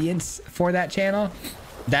audience for that channel.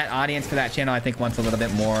 That audience for that channel, I think, wants a little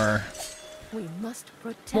bit more,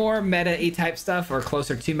 more meta-y type stuff, or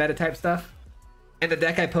closer to meta type stuff. And the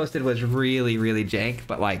deck I posted was really, really jank,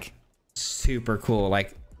 but like super cool,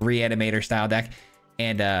 like Reanimator style deck.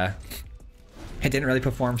 And it didn't really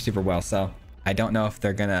perform super well, so I don't know if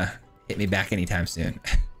they're gonna hit me back anytime soon.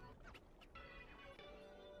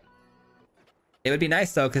 It would be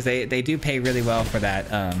nice though, because they do pay really well for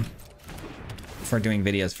that, for doing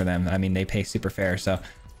videos for them. I mean, they pay super fair, so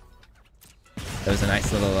it was a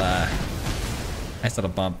nice little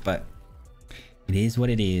bump, but it is what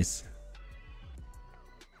it is.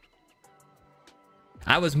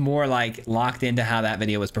 I was more like locked into how that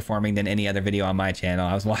video was performing than any other video on my channel.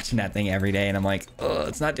 I was watching that thing every day and I'm like, oh,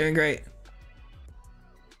 it's not doing great.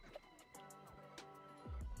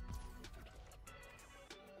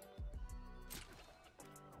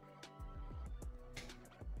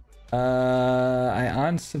 I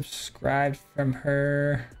unsubscribed from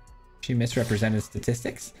her. She misrepresented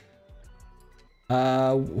statistics. Who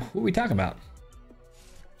are we talking about?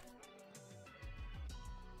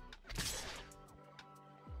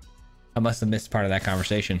 I must have missed part of that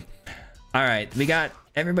conversation. All right, we got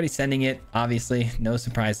everybody sending it. Obviously, no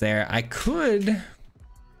surprise there. I could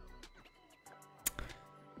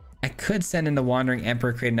send in the Wandering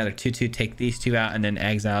Emperor, create another 2/2, take these two out, and then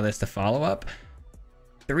exile this to follow up.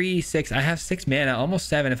 3, 6. I have 6 mana, almost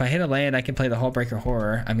 7. If I hit a land, I can play the Hullbreaker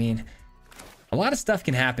Horror. I mean, a lot of stuff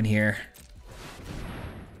can happen here.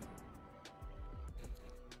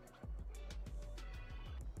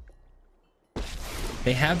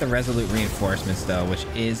 They have the Resolute Reinforcements though, which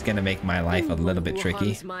is going to make my life a little bit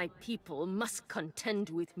tricky. My people must contend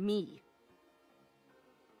with me.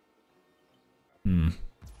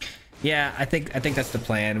 Yeah, I think that's the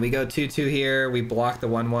plan. We go 2/2 here. We block the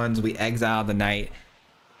 1/1s. We exile the Knight.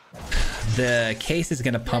 The case is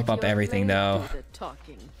going to pump up everything though.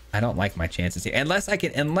 I don't like my chances here. Unless I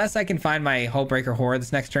can find my Hullbreaker Horror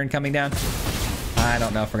this next turn coming down. I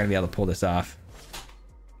don't know if we're going to be able to pull this off.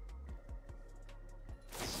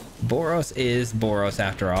 Boros is Boros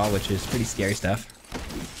after all, which is pretty scary stuff.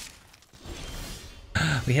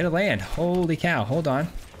 We hit a land. Holy cow. Hold on.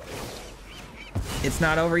 It's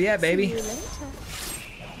not over yet, baby.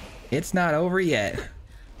 It's not over yet.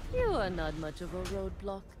 You are not much of a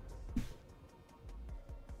roadblock.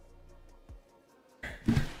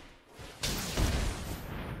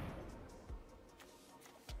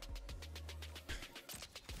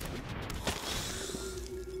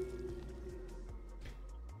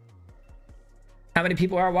 How many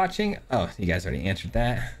people are watching? Oh, you guys already answered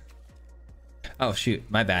that. Oh shoot,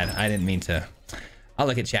 my bad. I didn't mean to. I'll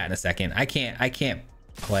look at chat in a second. I can't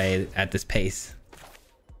play at this pace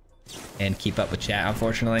and keep up with chat,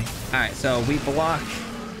 unfortunately. All right, so we block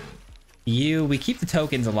you. We keep the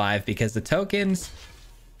tokens alive because the tokens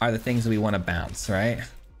are the things we want to bounce, right?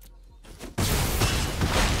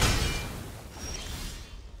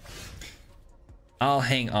 I'll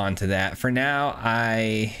hang on to that. For now,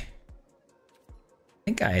 I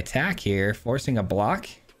think I attack here, forcing a block.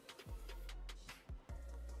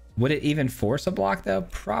 Would it even force a block though?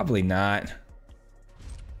 Probably not.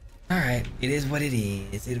 All right, it is what it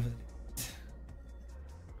is. It is what it is.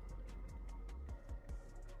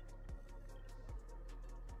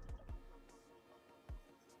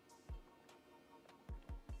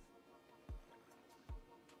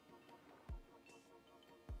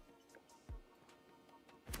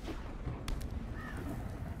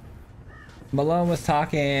 Malone was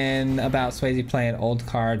talking about Swayze playing old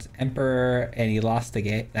cards, Emperor, and he lost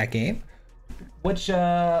that game. Which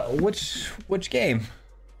game?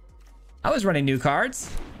 I was running new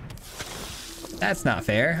cards. That's not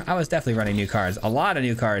fair. I was definitely running new cards. A lot of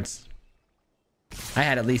new cards. I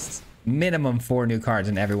had at least minimum 4 new cards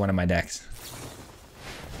in every one of my decks.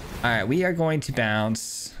 All right, we are going to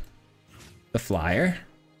bounce the flyer.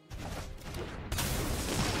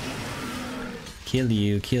 Kill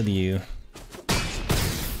you, kill you.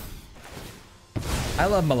 I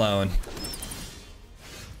love Malone.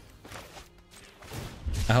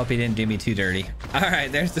 I hope he didn't do me too dirty. All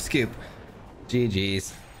right, there's the scoop.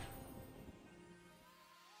 GG's.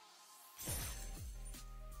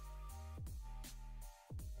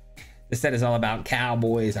 This set is all about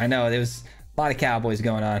cowboys. I know there was a lot of cowboys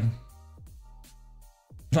going on.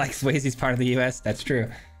 Like Swayze's part of the US. That's true.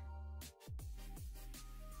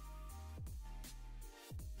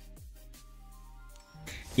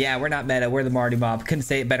 Yeah, we're not meta. We're the Marty Mob. Couldn't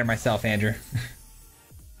say it better myself, Andrew.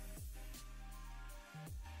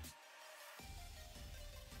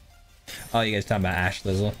 Oh, you guys talking about Ash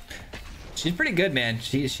Lizzle? She's pretty good, man.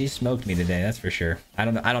 She smoked me today. That's for sure. I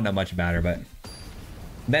don't know much about her, but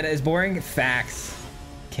meta is boring. Facts.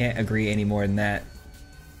 Can't agree any more than that.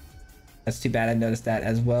 That's too bad. I noticed that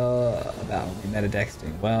as well about meta decks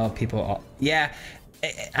doing well. People, all, yeah.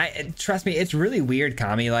 I trust me. It's really weird,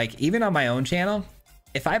 Kami. Like even on my own channel,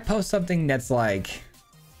 if I post something that's like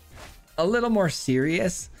a little more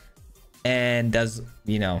serious and does,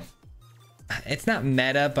 you know, it's not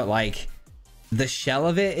meta, but like the shell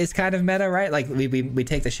of it is kind of meta, right? Like we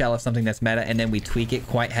take the shell of something that's meta and then we tweak it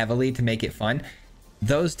quite heavily to make it fun.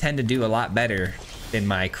 Those tend to do a lot better than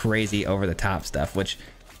my crazy over the top stuff, which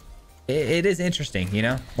it is interesting, you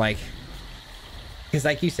know, like, because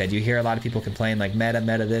like you said, you hear a lot of people complain like meta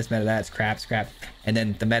this, meta that, it's crap, and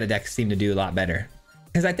then the meta decks seem to do a lot better.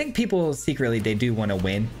 Because I think people secretly, they do want to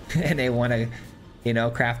win and they want to, you know,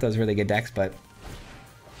 craft those really good decks, but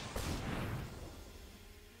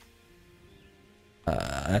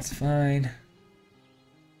that's fine.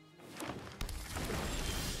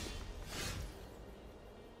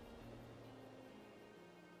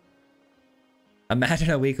 Imagine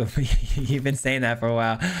a week of you've been saying that for a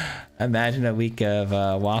while. Imagine a week of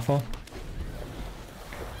waffle.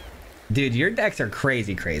 Dude, your decks are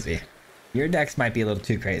crazy. Your decks might be a little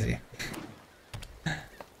too crazy.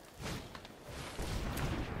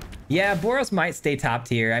 Yeah, Boros might stay top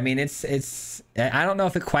tier. I mean, it's I don't know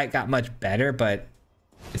if it quite got much better, but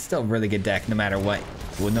it's still a really good deck no matter what.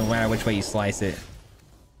 Well, no matter which way you slice it.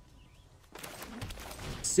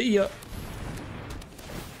 See ya.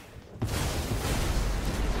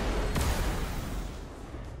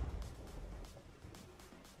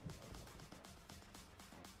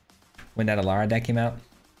 When that Alara deck came out.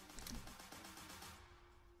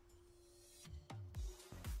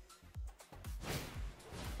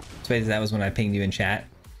 So that was when I pinged you in chat.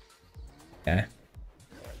 Okay.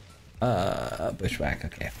 Bushwhack.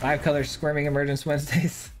 Okay. 5 colors squirming emergence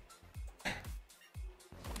Wednesdays.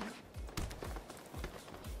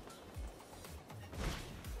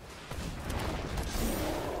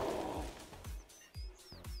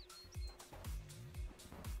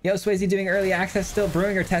 Yo, Swayze doing early access still?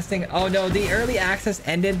 Brewing or testing? Oh no, the early access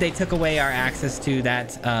ended. They took away our access to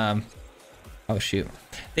that. Oh shoot.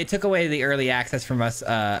 They took away the early access from us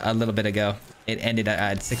a little bit ago. It ended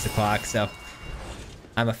at 6 o'clock, so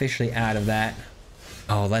I'm officially out of that.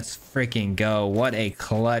 Oh, let's freaking go. What a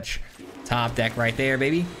clutch top deck right there,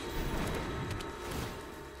 baby.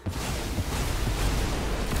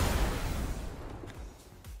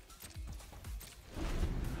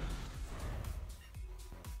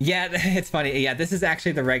 Yeah, it's funny. Yeah, this is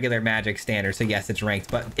actually the regular Magic standard, so yes, it's ranked,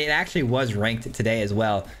 but it actually was ranked today as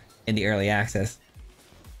well in the early access.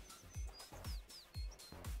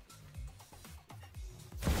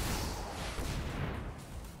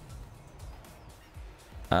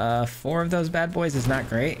 Four of those bad boys is not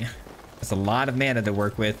great. That's a lot of mana to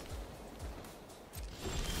work with.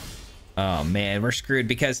 Oh man, we're screwed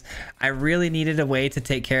because I really needed a way to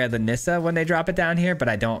take care of the Nissa when they drop it down here, but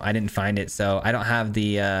I didn't find it, so I don't have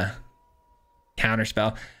the counter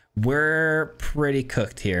spell. We're pretty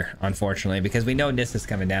cooked here, unfortunately, because we know Nissa's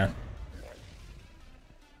coming down.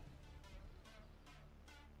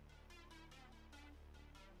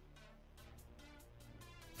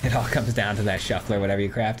 It all comes down to that shuffler, whatever you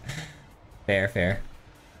craft. Fair.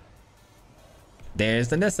 There's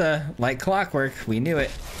the Nissa, like clockwork. We knew it.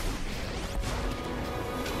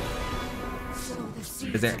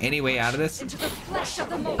 Is there any way out of this?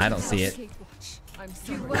 I don't see it.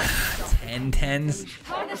 10 tens.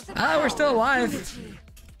 Ah, we're still alive.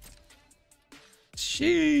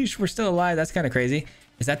 Sheesh, we're still alive. That's kind of crazy.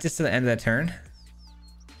 Is that just to the end of the turn?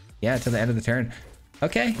 Yeah, to the end of the turn.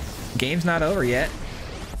 Okay, game's not over yet.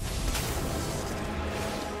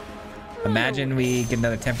 Imagine we get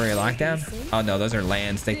another temporary lockdown. Oh no, those are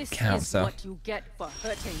lands. They count, so. What you get for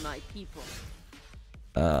hurting my people.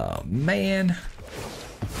 Oh man.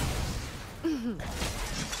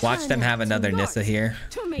 Watch them have another Nissa here.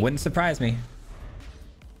 Wouldn't surprise me.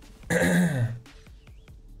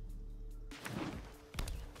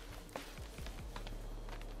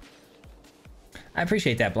 I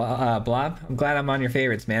appreciate that, Blob. I'm glad I'm on your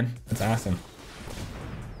favorites, man. That's awesome.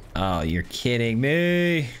 Oh, you're kidding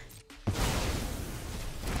me.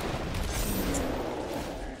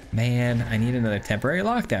 Man, I need another temporary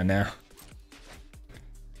lockdown now.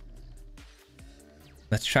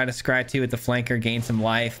 Let's try to scry 2 with the flanker, gain some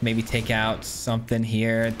life, maybe take out something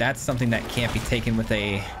here. That's something that can't be taken with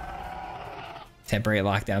a temporary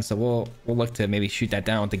lockdown, so we'll look to maybe shoot that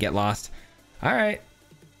down with the get lost. All right.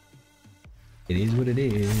 It is what it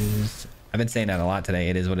is. I've been saying that a lot today.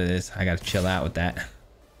 It is what it is. I gotta chill out with that.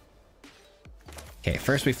 Okay,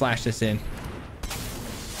 first we flash this in.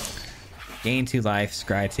 Gain 2 life,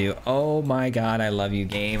 scry 2. Oh my god, I love you,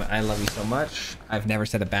 game. I love you so much. I've never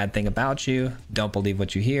said a bad thing about you. Don't believe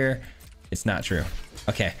what you hear. It's not true.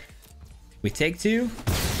 Okay. We take 2.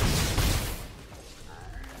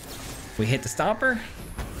 We hit the stomper.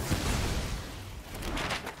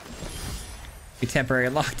 We temporary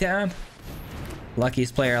lockdown.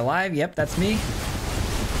 Luckiest player alive. Yep, that's me.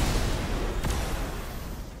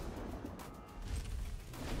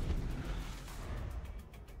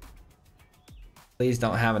 Please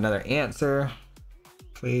don't have another answer.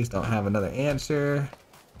 Please don't have another answer.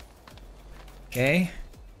 Okay.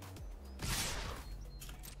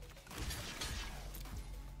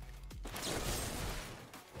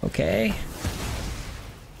 Okay.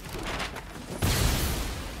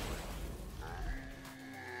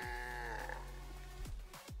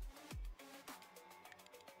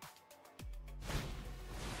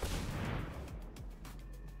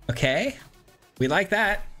 Okay. We like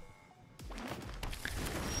that.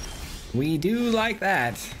 We do like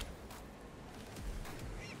that.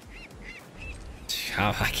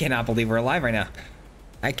 Oh, I cannot believe we're alive right now.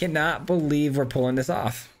 I cannot believe we're pulling this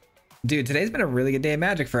off. Dude, today's been a really good day of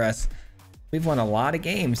Magic for us. We've won a lot of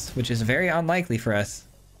games, which is very unlikely for us.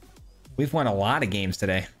 We've won a lot of games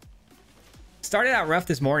today. Started out rough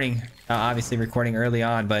this morning, obviously recording early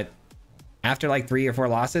on, but after like 3 or 4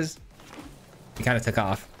 losses, we kind of took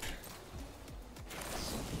off.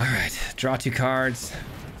 All right, draw 2 cards.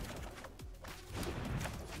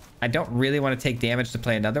 I don't really want to take damage to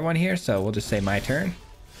play another one here, so we'll just say my turn.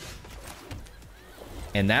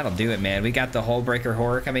 And that'll do it, man. We got the Hull Breaker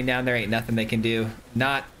Horror coming down there. Ain't nothing they can do.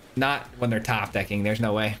 Not when they're top decking. There's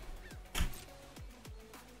no way.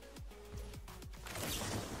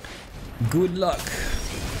 Good luck.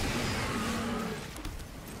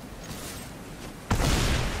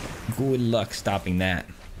 Good luck stopping that.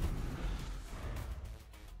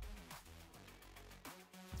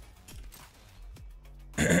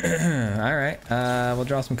 All right, we'll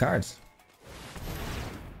draw some cards.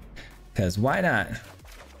 Because why not?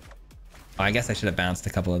 Oh, I guess I should have bounced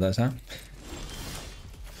a couple of those, huh?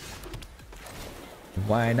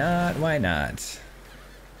 Why not? Why not?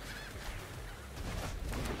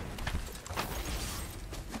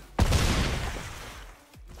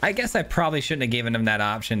 I guess I probably shouldn't have given him that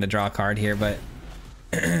option to draw a card here, but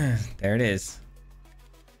there it is.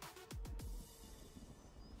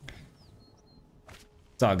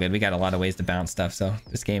 It's all good. We got a lot of ways to bounce stuff, so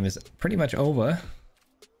this game is pretty much over.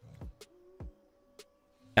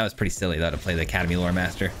 That was pretty silly though to play the Academy Lore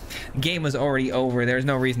Master. Game was already over. There's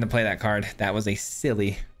no reason to play that card. That was a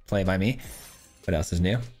silly play by me. What else is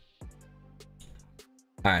new?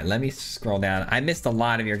 All right, let me scroll down. I missed a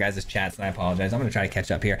lot of your guys' chats and I apologize. I'm gonna try to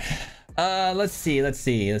catch up here. Let's see.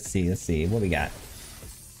 What we got?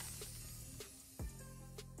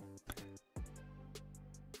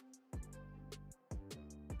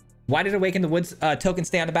 Why did Awaken the Woods token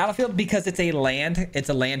stay on the battlefield? Because it's a land. It's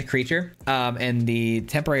a land creature. And the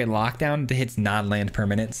temporary lockdown hits non-land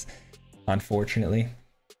permanents, unfortunately.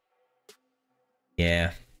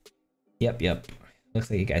 Yeah. Yep. Looks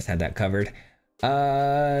like you guys had that covered.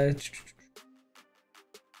 I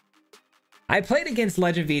played against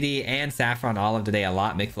Legend VD and Saffron Olive today a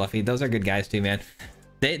lot, McFluffy. Those are good guys too, man.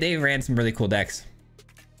 They ran some really cool decks.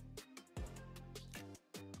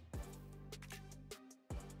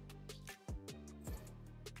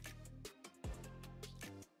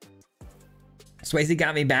 Swayze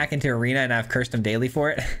got me back into Arena and I've cursed him daily for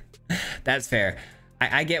it. That's fair.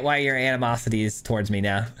 I get why your animosity is towards me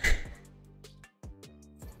now.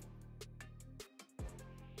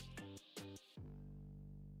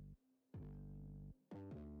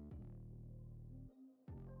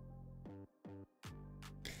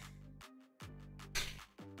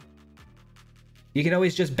 You can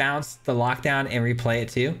always just bounce the lockdown and replay it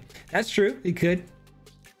too. That's true. You could.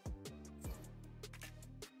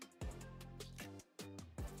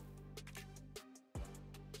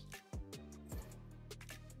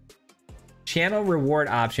 Channel reward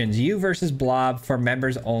options. You versus Blob for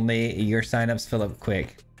members only. Your signups fill up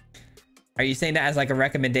quick. Are you saying that as like a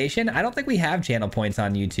recommendation? I don't think we have channel points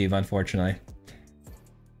on YouTube, unfortunately.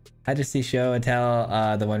 I just see show and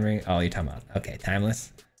tell the one ring. Oh, you're talking about. Okay,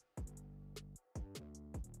 timeless.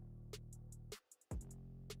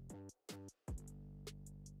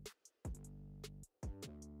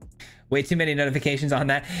 Way too many notifications on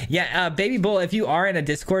that. Yeah, Baby Bull, if you are in a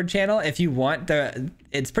Discord channel, if you want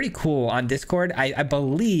it's pretty cool on Discord. I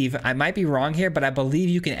believe, I might be wrong here, but I believe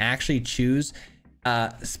you can actually choose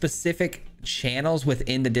specific channels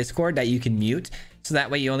within the Discord that you can mute. So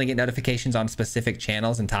that way you only get notifications on specific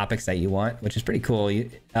channels and topics that you want, which is pretty cool.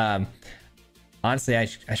 Honestly, I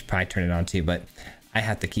should probably turn it on too, but I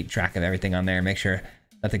have to keep track of everything on there and make sure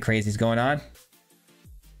nothing crazy is going on.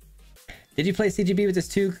 Did you play CGB with this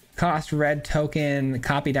 2-cost red token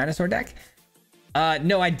copy dinosaur deck?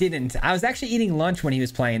 No, I didn't. I was actually eating lunch when he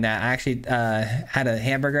was playing that. I actually had a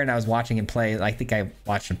hamburger and I was watching him play. I think I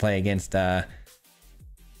watched him play against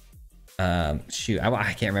shoot,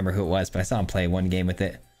 I can't remember who it was, but I saw him play one game with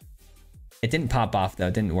it. It didn't pop off though.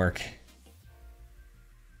 It didn't work.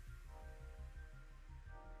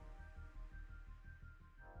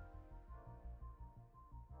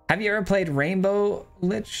 Have you ever played Rainbow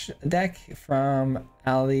Lich deck from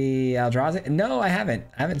Ali Aldrazi? No, I haven't.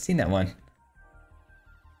 I haven't seen that one. All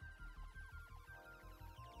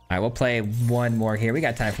right, we'll play one more here. We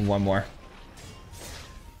got time for one more.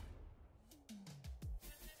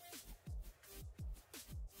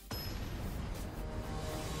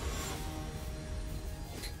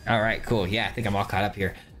 All right, cool. Yeah, I think I'm all caught up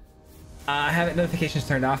here. I have notifications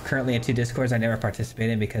turned off currently in 2 Discords I never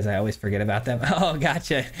participate in because I always forget about them. Oh,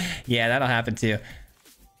 gotcha. Yeah, that'll happen too.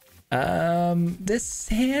 This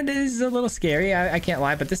hand is a little scary. I can't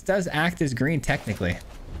lie, but this does act as green technically.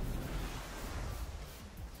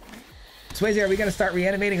 Swayze, are we gonna start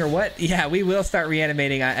reanimating or what? Yeah, we will start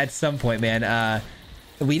reanimating at some point, man.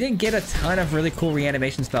 We didn't get a ton of really cool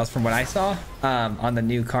reanimation spells from what I saw on the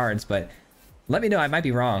new cards, but let me know. I might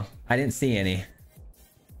be wrong. I didn't see any.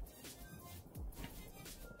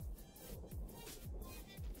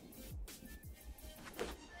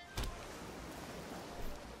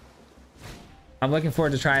 I'm looking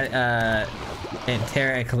forward to trying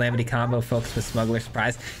Terra and Calamity combo focused with Smuggler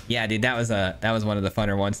Surprise. Yeah, dude, that was one of the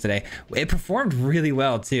funner ones today. It performed really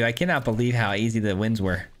well too. I cannot believe how easy the wins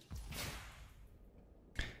were.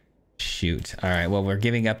 Shoot. All right, well, we're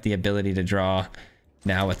giving up the ability to draw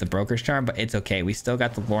now with the Broker's Charm, but it's okay. We still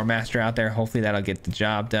got the Lore Master out there. Hopefully that'll get the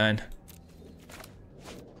job done.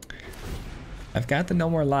 I've got the No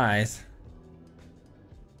More Lies.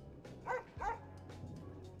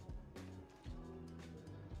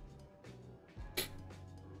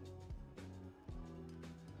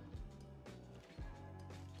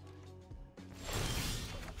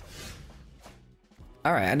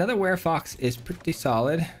 All right, another Werefox is pretty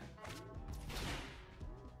solid.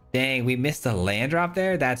 Dang, we missed a land drop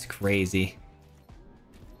there? That's crazy.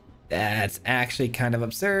 That's actually kind of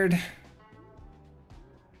absurd.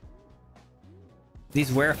 These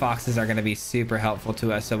Werefoxes are going to be super helpful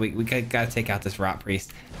to us, so we got to take out this Rot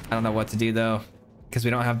Priest. I don't know what to do, though, because we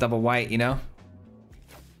don't have double white, you know?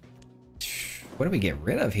 What do we get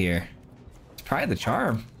rid of here? It's probably the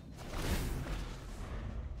Charm.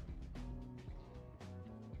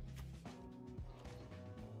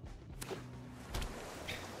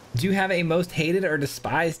 Do you have a most hated or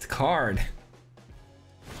despised card?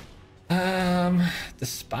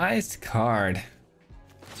 Despised card.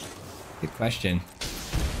 Good question.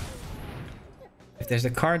 If there's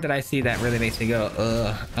a card that I see that really makes me go,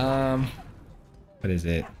 ugh. What is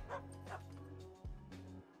it?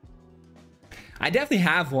 I definitely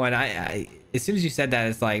have one. I as soon as you said that,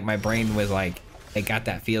 it's like my brain was like, it got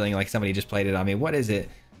that feeling like somebody just played it on me. What is it?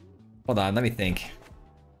 Hold on, let me think.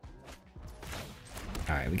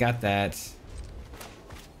 All right, we got that.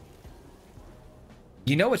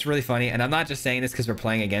 You know what's really funny, and I'm not just saying this because we're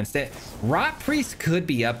playing against it. Rot Priest could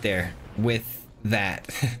be up there with that.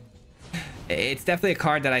 It's definitely a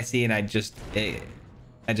card that I see, and I lose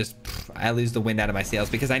the wind out of my sails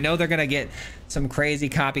because I know they're gonna get some crazy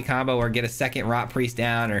copy combo or get a second Rot Priest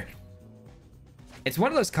down, or it's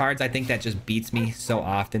one of those cards I think that just beats me so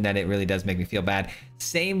often that it really does make me feel bad.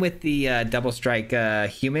 Same with the double strike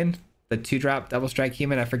human. The 2-drop double strike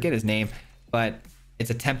human, I forget his name, but it's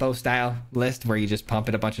a tempo style list where you just pump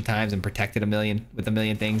it a bunch of times and protect it with a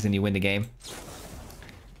million things and you win the game.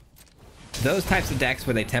 Those types of decks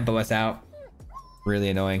where they tempo us out, really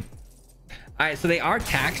annoying. All right, so they are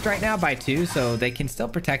taxed right now by 2, so they can still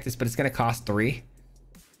protect us, but it's going to cost 3.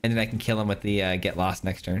 And then I can kill them with the get lost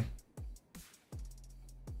next turn.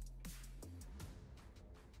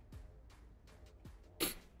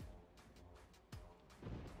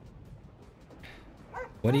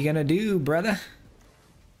 What are you gonna do, brother?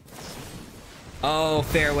 Oh,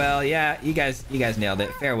 farewell. Yeah, you guys nailed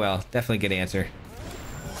it. Farewell. Definitely good answer.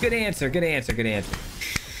 Good answer. Good answer. Good answer.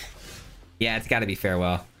 Yeah, it's got to be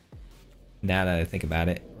farewell. Now that I think about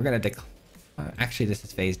it, we're gonna actually, this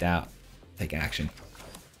is phased out. Take action.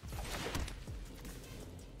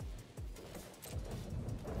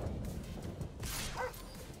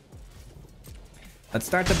 Let's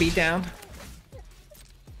start the beatdown.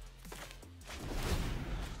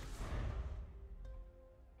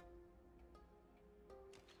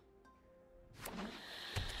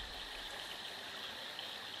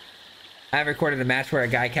 I recorded a match where a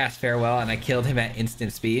guy cast farewell and I killed him at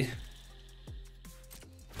instant speed.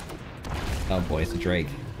 Oh boy, it's a Drake.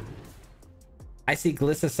 I see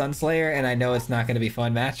Glissa Sunslayer and I know it's not going to be a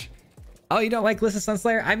fun match. Oh, you don't like Glissa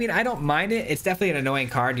Sunslayer? I mean, I don't mind it. It's definitely an annoying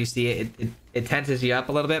card. You see it tenses you up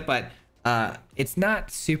a little bit, but it's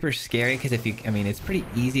not super scary because it's pretty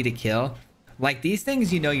easy to kill. Like these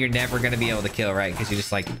things, you know, you're never going to be able to kill, right? Because you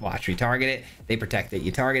just like watch, we target it, they protect it,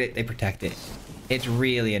 you target it, they protect it. It's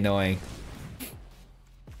really annoying.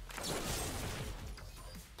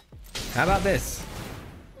 How about this?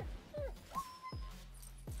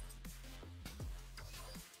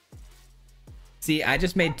 See, I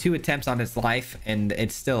just made 2 attempts on its life and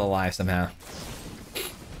it's still alive somehow.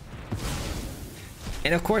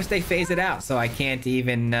 And of course they phase it out, so I can't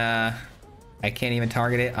even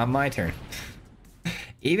target it on my turn.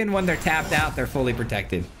 Even when they're tapped out, they're fully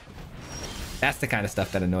protected. That's the kind of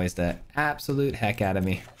stuff that annoys the absolute heck out of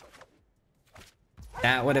me.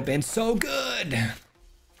 That would have been so good.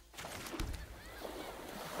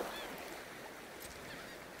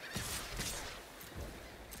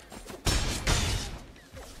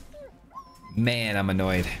 Man, I'm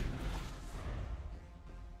annoyed.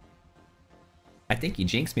 I think you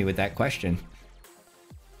jinxed me with that question.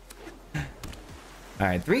 All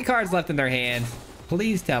right, 3 cards left in their hand.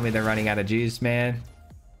 Please tell me they're running out of juice, man.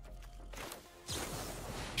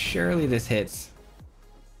 Surely this hits.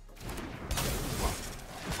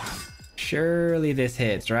 Surely this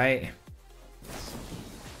hits, right?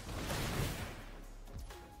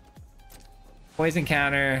 Poison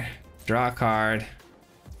counter. Draw a card.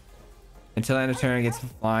 Until end of turn, gets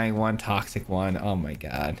flying 1, toxic 1. Oh my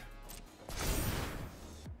god.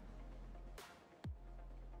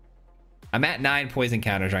 I'm at 9 poison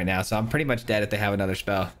counters right now, so I'm pretty much dead if they have another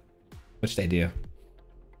spell. Which they do.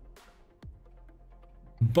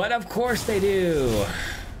 But of course they do.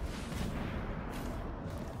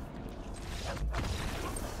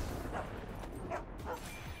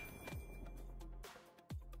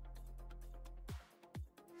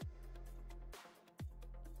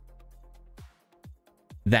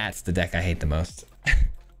 That's the deck I hate the most.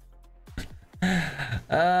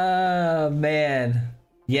 Oh, man.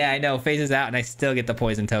 Yeah, I know. Phases out and I still get the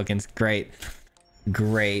poison tokens. Great.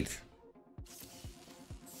 Great.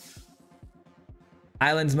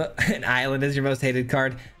 An island is your most hated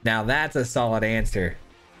card. Now that's a solid answer.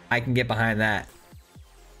 I can get behind that.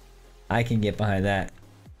 I can get behind that.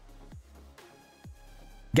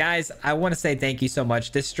 Guys, I want to say thank you so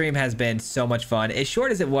much. This stream has been so much fun. As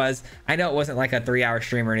short as it was, I know it wasn't like a 3-hour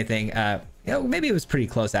stream or anything. You know, maybe it was pretty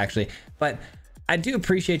close actually, but I do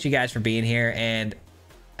appreciate you guys for being here. And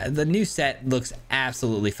the new set looks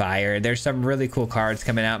absolutely fire. There's some really cool cards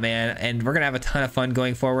coming out, man, and we're gonna have a ton of fun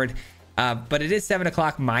going forward. But it is 7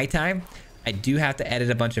 o'clock my time. I do have to edit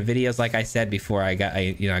a bunch of videos, like I said before. I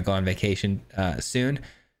go on vacation soon.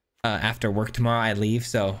 After work tomorrow, I leave,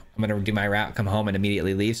 so I'm gonna do my route, come home, and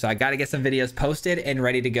immediately leave. So I got to get some videos posted and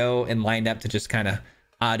ready to go and lined up to just kind of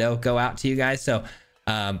auto go out to you guys. So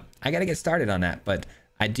I got to get started on that. But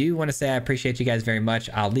I do want to say I appreciate you guys very much.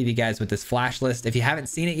 I'll leave you guys with this flash list. If you haven't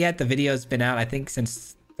seen it yet, the video's been out, I think,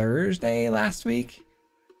 since Thursday last week.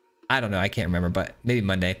 I don't know, I can't remember, but maybe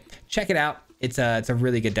Monday. Check it out. It's a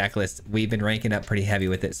really good deck list. We've been ranking up pretty heavy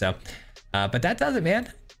with it. So, but that does it,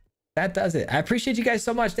 man. That does it. I appreciate you guys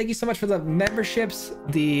so much. Thank you so much for the memberships,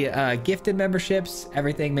 the gifted memberships,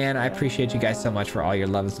 everything, man. I appreciate you guys so much for all your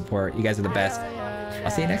love and support. You guys are the best.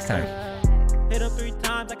 I'll see you next time. Hit him 3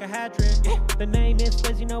 times like a hat trick. The name is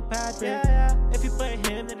Liz, you know Patrick. If you play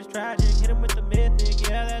him, then it's tragic. Hit him with the mythic,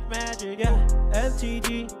 yeah, that's magic. Yeah,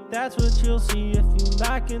 FTG, that's what you'll see if you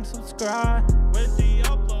like and subscribe. With the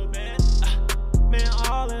upload, man, man,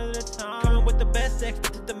 all of the time. Coming with the best decks,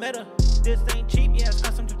 the meta. This ain't cheap, yeah, it's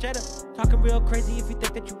got some cheddar. Talking real crazy if you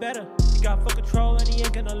think that you better. You got full control and he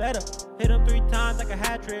ain't gonna let her. Hit him 3 times like a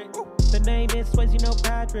hat trick. The name is Swayze, no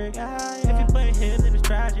Patrick. If you play him, then it's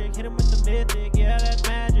tragic. Hit him with the mythic, yeah, that's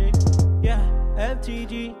magic. Yeah,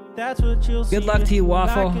 MTG, that's what you'll see. Good luck to you,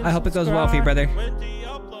 Waffle. Like and I hope it goes well for you, brother. When the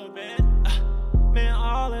upload, man,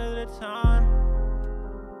 all of the time.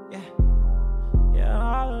 Yeah,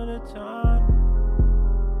 all of the time.